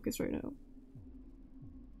not the focus right now?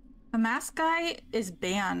 The masked guy is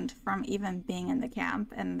banned from even being in the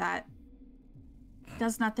camp, and that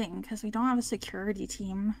does nothing because we don't have a security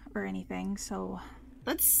team or anything, so...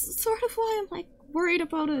 That's sort of why I'm, like, worried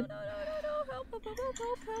about it.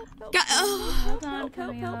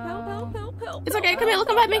 It's okay, come here, look,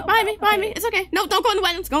 come behind me, it's okay. No, don't go in the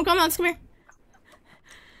wetlands, don't go in the wetlands, come here.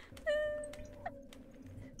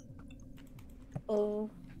 Oh,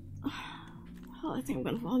 I think I'm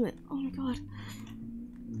gonna vomit. Oh my god.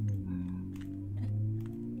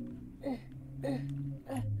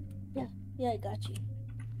 Yeah, I got you.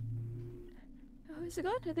 Oh, is it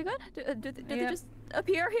gone? Are they gone? Do they just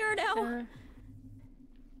appear here now?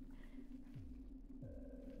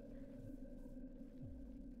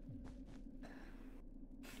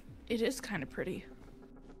 It is kind of pretty.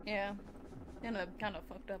 Yeah, in a kind of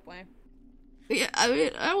fucked up way. Yeah, I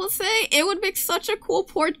mean, I will say it would make such a cool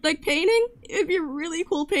painting. It'd be a really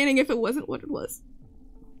cool painting if it wasn't what it was.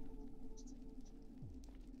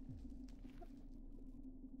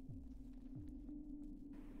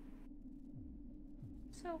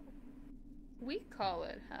 So, we call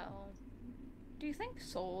it hell. Do you think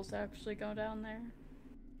souls actually go down there?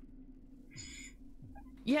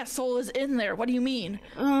 Yeah, soul is in there. What do you mean?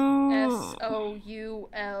 S-O-U-L,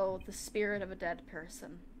 the spirit of a dead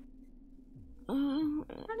person. I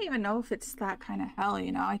don't even know if it's that kind of hell,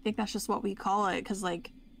 you know? I think that's just what we call it, because,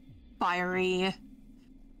 like, fiery,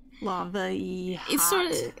 lava-y, It's sort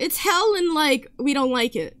of, it's hell and, like, we don't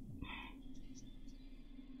like it.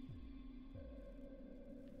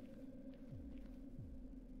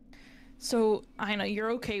 So, I know,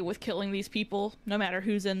 you're okay with killing these people, no matter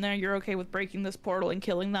who's in there? You're okay with breaking this portal and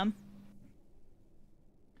killing them?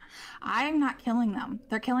 I'm not killing them.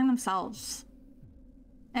 They're killing themselves.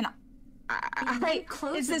 And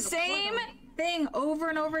it's the same thing over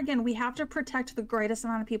and over again. We have to protect the greatest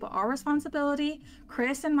amount of people. Our responsibility,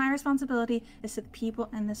 Chris and my responsibility, is to the people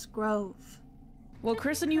in this grove. Well,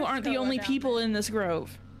 Chris and you aren't the only people in this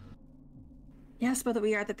grove. Yes, but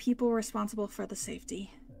we are the people responsible for the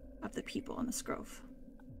safety of the people in this grove.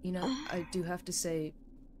 You know, I do have to say,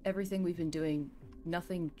 everything we've been doing,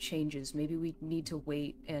 nothing changes. Maybe we need to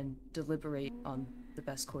wait and deliberate on the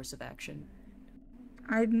best course of action.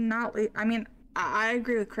 I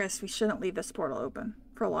agree with Chris. We shouldn't leave this portal open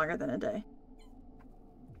for longer than a day.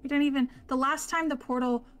 We didn't even... The last time the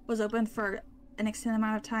portal was open for an extended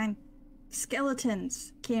amount of time,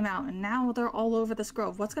 skeletons came out, and now they're all over this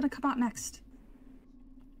grove. What's gonna come out next?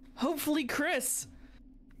 Hopefully Chris!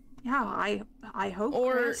 Yeah, I hope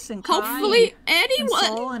Chris and Kai hopefully anyone!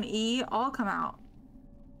 And Soul and E all come out.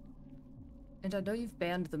 And I know you've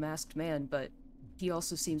banned the masked man, but he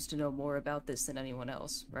also seems to know more about this than anyone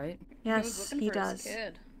else, right? Yes, he does.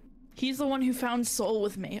 He's the one who found Soul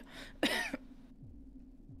with me.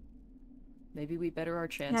 Maybe we better our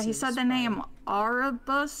chances. Yeah, he said the name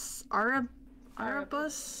Erebus.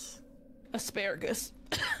 Asparagus.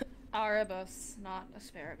 Erebus, not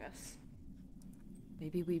asparagus.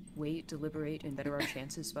 Maybe we wait, deliberate, and better our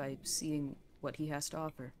chances by seeing what he has to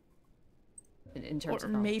offer. In terms of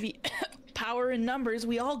knowledge. Maybe power in numbers,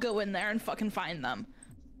 we all go in there and fucking find them.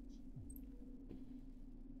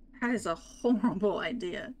 That is a horrible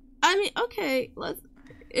idea. I mean, okay,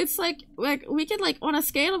 it's like we could, like, on a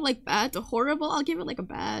scale of, like, bad to horrible, I'll give it, like, a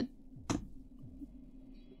bad.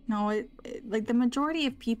 No, like, the majority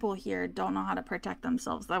of people here don't know how to protect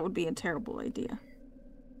themselves. That would be a terrible idea.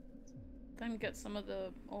 Then get some of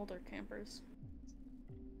the older campers.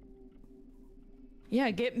 Yeah,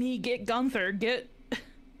 get me, get Gunther, get... Oh,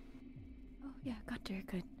 yeah, Gunther,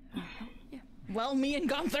 good. Yeah. Well, me and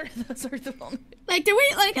Gunther, those are the only... Like, do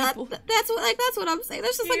we, like, that's what I'm saying.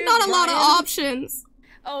 There's just, like, not a lot of options.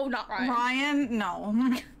 Oh, not Ryan. Ryan,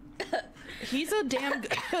 no. He's a damn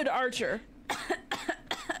good archer.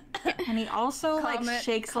 And he also, like,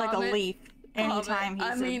 shakes like a leaf anytime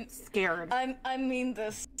he's scared. I mean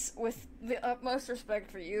this with the utmost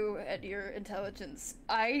respect for you and your intelligence.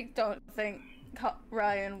 I don't think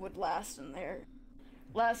Ryan would last in there.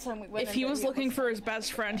 Last time we went if he was looking for his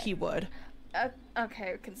best friend, he would.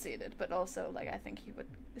 Okay, conceded, but also, like, I think he would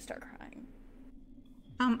start crying.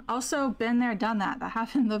 Also, been there, done that. That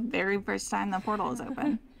happened the very first time the portal was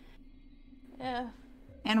open. Yeah.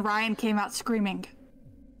 And Ryan came out screaming.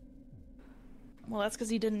 Well, that's because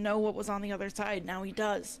he didn't know what was on the other side. Now he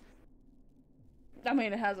does. I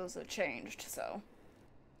mean, it has also changed, so...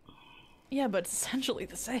 Yeah, but it's essentially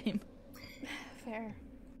the same. Fair.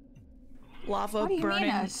 Lava What do you burning.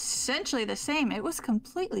 mean, Essentially the same. It was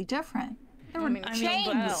completely different. There were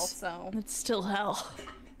chains. So it's still hell.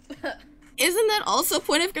 Isn't that also a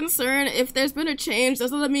point of concern? If there's been a change,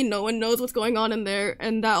 doesn't that mean no one knows what's going on in there?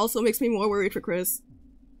 And that also makes me more worried for Chris.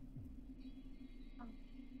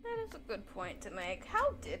 That is a good point to make.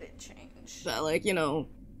 How did it change? That, like, you know,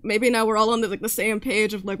 maybe now we're all on the same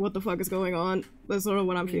page of, like, what the fuck is going on. That's sort of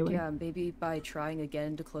what I'm feeling. Yeah, maybe by trying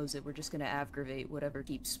again to close it, we're just gonna aggravate whatever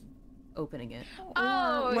keeps opening it.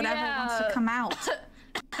 Oh, whatever wants to come out.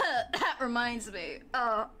 That reminds me.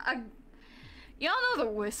 Y'all know the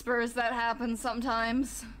whispers that happen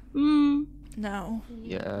sometimes? No.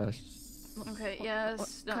 Yes. Okay, yes, What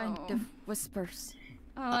no. kind of whispers?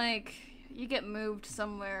 Like, you get moved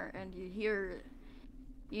somewhere and you hear...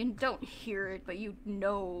 You don't hear it, but you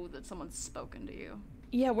know that someone's spoken to you.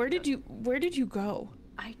 Yeah, where did you go?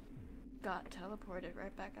 I got teleported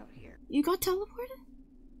right back out here. You got teleported?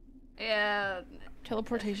 Yeah.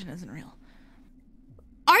 Teleportation isn't real.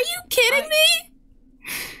 Are you kidding me?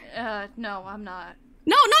 No, I'm not.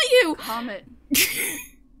 No, not you! Comet.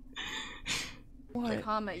 What?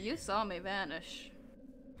 Comet, you saw me vanish.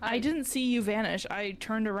 I didn't see you vanish. I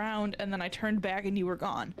turned around and then I turned back and you were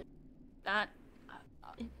gone. That...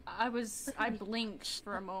 I blinked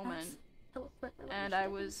for a moment. And I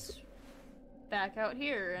was back out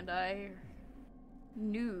here and I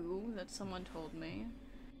knew that someone told me.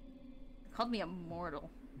 Called me immortal.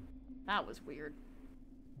 That was weird.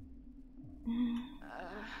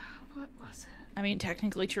 What was it? I mean,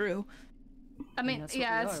 technically true. I mean,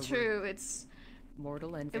 yeah, it's true. It's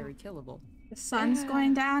mortal and very killable. The sun's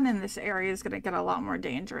going down and this area is going to get a lot more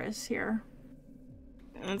dangerous here.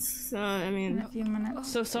 It's, I mean... In a few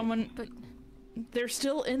minutes. So someone... They're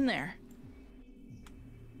still in there.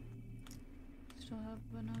 Still have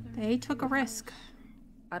another... They took a risk.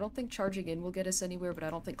 I don't think charging in will get us anywhere, but I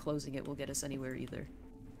don't think closing it will get us anywhere either.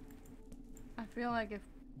 I feel like if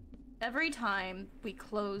every time we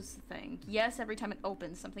close the thing, yes, every time it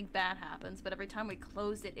opens, something bad happens, but every time we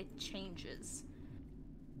close it, it changes.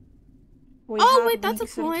 Oh, wait, that's a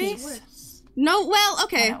point. No, well,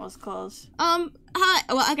 okay. That was closed. Hi.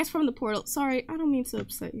 Well, I guess from the portal. Sorry, I don't mean to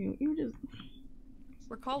upset you. You just...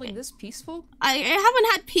 We're calling this peaceful? I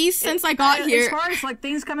haven't had peace since I got here. As far as, like,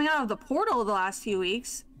 things coming out of the portal the last few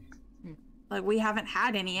weeks, like, we haven't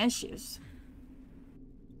had any issues.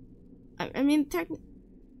 I mean,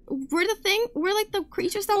 we're like the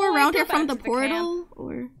creatures that were around here from the portal,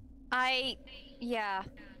 or... Yeah.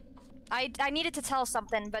 I needed to tell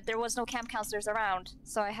something, but there was no camp counselors around,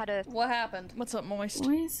 so I had to... What happened? What's up, Moist?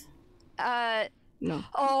 Moist? No.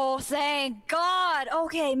 Oh, thank God!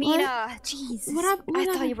 Okay, Mina! Jeez. I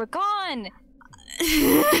thought you were gone!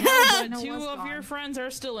 Yeah, but two of your friends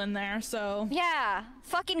are still in there, so... Yeah,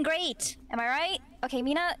 fucking great! Am I right? Okay,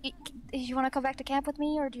 Mina, you wanna come back to camp with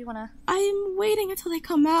me, or do you wanna... I'm waiting until they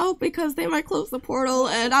come out, because they might close the portal,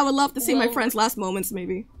 and I would love to see my friends' last moments,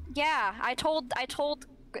 maybe. Yeah, I told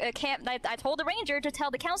the ranger to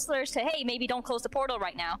tell the counselors to, hey, maybe don't close the portal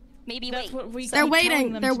right now. Maybe That's wait. What we They're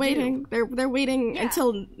waiting. They're to waiting. do. They're waiting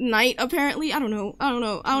until night. Apparently, I don't know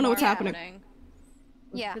what's happening.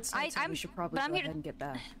 Yeah, we should probably go ahead and get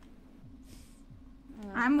back.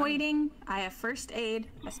 I'm waiting. I have first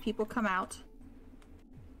aid as people come out.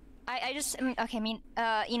 I mean,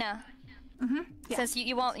 Ina. Yeah. Since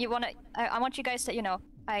you want to, I want you guys to,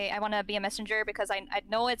 I want to be a messenger because I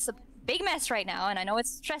know it's a big mess right now, and I know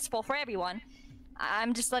it's stressful for everyone.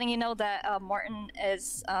 I'm just letting you know that Morton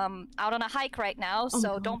is out on a hike right now,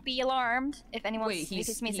 so don't be alarmed if anyone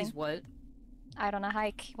he's missing. He's what? Out on a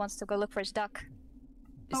hike. He wants to go look for his duck.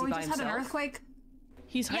 Is he we by just himself? had an earthquake?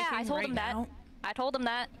 He's yeah, I told him that. I told him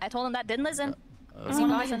that. Didn't listen. Is he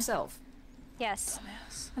by himself? Yes.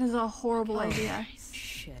 That is a horrible idea.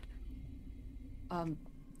 Shit. It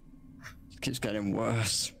keeps getting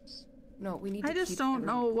worse. No, we need to I just don't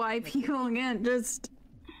know why people can't just...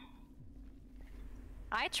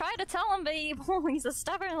 I tried to tell him, but he's a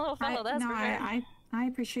stubborn little fellow, that's for sure. I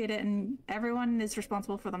appreciate it, and everyone is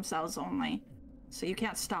responsible for themselves only. So you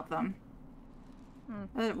can't stop them.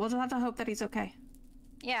 We'll just have to hope that he's okay.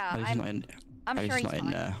 Yeah, I'm sure he's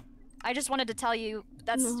fine. I just wanted to tell you,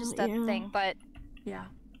 that's just a thing, but... Yeah.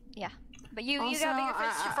 Yeah. But you gotta get your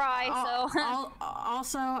fish to fry, so...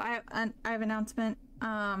 Also, I have an announcement.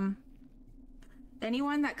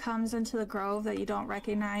 Anyone that comes into the grove that you don't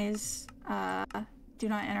recognize, do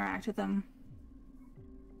not interact with them.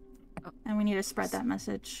 And we need to spread that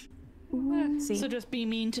message. See? So just be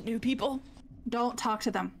mean to new people? Don't talk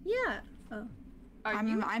to them. Yeah.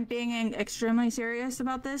 I'm being extremely serious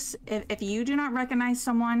about this. If you do not recognize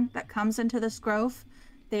someone that comes into this grove,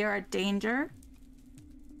 they are a danger.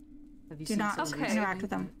 Do not interact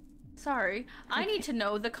with them. Sorry, I need to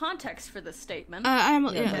know the context for this statement.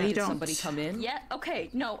 You don't. Somebody come in? Yeah, okay.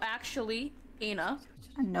 No, actually, Ina.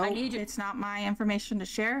 No, it's not my information to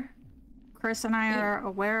share. Chris and I are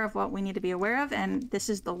aware of what we need to be aware of, and this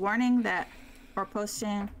is the warning that we're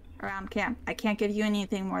posting around camp. I can't give you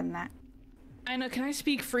anything more than that. Ina, can I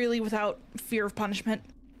speak freely without fear of punishment?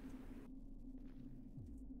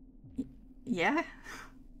 Yeah?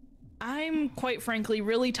 I'm, quite frankly,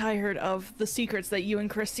 really tired of the secrets that you and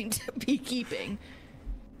Chris seem to be keeping.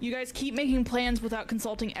 You guys keep making plans without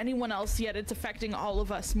consulting anyone else, yet it's affecting all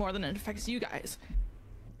of us more than it affects you guys.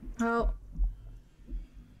 Well,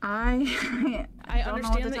 I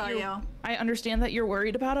understand that I understand that you're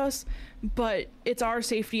worried about us, but it's our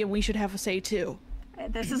safety and we should have a say too.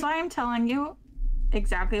 This is why I'm telling you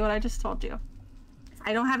exactly what I just told you.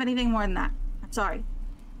 I don't have anything more than that. I'm sorry.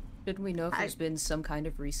 Didn't we know if there's been some kind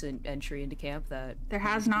of recent entry into camp that... There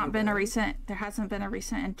hasn't been a recent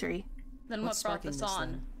entry. Then what brought this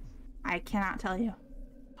on? I cannot tell you.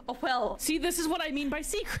 Oh, well, see, this is what I mean by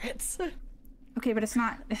secrets. Okay, but it's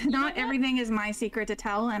not everything is my secret to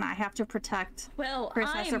tell, and I have to protect. Well,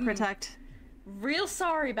 Chris has to protect. Real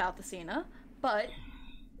sorry about the Cena, but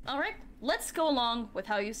all right, let's go along with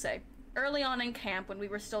how you say. Early on in camp, when we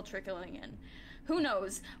were still trickling in, who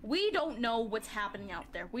knows? We don't know what's happening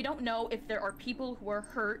out there. We don't know if there are people who are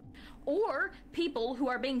hurt or people who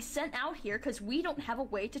are being sent out here because we don't have a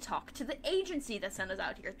way to talk to the agency that sent us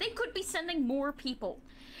out here. They could be sending more people.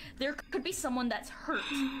 There could be someone that's hurt.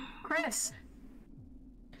 Chris!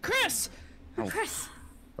 Chris! Oh. Chris!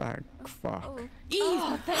 Fuck. Eve!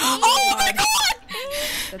 Oh my god!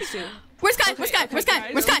 That's two. Where's Kai? Where's Kai? Where's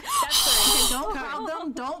Kai? Where's Kai? Don't crowd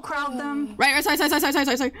them. Don't crowd them. Right, sorry.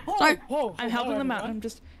 Sorry. I'm helping them out. I'm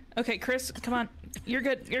just... Okay, Chris, come on. You're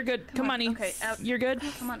good. You're good. Come on, Eve. Okay, you're good.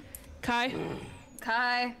 Come on. Kai.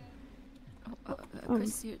 Kai.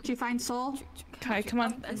 Chris, did you find Soul? Kai, come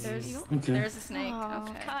on. There's a snake.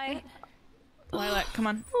 Okay. Kai. Lilac, come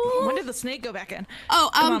on. When did the snake go back in? Oh,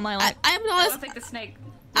 come on, Lilac. I have no. I'll take the snake.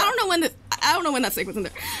 I don't know when that snake was in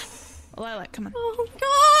there. Lilac, come on. Oh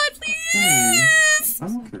god, please!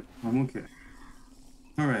 I'm okay.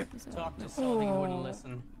 Alright. Talk to Soul, you wouldn't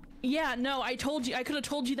listen. Yeah, no, I told you. I could have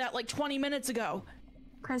told you that like 20 minutes ago.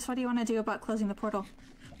 Chris, what do you want to do about closing the portal?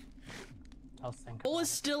 I'll think. Soul is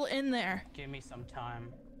still in there. Give me some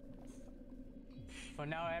time. For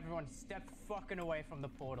now, everyone step fucking away from the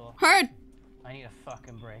portal. Heard! I need a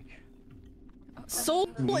fucking break. Soul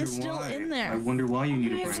is still in there. I wonder why you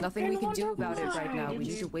need a break. There's nothing we can do about it right now. We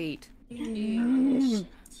need to wait.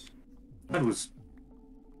 That was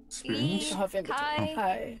strange.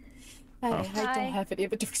 Hi. I don't have any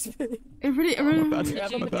inventory space.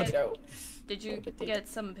 Did you get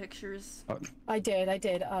some pictures? I did.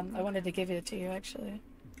 I wanted to give it to you, actually.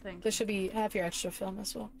 Thank There should be have your extra film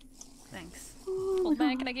as well. Thanks. Old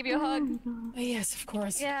man, can I give you a hug? Yes, of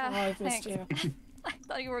course. Yeah, Oh, I've missed you. I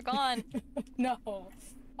thought you were gone. No.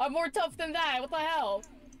 I'm more tough than that. What the hell?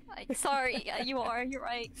 Sorry, yeah, you are. You're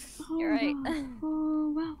right. You're right.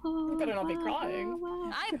 You better not be crying.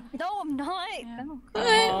 I'm not.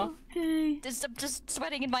 Aw. I'm just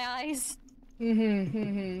sweating in my eyes.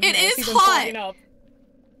 It is hot.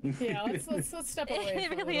 Yeah, let's step away.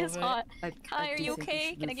 It really is hot. Kai, are you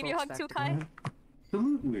okay? Can I give you a hug too, Kai?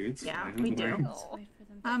 Absolutely. Yeah, we do.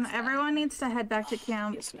 Everyone needs to head back to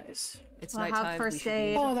camp. It's nice. It's we'll nighttime. have first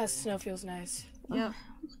aid. Oh, that snow feels nice. Yep.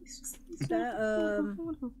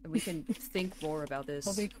 We can think more about this.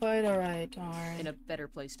 We'll be quite alright, darn. In a better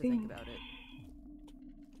place to think about it.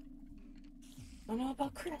 I don't know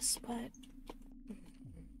about Chris, but...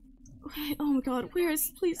 Wait, oh my god,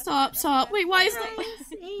 please stop. Wait, why is that?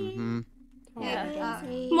 Yeah.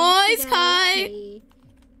 Moise, Kai!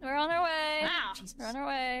 We're on our way. We're on our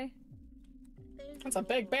way. That's a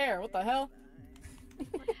big bear. What the hell?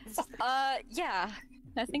 Yeah.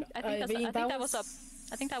 I think that was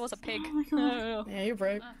a pig. Oh my god. Yeah, you're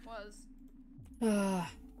brave. I'm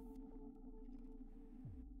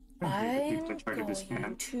going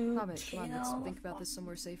to Come on, let's think about this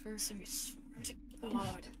somewhere safer.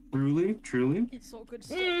 Truly? It's so good.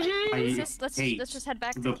 Let's just head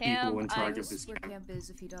back to camp. People in charge of this Where camp is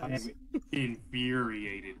if he does. I am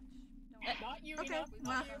infuriated. Not you, okay.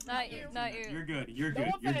 Not you. You're good. You're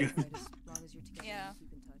good. You're good. As long as you're together, Yeah.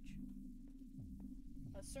 keep in touch.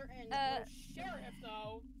 A certain sheriff,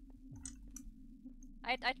 though.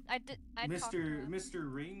 I talked to him.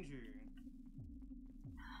 Mr. Ranger.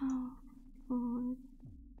 Oh,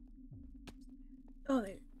 god. Oh, I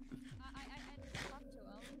talked to him,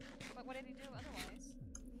 but what did he do otherwise?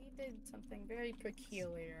 He did something very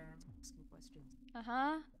peculiar. Asking questions.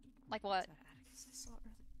 Like what?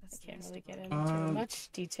 I can't really get into much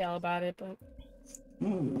detail about it, but...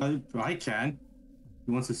 I can.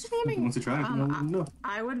 He wants to try. No.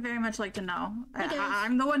 I would very much like to know.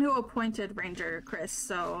 I'm the one who appointed Ranger Chris,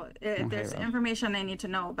 so if there's information I need to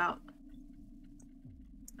know about.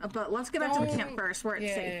 But let's get back to the camp first, where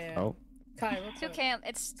it's safe. Oh. Kai, To camp.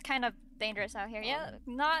 It's kind of dangerous out here. Yeah,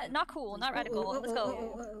 not cool, not radical. Let's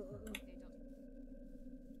go.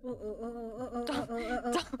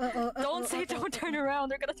 Don't say don't turn around.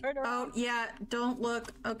 They're gonna turn around. Oh yeah, don't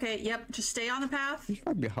look. Okay, yep. Just stay on the path. He's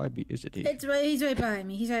right behind me, isn't he? He's right behind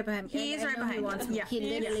me. He's right behind me. He's right behind me. Yeah, he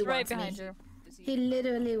literally right wants behind me. you. He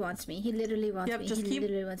literally wants me. He literally wants me. Just he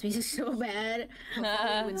literally wants me. He's so bad. I'll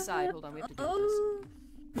follow you inside. Hold on, we have to do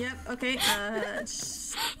this. Yep. Okay. All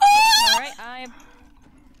right.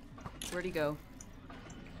 Where'd he go?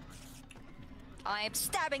 I'm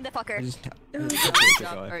stabbing the fucker.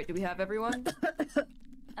 Alright, do we have everyone?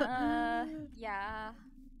 Yeah.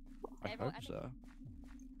 I hope so.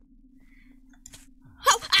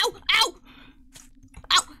 Ow!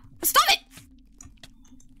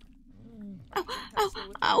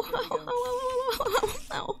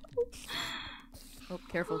 Ow. Oh,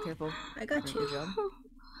 careful, careful. I got you. Good job.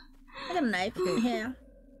 I got a knife. Okay. Yeah.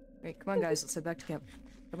 Right, come on, guys. Let's head back to camp.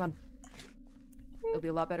 Come on. It'll be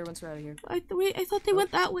a lot better once we're out of here. Wait, I thought they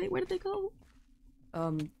went that way. Where did they go?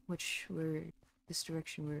 This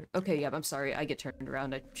direction we're... Okay, yeah, I'm sorry. I get turned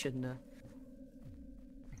around. I shouldn't,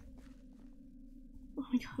 Oh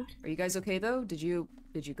my god. Are you guys okay, though? Did you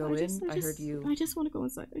go in? I heard you... I just want to go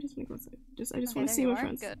inside. I just want to Okay, see there my you are.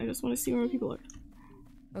 friends. Good. I just want to see where my people are.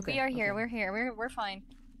 Okay. We are here. We're here. We're fine.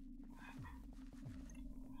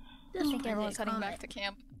 I think everyone's heading back to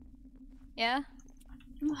camp. Yeah?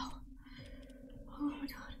 Oh. Oh my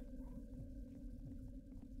god.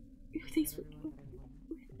 Thanks for...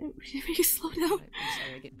 Should we slow down? I'm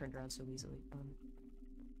sorry, I get turned around so easily.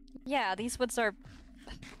 Yeah, these woods are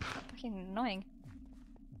fucking annoying.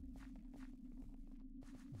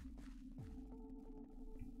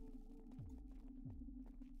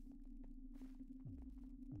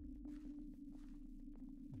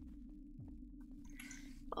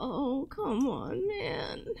 Oh, come on,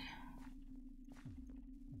 man.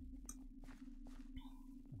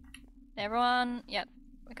 Everyone, yep.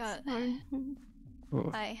 We got it. Oh.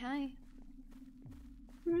 Hi.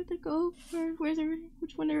 Where did they go? Where's everybody?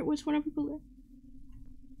 Which one are people there?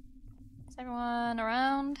 Is everyone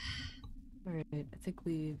around? Alright, I think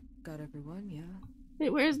we got everyone, yeah. Wait,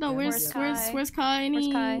 where's Kai? Where's Kai? Where's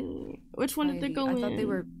Kai? Which one did they go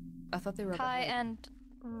in? I thought they were Kai and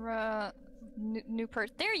new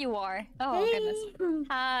person. There you are. Oh goodness.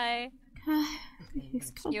 Hi.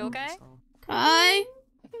 You okay? Kai?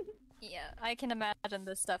 Yeah, I can imagine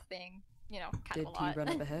this stuff being, kind of a lot. Did he run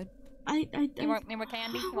up ahead? You want more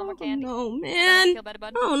candy? You want more candy? No, man. Feel better,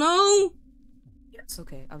 bud? Oh no. It's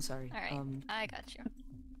okay. I'm sorry. All right, I got you.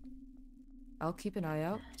 I'll keep an eye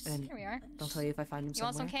out, and Here we are. I'll tell you if I find him You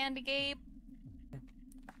want some somewhere. candy, Gabe?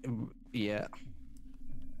 Yeah.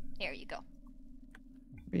 Here you go.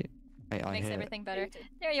 Makes everything better.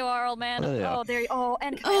 There you are, old man. Oh, yeah. Oh, there you. Oh,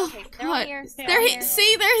 and Oh, okay, they're all God. here. They're here.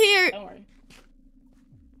 See, they're here. Don't worry.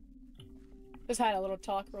 Just had a little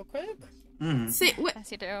talk real quick. See, what?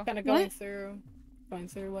 Yes, you do. Kind of going through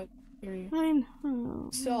what you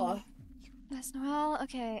saw. That's Noel.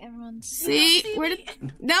 Okay, everyone's. See, where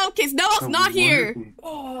did? No, kids. Noel's not here.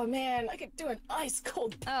 Oh man, I could do an ice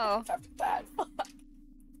cold bath after that.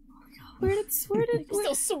 Where did? I'm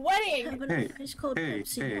still sweating. Hey.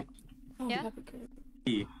 Oh, Yeah.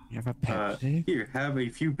 You have a Pepsi? Here, have a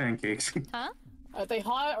few pancakes. Huh? Are they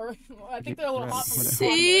hot or? I think they're a little hot. From the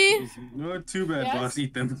See? Not too bad, Yes? boss.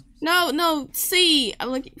 Eat them. No. See, I'm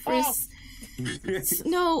looking for.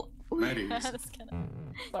 No. Letters. That's kinda...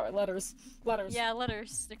 Sorry, letters. Yeah,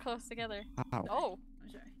 letters. They're close together. Ow. Oh.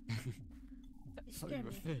 Thought you were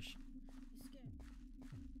a fish.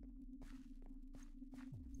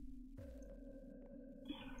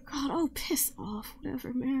 God, oh, piss off.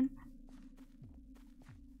 Whatever, man.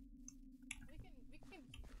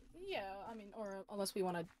 Yeah, I mean, or unless we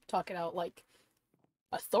want to talk it out like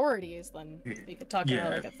authorities, then we could talk it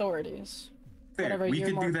out like authorities. Fair, Whatever we you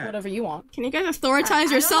could do that. Whatever you want. Can you guys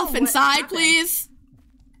authoritize yourself inside, please?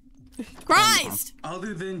 Christ!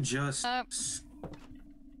 Other than just.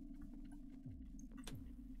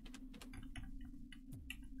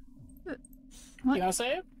 You wanna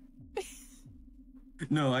say it?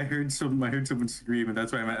 No, I heard someone scream, and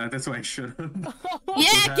that's why I shut up.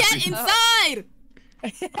 Yeah, get inside!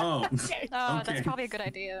 Oh. Oh, that's probably a good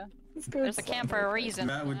idea. There's a camp for a reason.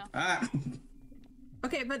 That would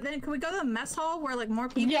Okay, but then can we go to the mess hall where like more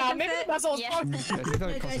people Yeah, can maybe fit? the mess hall's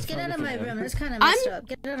Guys, get out of my room. That's kind of messed up.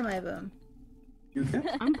 Get out of my room.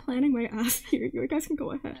 I'm planning my ass here. You guys can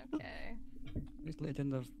go ahead. Okay. This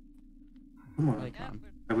legend of. Come on. Icon.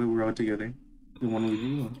 That way we're all together. You want to leave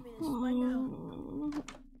you?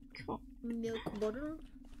 Milk butter.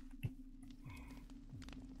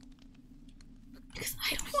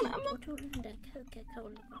 I don't want to.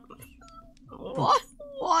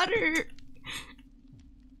 Water.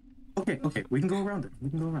 Okay. We can go around it.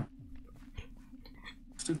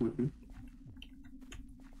 Stick with me.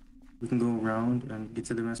 We can go around and get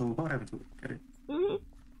to the mess hall without having to look at it. Don't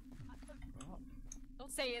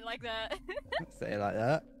say it like that. Say it like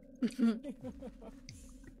that.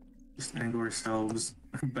 Just angle ourselves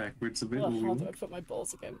backwards a bit. How while do we I put my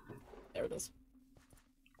balls again? There it is.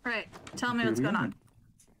 Alright, tell me what's going on.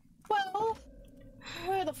 Well,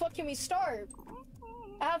 where the fuck can we start?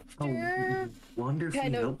 After wonderfully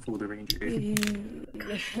kind of- helpful the ranger did.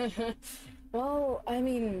 Well, I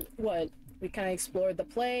mean, what? We kind of explored the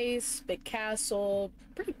place, big castle,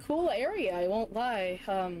 pretty cool area, I won't lie.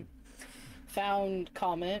 Found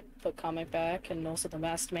Comet, put Comet back, and also the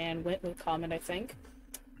masked man went with Comet, I think.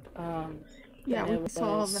 Yeah, then we it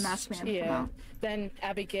saw was- the masked man come Yeah. out. Then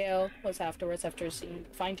Abigail was afterwards after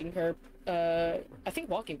finding her. I think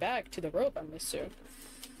walking back to the rope. I'm assuming.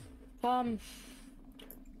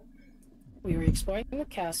 We were exploring the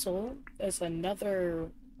castle. There's another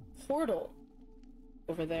portal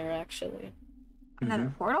over there, actually.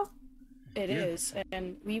 Another portal? It is,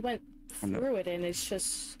 and we went through it, and it's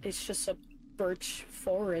just a birch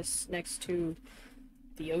forest next to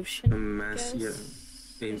the ocean. A mass, I yeah,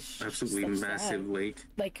 guess. a absolutely Just massive that. lake.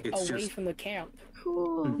 Like It's away just from the camp.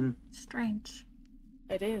 Cool. Mhm. Strange.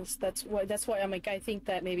 It is. That's why I'm like, I think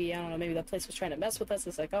that maybe, I don't know, maybe that place was trying to mess with us.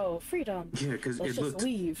 It's like, oh, freedom. Yeah, because Let's it just looked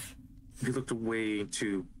leave. it looked way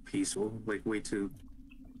too peaceful, like way too.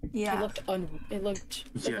 Yeah. It looked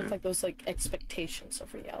Yeah. like those like expectations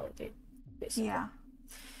of reality. Basically. Yeah.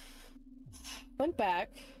 Went back.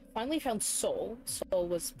 Finally found Soul. Soul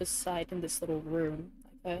was beside in this little room,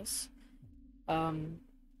 I guess.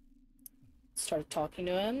 Started talking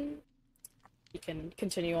to him. You can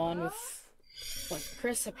continue on with when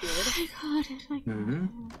Chris appeared. Oh my god.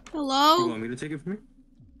 Mm-hmm. Hello? You want me to take it from here?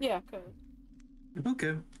 Yeah, go ahead.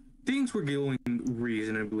 Okay. Things were going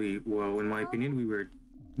reasonably well, in my opinion. We were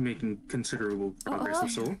making considerable progress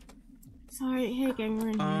with Soul. Sorry, hey gang, we're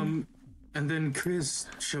in here. And then Chris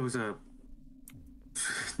shows up.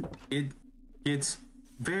 It's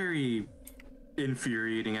very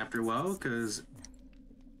infuriating after a while, because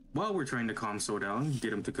while we're trying to calm Soul down,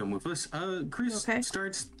 get him to come with us, Chris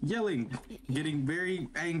starts yelling, getting very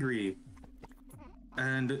angry.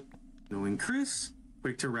 And knowing Chris,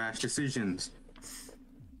 quick to rash decisions.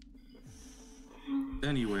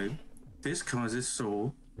 Anyway, this causes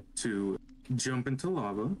Soul to jump into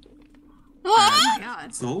lava. Oh my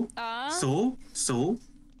god. Soul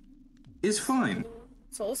is fine.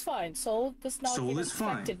 Soul is fine. Soul does not Soul get is fine.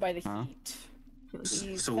 affected by the heat.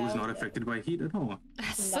 Soul is not affected by heat at all.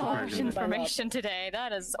 That's so much information today.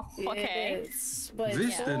 That is okay. It is, but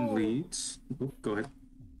This Soul... then leads. Oh, go ahead.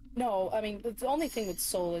 No, I mean, the only thing with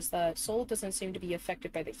Soul is that Soul doesn't seem to be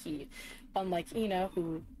affected by the heat. Unlike Ina,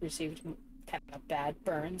 who received kind of bad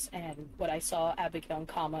burns, and what I saw Abigail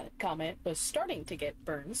and Comet was starting to get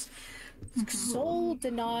burns. Soul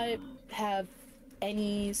did not have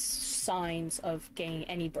any signs of getting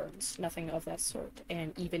any burns, nothing of that sort.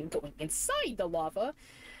 And even going inside the lava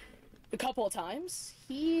a couple of times,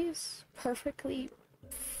 he's perfectly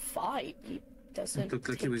fine. He doesn't. It looked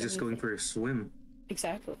like he was just going for a swim.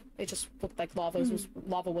 Exactly. It just looked like lava was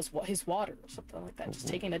his water or something like that, just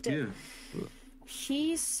taking a dip. Yeah.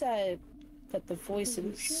 He said that the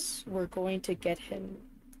voices were going to get him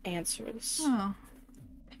answers. Oh.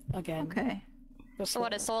 Again. Okay. So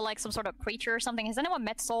what, is Soul like some sort of creature or something? Has anyone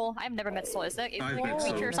met Soul? I've never met Soul. Is it I've a met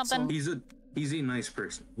creature Soul. or something? He's a nice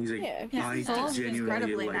person. He's a I Soul's genuinely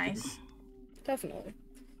incredibly like him. nice. Definitely.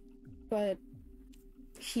 But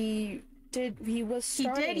he did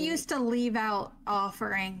used to leave out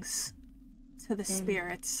offerings to the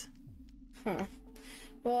spirits. Huh.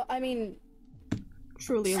 Well, I mean,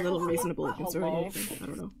 truly a little reasonable considering. I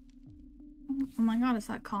don't know. Oh my god, is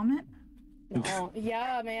that Comet? No.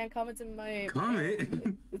 Yeah, man, Comet's in my... Comet?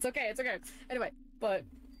 It's okay, it's okay. Anyway, but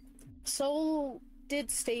Soul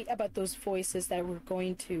did state about those voices that were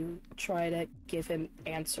going to try to give him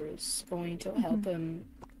answers, going to help him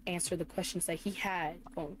answer the questions that he had,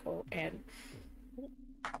 quote unquote, and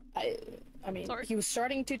I mean, he was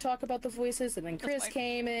starting to talk about the voices, and then Chris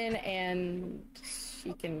came in, and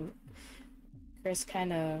Chris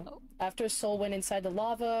kind of, after Soul went inside the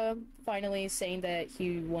lava, finally saying that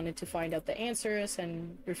he wanted to find out the answers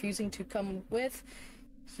and refusing to come with,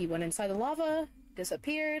 he went inside the lava,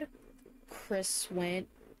 disappeared. Chris went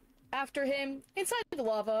after him inside the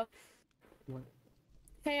lava.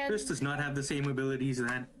 And Chris does not have the same abilities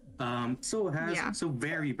that Soul has. Yeah. So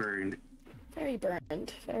very burned. Very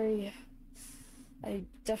burned. Very. I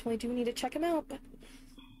definitely do need to check him out, but.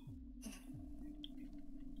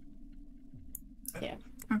 Yeah.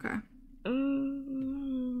 Okay.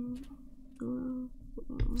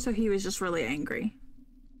 So he was just really angry.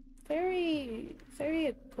 Very, very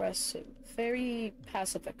aggressive. Very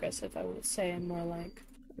passive aggressive, I would say, more like.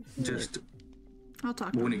 Just I'll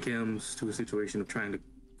talk when it comes to a situation of trying to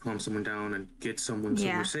calm someone down and get someone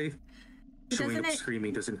somewhere safe, showing up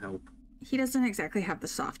screaming doesn't help. He doesn't exactly have the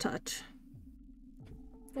soft touch.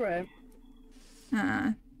 Right.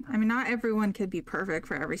 I mean, not everyone could be perfect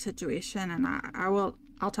for every situation, and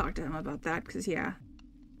I'll talk to him about that, because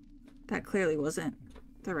that clearly wasn't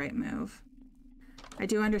the right move. I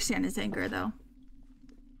do understand his anger, though.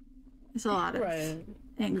 There's a lot of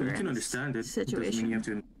anger. You can understand it. Situation. It doesn't mean you have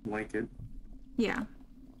to like it. Yeah.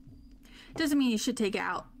 Doesn't mean you should take it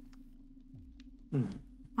out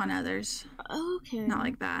on others. Okay. Not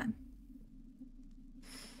like that.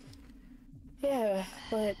 Yeah,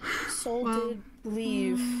 but Soul did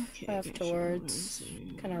leave afterwards,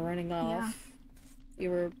 kind of running off. We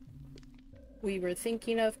were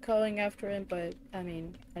thinking of going after him, but I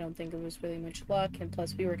mean, I don't think it was really much luck, and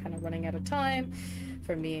plus we were kind of running out of time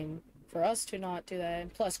for us to not do that,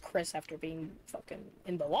 and plus Chris after being fucking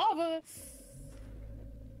in the lava.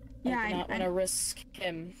 Yeah, I did not want to risk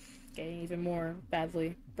him getting even more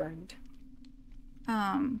badly burned.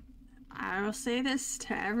 I will say this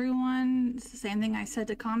to everyone. It's the same thing I said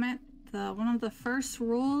to Comet. One of the first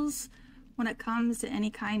rules when it comes to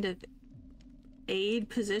any kind of aid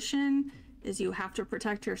position is you have to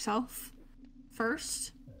protect yourself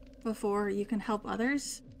first before you can help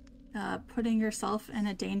others. Putting yourself in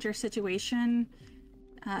a danger situation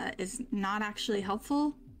is not actually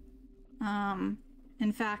helpful.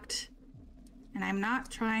 In fact, and I'm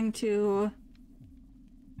not trying to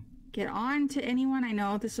get on to anyone. I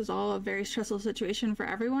know this was all a very stressful situation for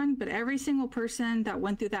everyone, but every single person that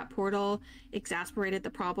went through that portal exasperated the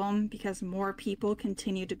problem because more people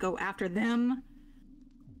continued to go after them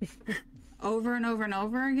over and over and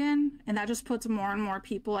over again, and that just puts more and more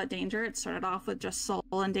people at danger. It started off with just Soul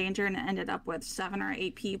in danger, and it ended up with 7 or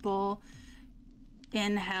 8 people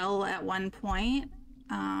in hell at one point.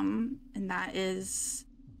 And that is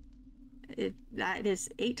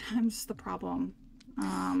 8 times the problem.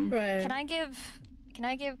 Right. Can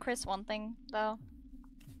I give Chris one thing though?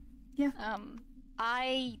 Yeah.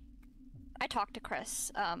 I talked to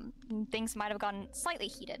Chris. Things might have gotten slightly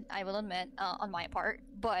heated, I will admit, on my part,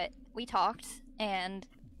 but we talked, and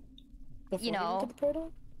Before you know, into the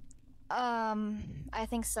portal? I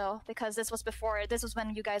think so, because this was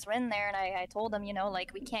when you guys were in there, and I told him, you know,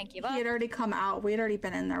 like, we can't give up. He had already come out. We had already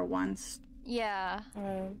been in there once. Yeah.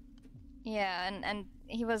 Yeah, and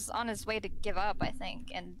he was on his way to give up, I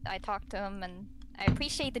think, and I talked to him, and I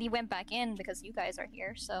appreciate that he went back in because you guys are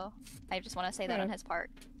here, so I just want to say that on his part.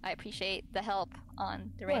 I appreciate the help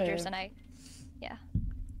on the Rangers, and I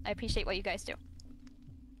appreciate what you guys do.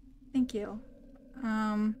 Thank you.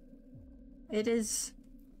 It is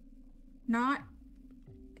not...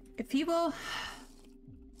 If people...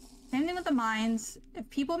 Same thing with the mines. If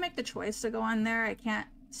people make the choice to go in there, I can't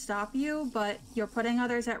stop you, but you're putting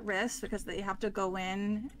others at risk because they have to go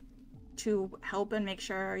in to help and make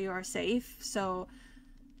sure you are safe. So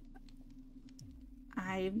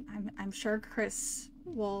I'm sure Chris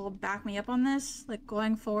will back me up on this. Like,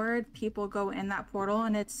 going forward, people go in that portal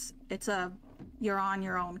and it's a you're on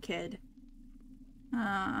your own, kid.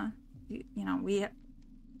 You know,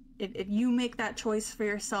 if you make that choice for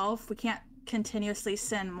yourself, we can't continuously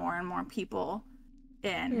send more and more people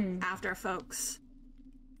in after folks,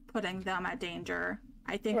 putting them at danger.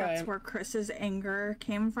 I think that's where Chris's anger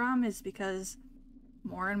came from, is because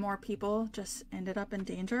more and more people just ended up in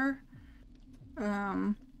danger.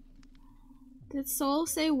 Did Soul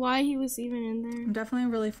say why he was even in there? I'm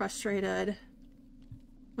definitely really frustrated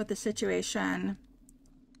with the situation.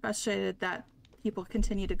 Frustrated that people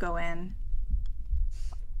continue to go in.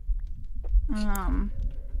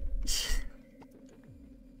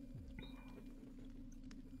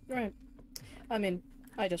 Right. I mean,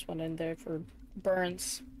 I just went in there for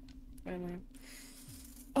burns. Really.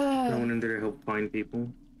 I went in there to help find people.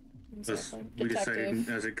 Exactly. We Detective, decided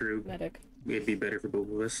as a group medic. it'd be better for both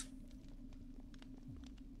of us.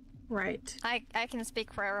 Right. I can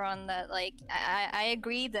speak for everyone that, like, I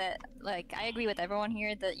agree that, like, I agree with everyone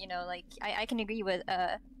here that, you know, like, I can agree with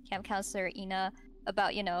Camp Counselor Ina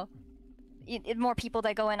about, you know, more people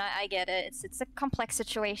that go in. I get it. It's a complex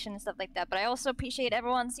situation and stuff like that, but I also appreciate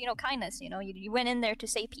everyone's, you know, kindness. You know, you went in there to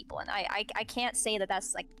save people, and I can't say that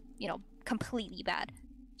that's, like, you know, completely bad.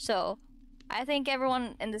 So I think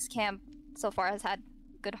everyone in this camp so far has had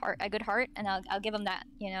a good heart, and I'll give them that,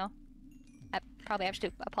 you know. I probably have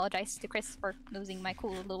to apologize to Chris for losing my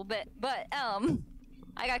cool a little bit, but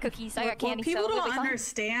I got cookies, I got candy. What people so don't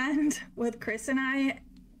understand with Chris and I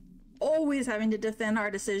always having to defend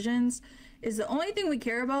our decisions is the only thing we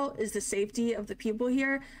care about is the safety of the people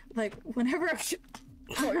here. Like, whenever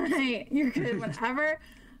you're good. Whenever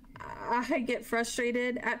I get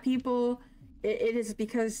frustrated at people, it is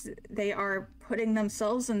because they are putting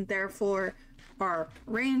themselves and therefore our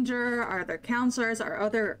ranger, our other counselors,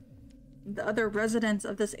 the other residents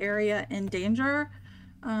of this area in danger.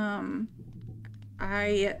 I'm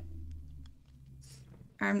at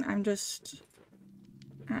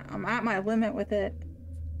my limit with it.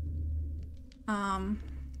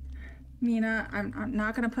 Mina, I'm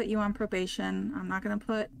not gonna put you on probation. I'm not gonna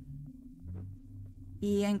put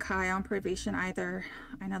E and Kai on probation either.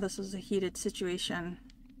 I know this was a heated situation.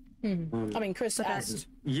 I mean, Chris asked.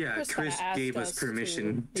 Yeah, Chris gave us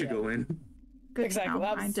permission to go in. Good exactly. to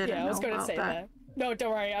know. I was going to say about that. No,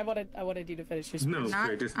 don't worry. I wanted you to finish your speech. No,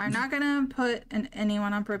 I'm not gonna put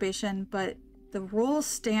anyone on probation, but the rule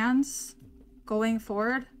stands going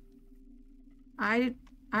forward. I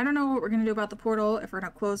don't know what we're gonna do about the portal, if we're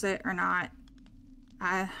gonna close it or not.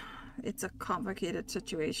 It's a complicated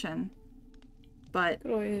situation. But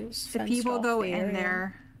if people go in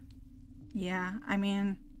there, yeah, I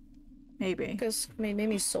mean, maybe. Because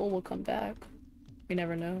maybe Soul will come back. We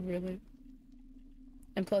never know, really.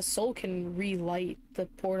 And plus, Soul can relight the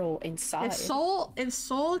portal inside. If Soul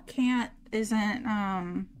isn't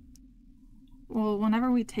well,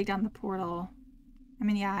 whenever we take down the portal, I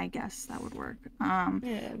mean, yeah, I guess that would work.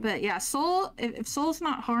 But yeah, Soul, if Soul's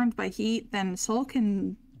not harmed by heat, then Soul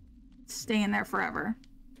can stay in there forever,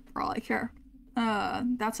 for all I care.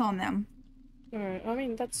 That's on them. Alright, I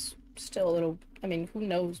mean, that's still a little, I mean, who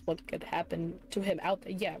knows what could happen to him out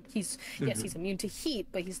there. Yeah, yes, he's immune to heat,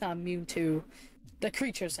 but he's not immune to the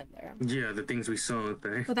creatures in there. Yeah, the things we saw out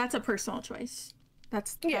there. But that's a personal choice.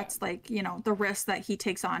 That's like, you know, the risk that he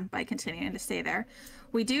takes on by continuing to stay there.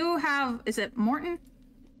 We do have, is it Morton?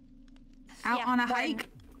 Out on a hike?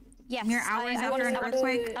 Yes. Mere hours after an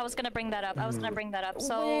earthquake? I was gonna bring that up.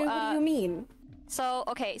 So, what do you mean? So,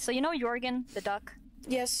 okay, so you know Jorgen, the duck?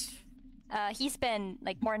 Yes. He's been,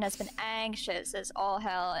 like, Morton has been anxious as all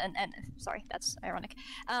hell, and sorry, that's ironic.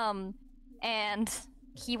 And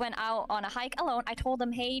he went out on a hike alone. I told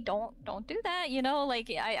him, hey, don't do that, you know, like,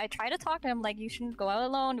 I tried to talk to him, like, you shouldn't go out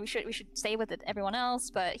alone, we should stay with everyone else,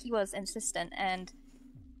 but he was insistent, and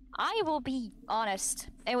I will be honest,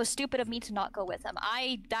 it was stupid of me to not go with him.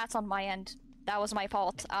 That's on my end. That was my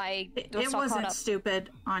fault. It wasn't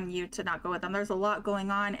stupid on you to not go with them. There's a lot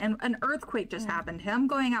going on, and an earthquake just happened. Him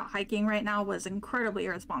going out hiking right now was incredibly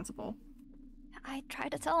irresponsible. I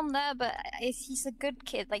tried to tell him that, but he's a good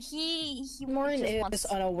kid. Like, he Morton is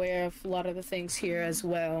unaware of a lot of the things here as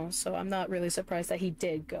well, so I'm not really surprised that he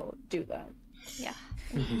did go do that. Yeah,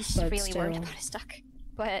 he's really worried about his duck.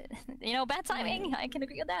 But, you know, bad timing. I can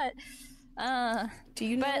agree with that. Do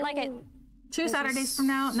you know... But, like, 2 Saturdays from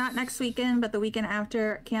now, not next weekend, but the weekend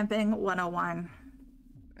after, Camping 101.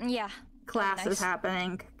 Yeah. Class is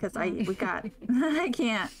happening, because we got... I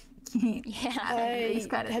can't. Yeah.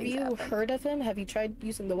 Have you heard of him? Have you tried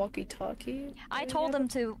using the walkie-talkie? I told him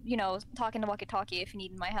to, you know, talk in the walkie-talkie if he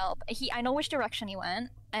needed my help. I know which direction he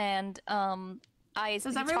went, and,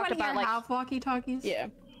 Does everyone here have walkie-talkies? Yeah.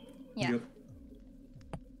 Yeah. Yep.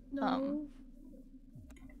 No.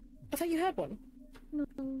 I thought you had one. No.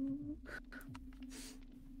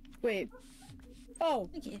 Wait. Oh.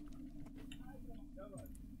 Do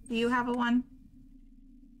you have a one?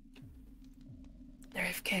 They're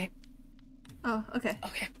AFK. Oh, okay.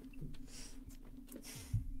 Okay.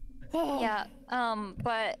 Yeah,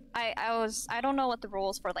 but I don't know what the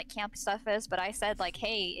rules for, like, camp stuff is, but I said, like,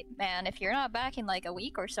 hey, man, if you're not back in, like, a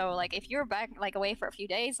week or so, like, if you're back, like, away for a few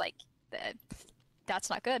days, like, that's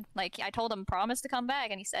not good. Like, I told him, promise to come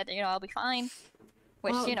back, and he said, you know, I'll be fine.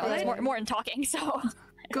 Which, well, you know, that's more than talking, so...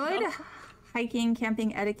 Good hiking,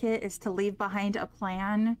 camping etiquette is to leave behind a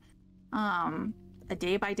plan, a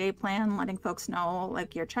day-by-day plan, letting folks know,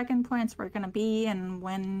 like, your check-in points, where you're gonna be, and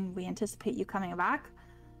when we anticipate you coming back.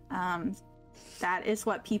 That is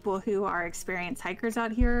what people who are experienced hikers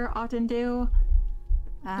out here often do.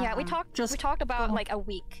 Yeah, we talked about, like, a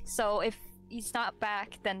week, so if he's not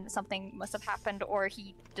back, then something must have happened, or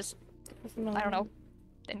he just, I don't know,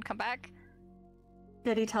 didn't come back.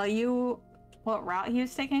 Did he tell you what route he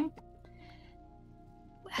was taking?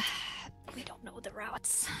 We don't know the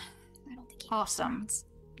routes. I don't think he awesome.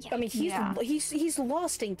 Yeah. I mean, he's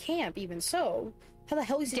lost in camp, even so. How the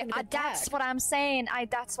hell is he gonna get That's back? what I'm saying.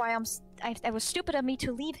 That's why it was stupid of me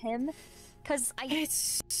to leave him.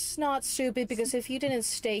 It's not stupid, because if you didn't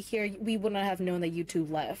stay here, we wouldn't have known that you two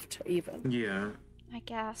left, even. Yeah. I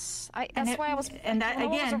guess. That's why I was. And that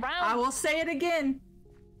again, I will say it again.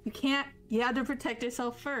 You have to protect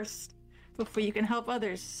yourself first before you can help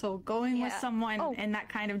others. So going with someone in that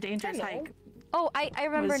kind of dangerous hike. Oh, I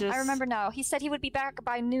remember. I remember now. He said he would be back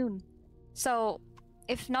by noon. So,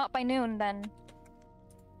 if not by noon, then.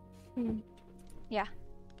 Yeah.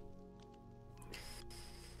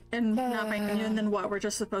 And not by noon, then what? We're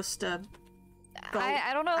just supposed to go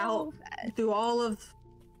I don't know. Out through all of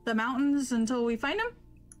the mountains until we find him?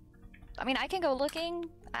 I mean, I can go looking.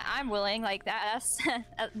 I'm willing. Like, that's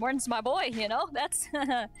Morton's my boy, you know? That's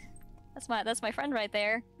my friend right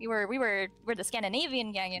there. We're the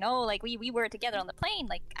Scandinavian gang, you know? Like, we were together on the plane.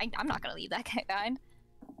 Like, I'm not gonna leave that guy behind.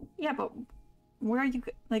 Yeah, but where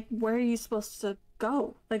are you supposed to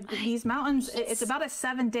go. Like these mountains, it's about a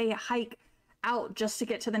 7-day hike out just to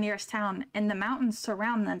get to the nearest town, and the mountains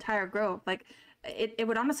surround the entire grove. Like it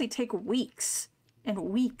would honestly take weeks and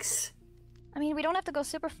weeks. I mean, we don't have to go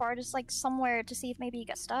super far, just like somewhere to see if maybe you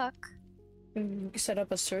get stuck. Set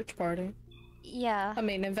up a search party. Yeah. I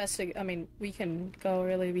mean, investigate. I mean, we can go.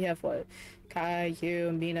 Really, we have what? Kai,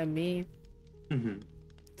 you, Mina, me.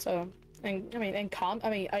 So, and I mean,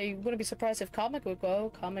 I wouldn't be surprised if Comic would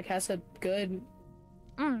go. Comic has a good,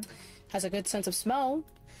 has a good sense of smell.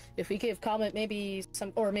 If we give Comet maybe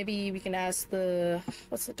some, or maybe we can ask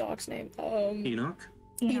what's the dog's name? Enoch?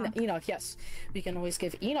 Enoch, yes. We can always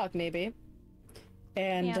give Enoch maybe.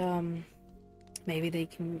 And, maybe they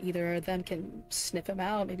can, either of them can sniff him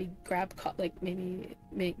out, maybe grab, maybe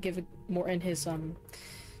give it more in his,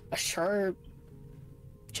 a shirt,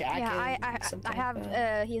 jacket. Yeah, I have,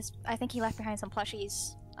 I think he left behind some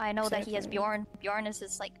plushies. I know that he has Bjorn. Bjorn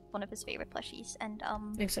is like one of his favorite plushies, and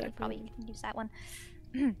exactly. Probably can use that one.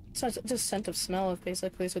 So it's just scent of smell,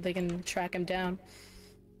 basically, so they can track him down.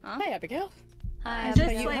 Hi, Abigail. Hi.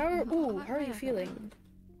 How are you feeling?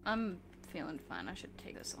 I'm feeling fine. I should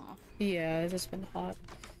take this off. Yeah, it's just been hot.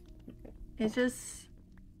 It's just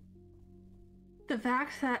the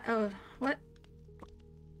fact that what?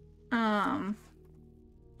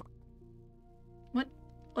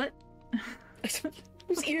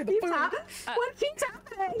 Who's eating the food? What keeps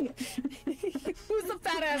happening? Who's the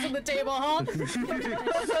fat ass at the table, huh?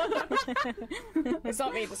 It's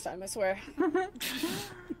not me this time, I swear.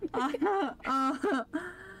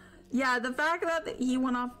 Yeah, the fact that he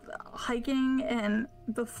went off hiking and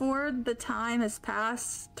before the time has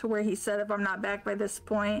passed to where he said, if I'm not back by this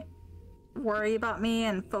point, worry about me,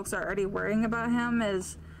 and folks are already worrying about him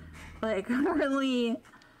is like really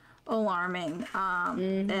alarming.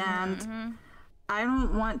 And I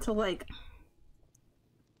don't want to like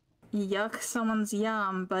yuck someone's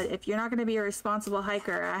yum, but if you're not going to be a responsible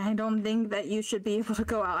hiker, I don't think that you should be able to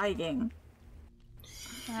go out hiking.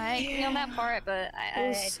 I agree on that part, but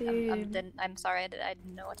I'm sorry, I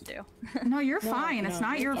didn't know what to do. No, you're fine. It's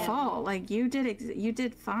not your fault. Like you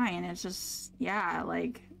did fine. It's just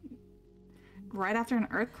like right after an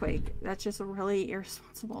earthquake, that's just really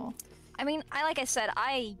irresponsible. I mean, like I said,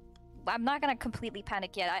 I'm not gonna completely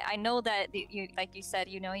panic yet. I know that like you said,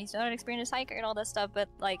 he's not an experienced hiker and all that stuff, but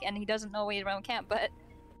and he doesn't know way around camp. But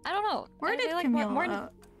I don't know. Where did Camille?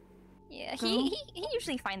 Yeah, he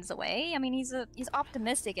usually finds a way. I mean, he's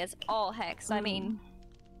optimistic as all heck. So I mean,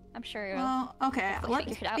 I'm sure. Well, okay,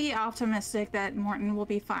 let's be optimistic that Morton will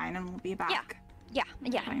be fine and will be back. Yeah.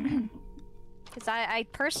 Because I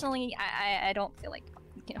personally, I don't feel like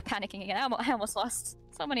panicking again. I almost lost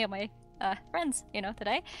so many of my friends,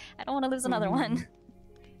 today. I don't want to lose another one.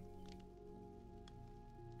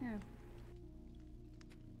 Yeah.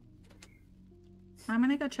 I'm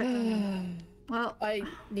gonna go check on him. Well, I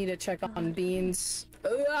need to check on Beans.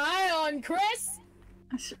 Hi, on Chris.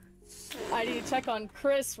 I need to check on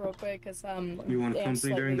Chris real quick, cause You want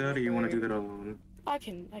company during that, or you want to do that alone? I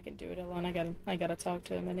can do it alone. I gotta talk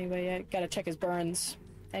to him anyway. I gotta check his burns.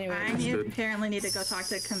 Anyway, I apparently need to go talk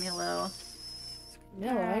to Camilo.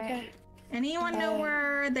 No, okay. Anyone know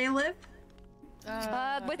where they live?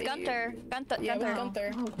 With Gunther. Yeah, with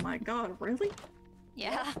Gunther. Oh my god, really?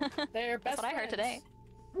 Yeah. They're best That's what I heard today.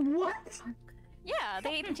 What? Yeah,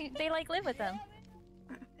 they like live with them.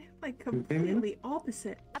 Like completely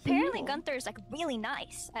opposite. Apparently Gunther's like really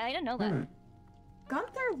nice. I didn't know that.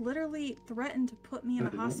 Gunther literally threatened to put me in a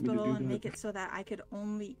hospital and make it so that I could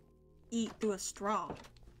only eat through a straw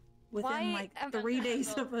within like 3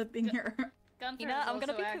 days of it being here. Gunther is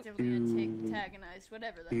also actively antagonized,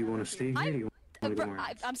 whatever Do you want to stay here? Or you want to go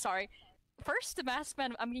I'm sorry. First, the masked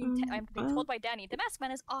man, I'm being told by Danny, the masked man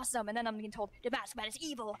is awesome, and then I'm being told the masked man is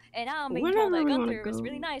evil, and now I'm being told that Gunther is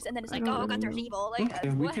really nice, and then it's like, oh, Gunther's evil. Like, okay,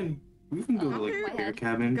 we can go to like their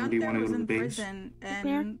cabin. Or do you want to go to the base? And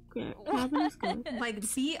like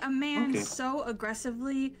beat a man so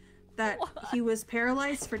aggressively that he was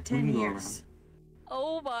paralyzed for 10 years.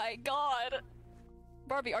 Oh my god.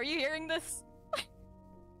 Barbie, are you hearing this?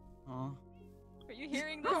 Huh? Are you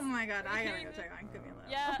hearing this? Oh my god, I gotta go check on Camilo.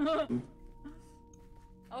 Yeah.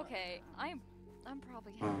 Okay, I'm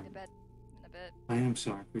probably heading to bed in a bit. I am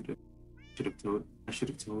sorry. I should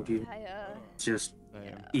have told you. Just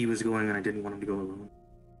Yeah. he was going and I didn't want him to go alone.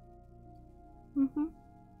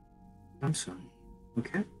 I'm sorry.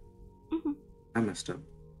 Okay? I messed up.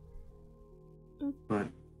 But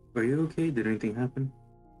are you okay? Did anything happen?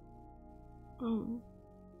 I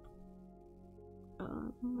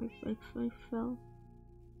fell.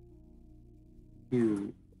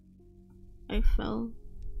 I fell.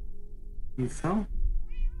 You fell?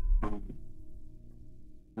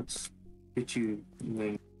 let's get you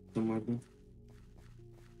laying somewhere then.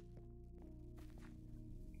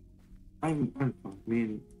 I'm fine.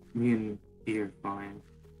 Me and E are fine.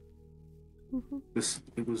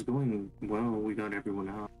 It was going well. We got everyone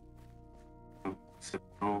out. Except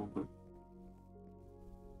all, but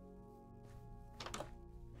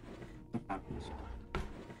what happens?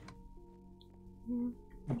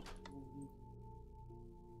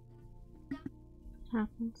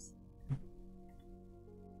 Happens.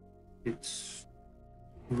 It's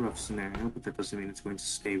a rough scenario, but that doesn't mean it's going to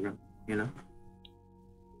stay rough, you know?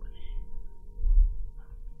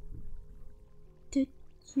 Did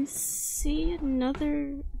you see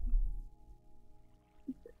another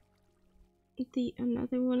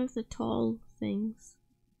one of the tall things?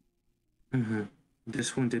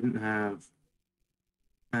 This one didn't have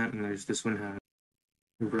antlers. This one had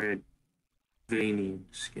red, veiny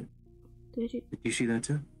skin. Did you see that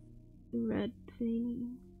too? Red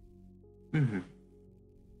veiny.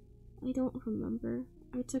 I don't remember.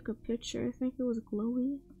 I took a picture. I think it was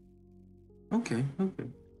glowy. Okay.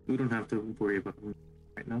 We don't have to worry about it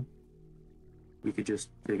right now. We could just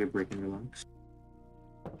take a break and relax.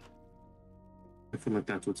 I feel like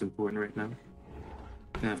that's what's important right now.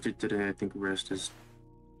 After today, I think rest is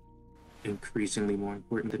increasingly more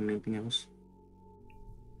important than anything else.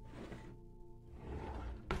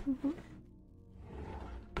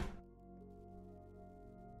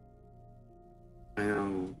 I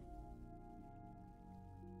know.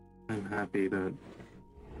 I'm happy that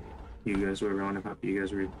you guys were around. I'm happy you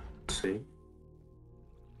guys were safe.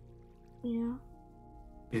 Yeah.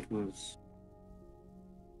 It was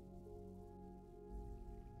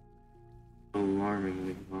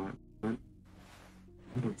alarmingly hot, but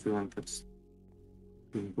I don't feel like that's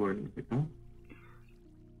important, you know?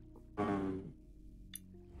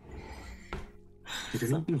 Did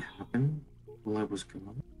anything happen while I was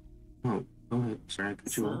gone? Oh, go ahead. Sorry, I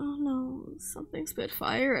cut you off. Oh no, something spit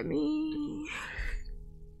fire at me.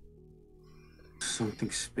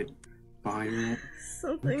 Something spit fire?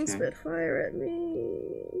 Something spit fire at me.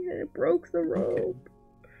 And it broke the rope.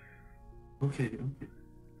 Okay.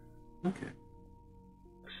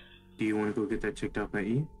 Do you want to go get that checked out by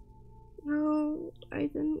E? No, I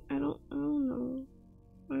didn't. I don't know.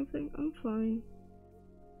 I think I'm fine.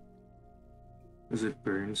 Was it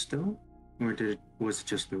burned still? Or was it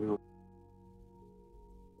just the rope?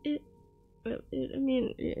 It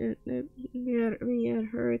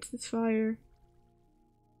hurts. It's fire.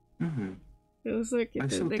 It was like an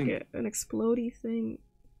explodey thing.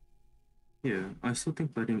 Yeah, I still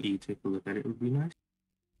think letting E take a look at it would be nice.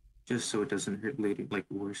 Just so it doesn't hurt later, like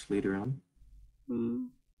worse later on.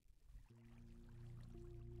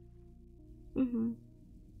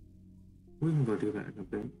 We can go do that in a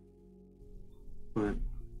bit. But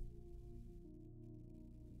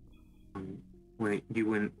wait,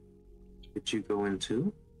 did you go in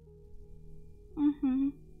too?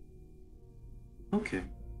 Okay.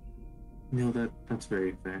 No, that's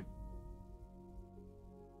very fair.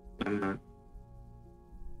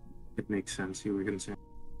 It makes sense you were concerned.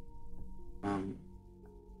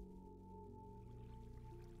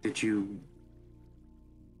 Did you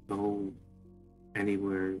go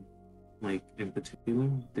anywhere, like, in particular?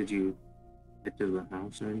 Did you get to the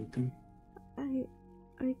house or anything? I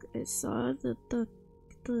saw the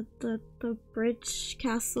bridge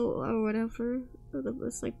castle or whatever.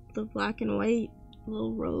 It's like the black and white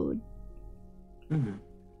little road. And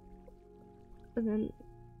then,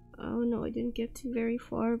 oh no, I didn't get too very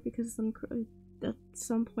far because at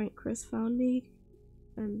some point Chris found me,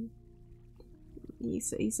 and he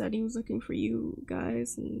said he was looking for you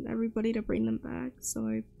guys and everybody to bring them back.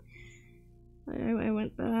 So I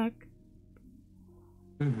went back.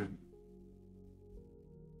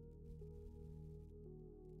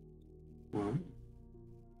 Well,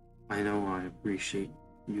 I know I appreciate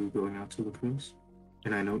you going out to the cruise,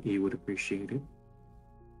 and I know E would appreciate it.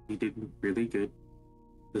 You did really good.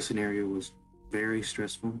 The scenario was very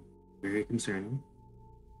stressful, very concerning.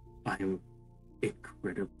 I am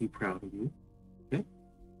incredibly proud of you. Okay?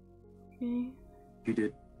 You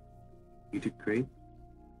did great.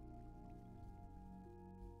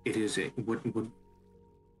 It is what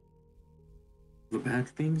the bad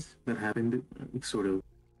things that happened sort of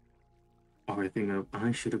are a thing of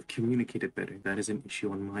I should have communicated better. That is an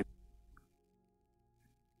issue on my.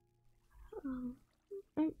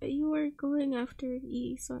 You were going after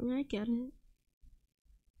E, so I get it.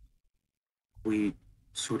 We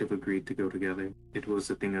sort of agreed to go together. It was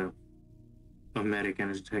a thing of a medic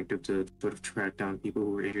and a detective to sort of track down people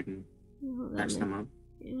who were injured and patch them up.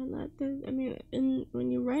 Yeah,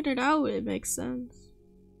 when you write it out, it makes sense.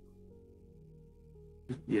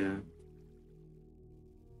 Yeah.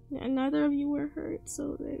 Yeah, neither of you were hurt,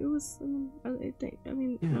 so it was. I think. I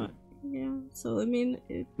mean, Yeah. Yeah. So I mean,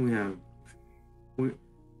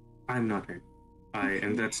 I'm not hurt.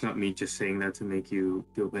 And that's not me just saying that to make you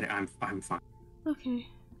feel better. I'm fine. Okay.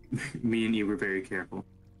 Me and you were very careful.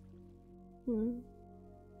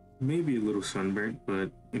 Maybe a little sunburnt,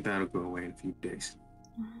 but that'll go away in a few days.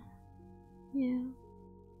 Yeah.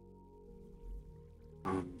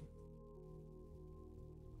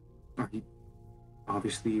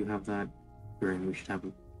 Obviously you have that burn. We should have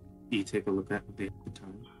you take a look at the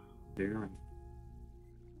time there.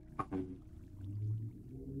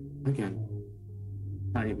 Again,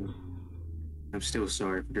 I'm still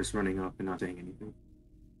sorry for just running up and not saying anything.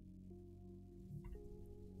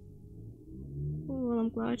 Well, I'm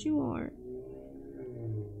glad you are.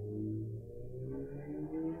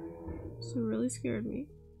 So it really scared me.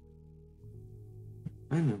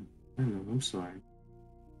 I know, I'm sorry.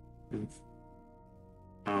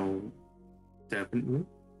 I'll definitely,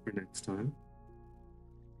 for next time,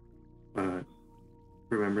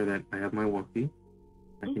 remember that I have my walkie.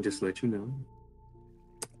 I can just let you know.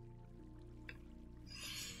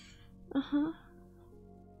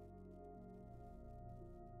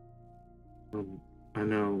 I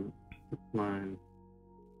know the plan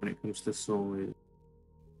when it comes to Soul is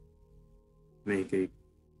make a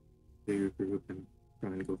bigger group and try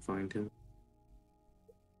and go find him.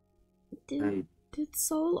 Did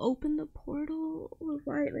Soul open the portal?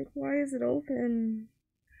 Why is it open?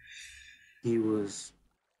 He was...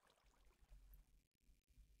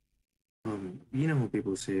 you know how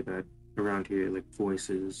people say that around here, like,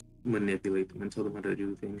 voices manipulate them and tell them how to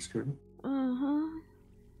do things, correct?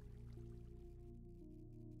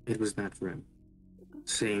 It was that for him.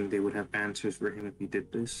 Saying they would have answers for him if he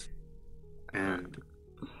did this. And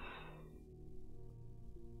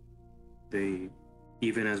they,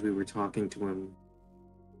 even as we were talking to him,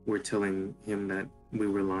 were telling him that we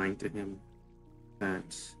were lying to him,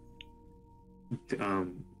 that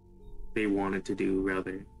they wanted to do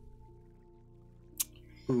rather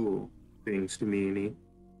cruel things to me and he.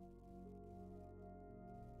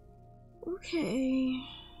 Okay.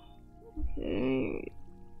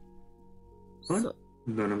 But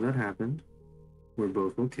none of that happened. We're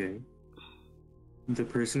both okay. The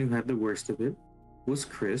person who had the worst of it was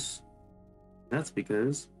Chris. That's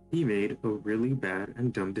because he made a really bad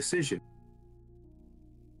and dumb decision.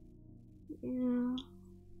 Yeah.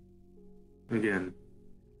 Again,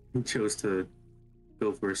 he chose to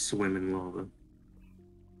go for a swim in lava.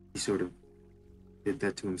 He sort of did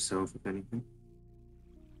that to himself, if anything.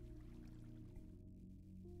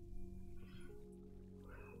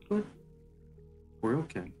 But we're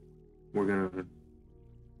okay. We're gonna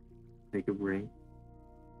take a break,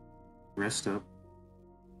 rest up,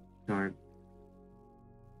 start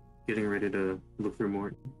getting ready to look for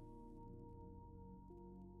Morton.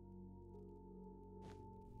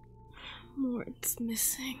 Morton's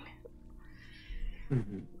missing.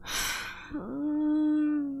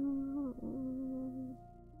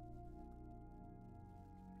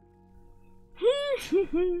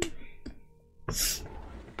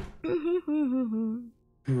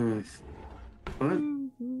 But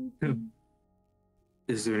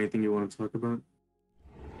is there anything you want to talk about?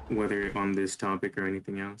 Whether on this topic or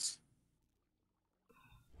anything else?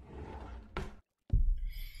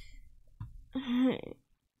 I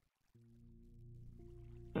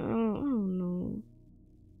don't know.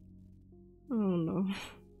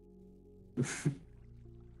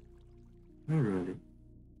 Alrighty.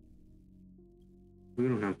 We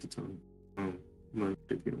don't have to talk much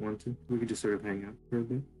if you don't want to. We could just sort of hang out for a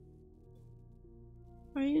bit.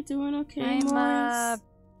 Are you doing okay, Morris?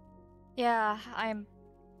 Yeah, I'm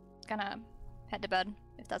gonna head to bed,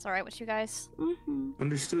 if that's alright with you guys.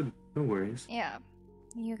 Understood. No worries. Yeah.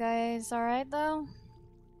 You guys alright, though?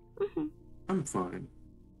 I'm fine.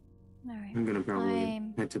 Alright. I'm gonna probably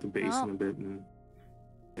head to the base in a bit and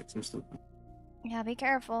get some stuff. Yeah, be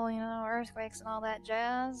careful, you know, earthquakes and all that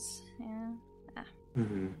jazz. Yeah.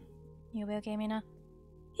 You'll be okay, Mina?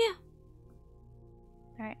 Yeah.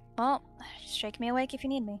 Alright. Well, just shake me awake if you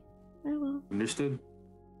need me. I will. Understood.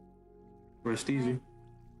 Rest easy.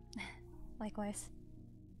 Likewise.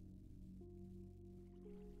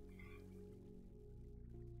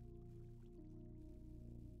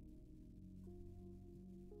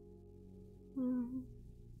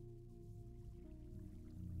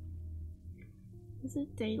 Is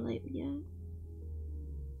it daylight yet?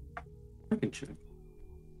 I can check.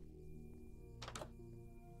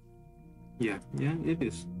 Yeah, it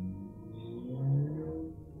is.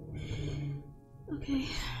 Okay.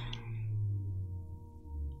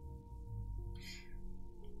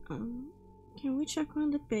 Can we check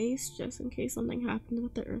on the base just in case something happened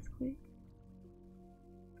with the earthquake?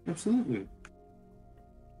 Absolutely.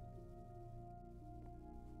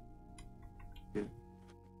 Yeah.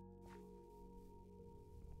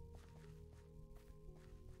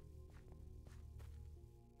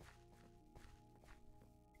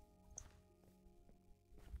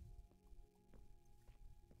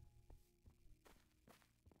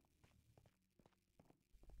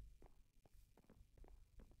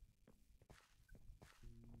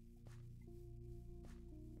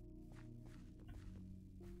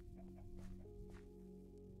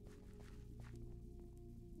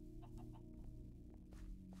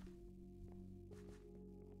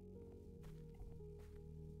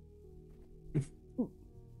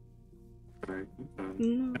 Sorry.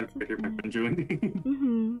 No, I it's figured okay. my friend joined.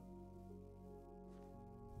 Mm-hmm.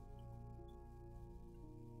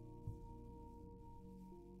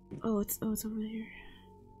 Oh, it's over there.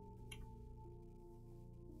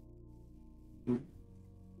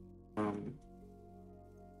 Um,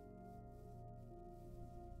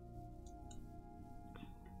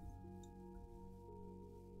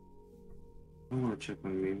 I want to check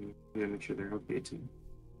on me. Yeah, make sure they're okay too.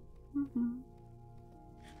 Mm-hmm.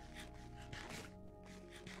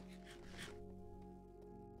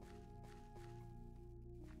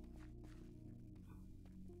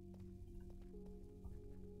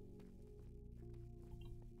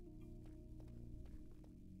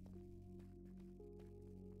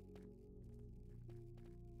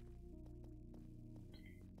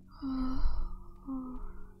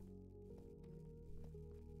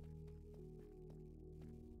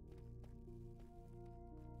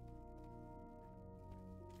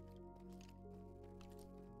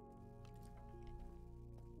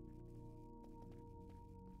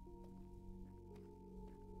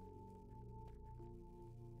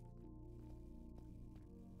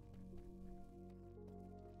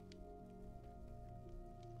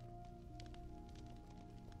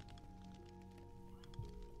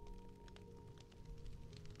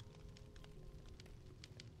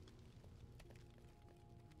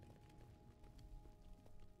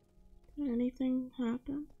 Did anything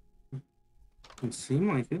happen? It seemed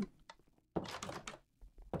like it.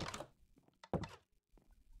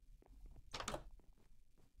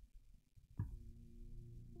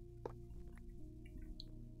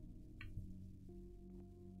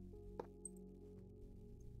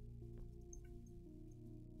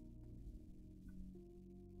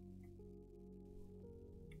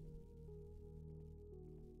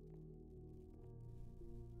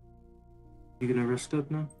 You gonna rest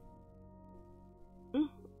up now?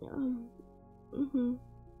 Mm-hmm.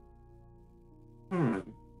 Alright.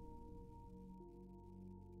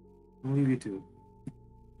 I'll leave you to it.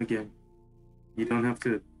 Again, you don't have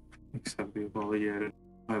to accept the apology.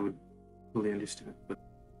 I would fully understand, but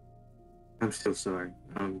I'm still sorry.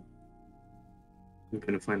 I'm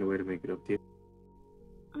gonna find a way to make it up to you.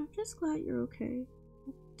 I'm just glad you're okay.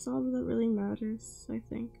 That's all that really matters, I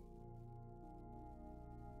think.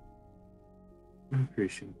 I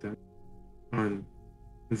appreciate that. I'm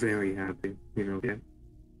very happy you're okay.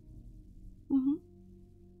 Mm-hmm.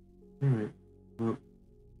 Alright. Well,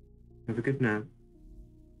 have a good nap.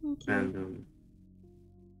 Thank you. And,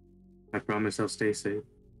 I promise I'll stay safe.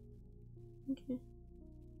 Okay.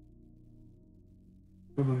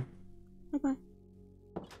 Bye-bye. Bye-bye.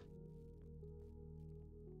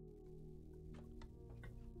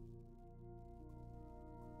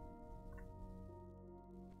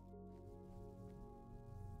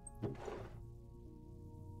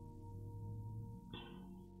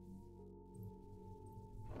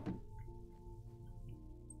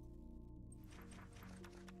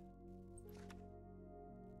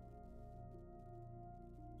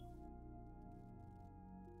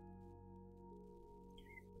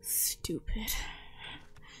 Stupid.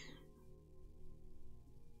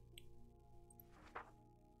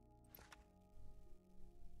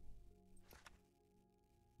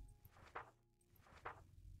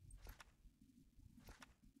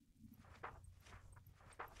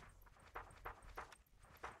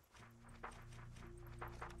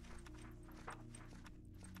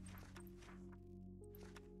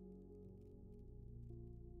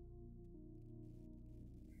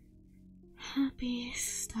 Happy,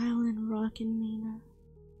 styling, rockin' Mina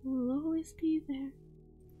will always be there.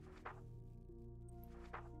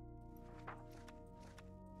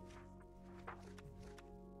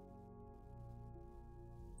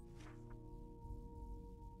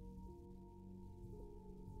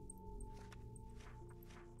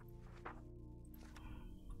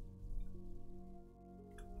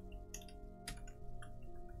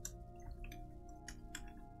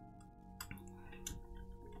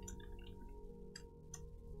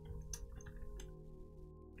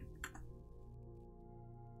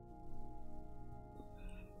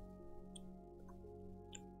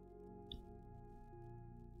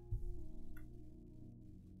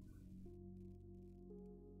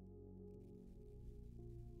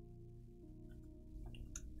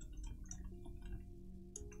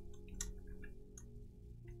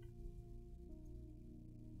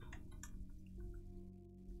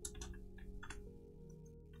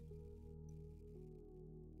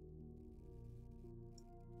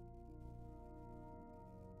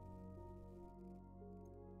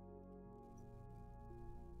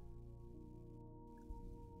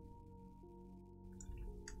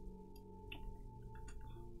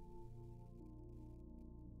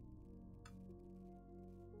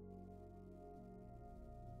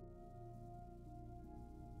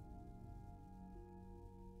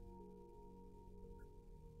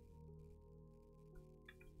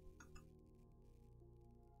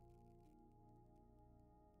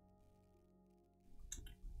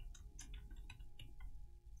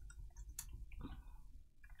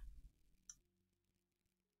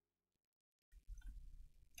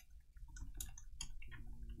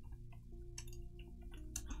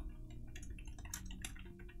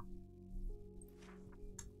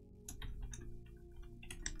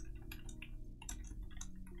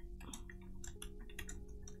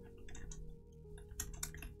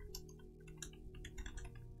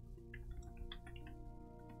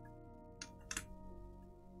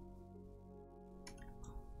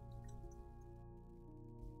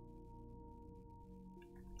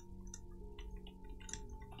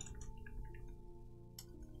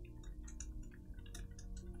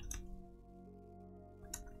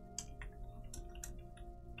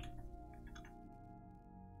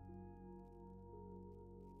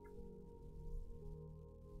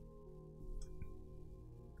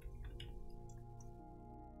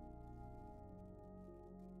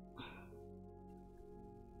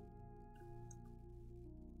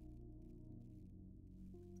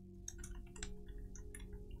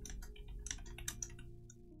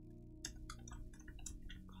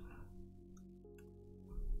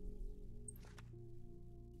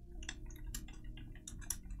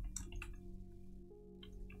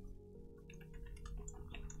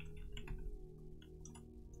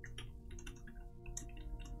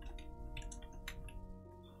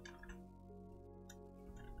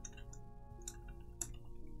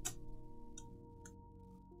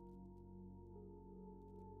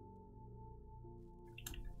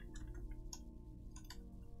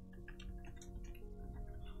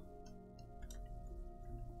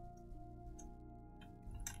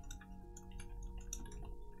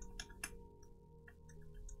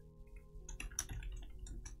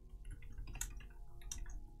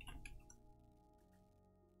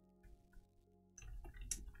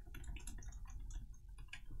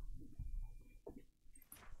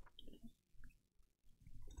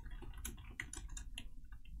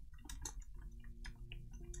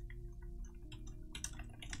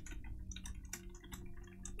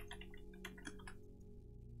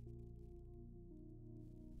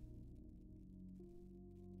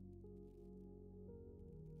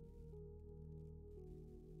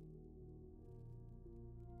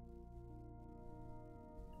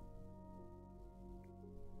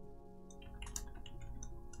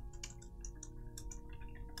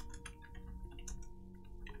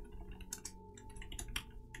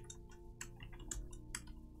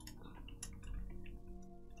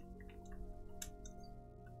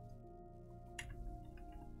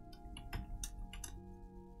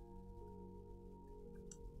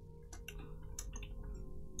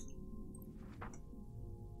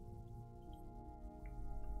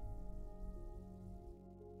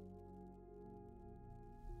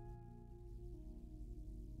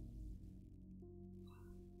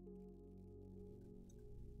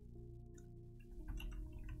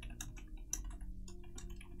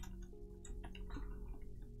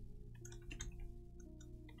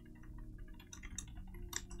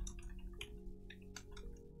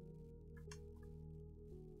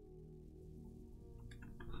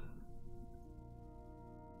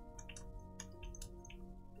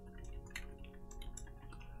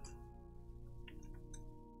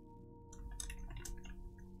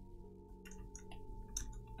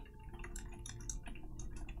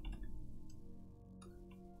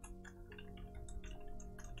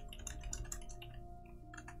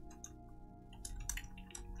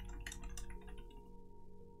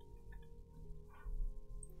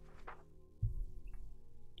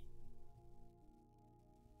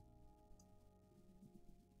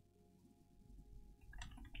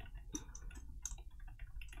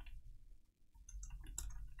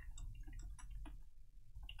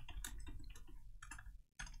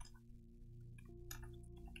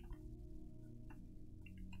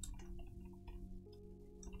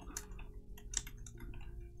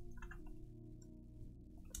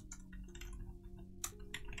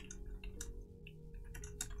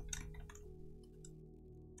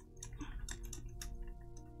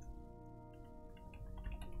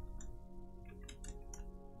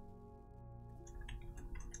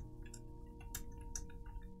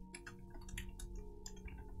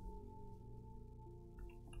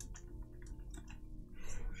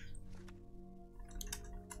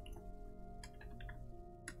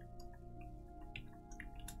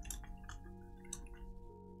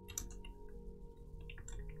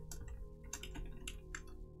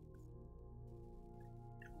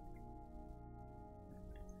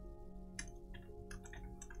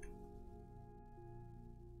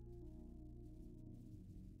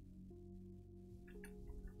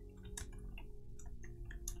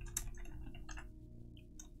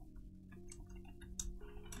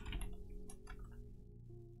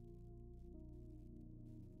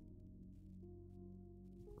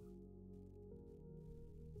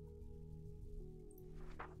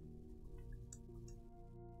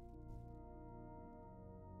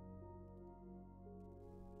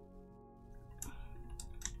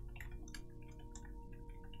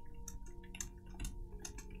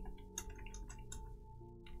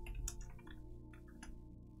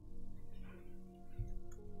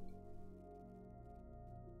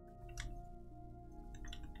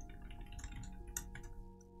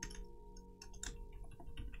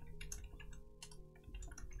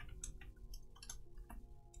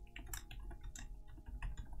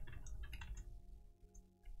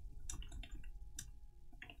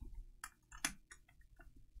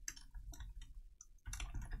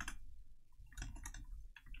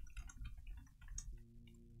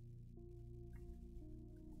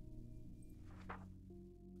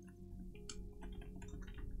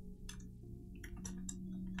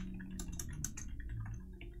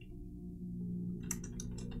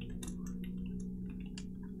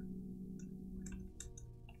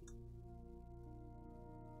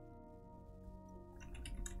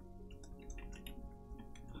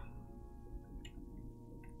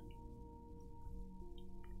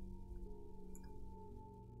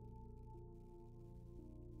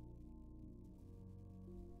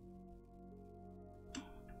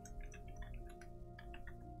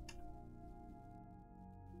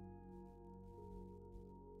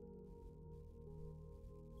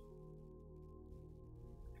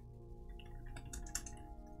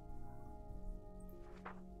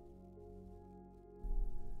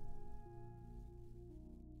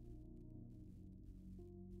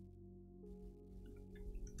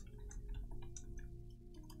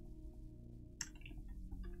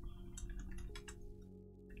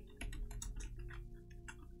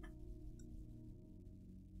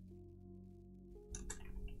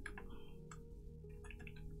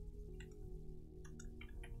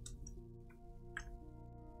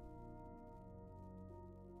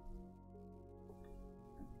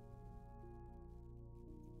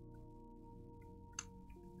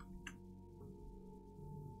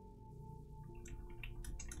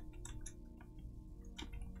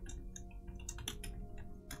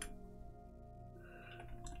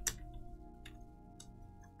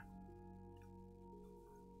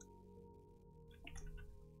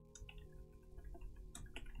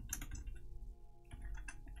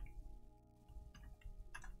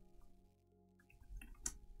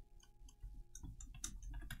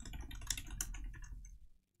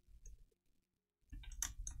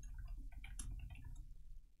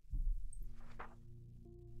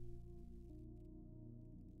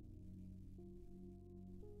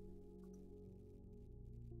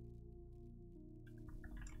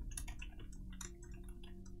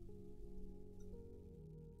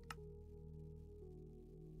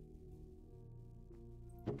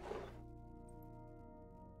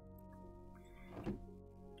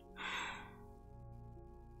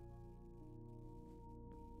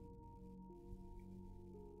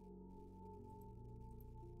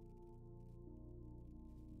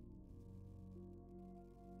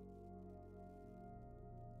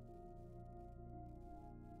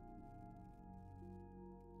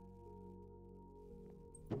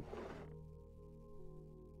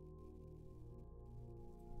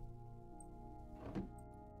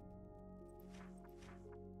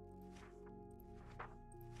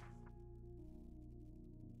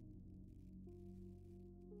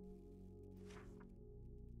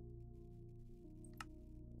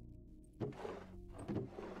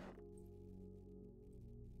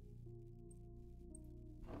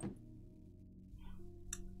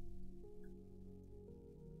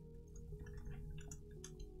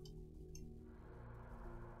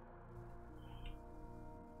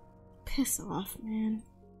 piss off, man.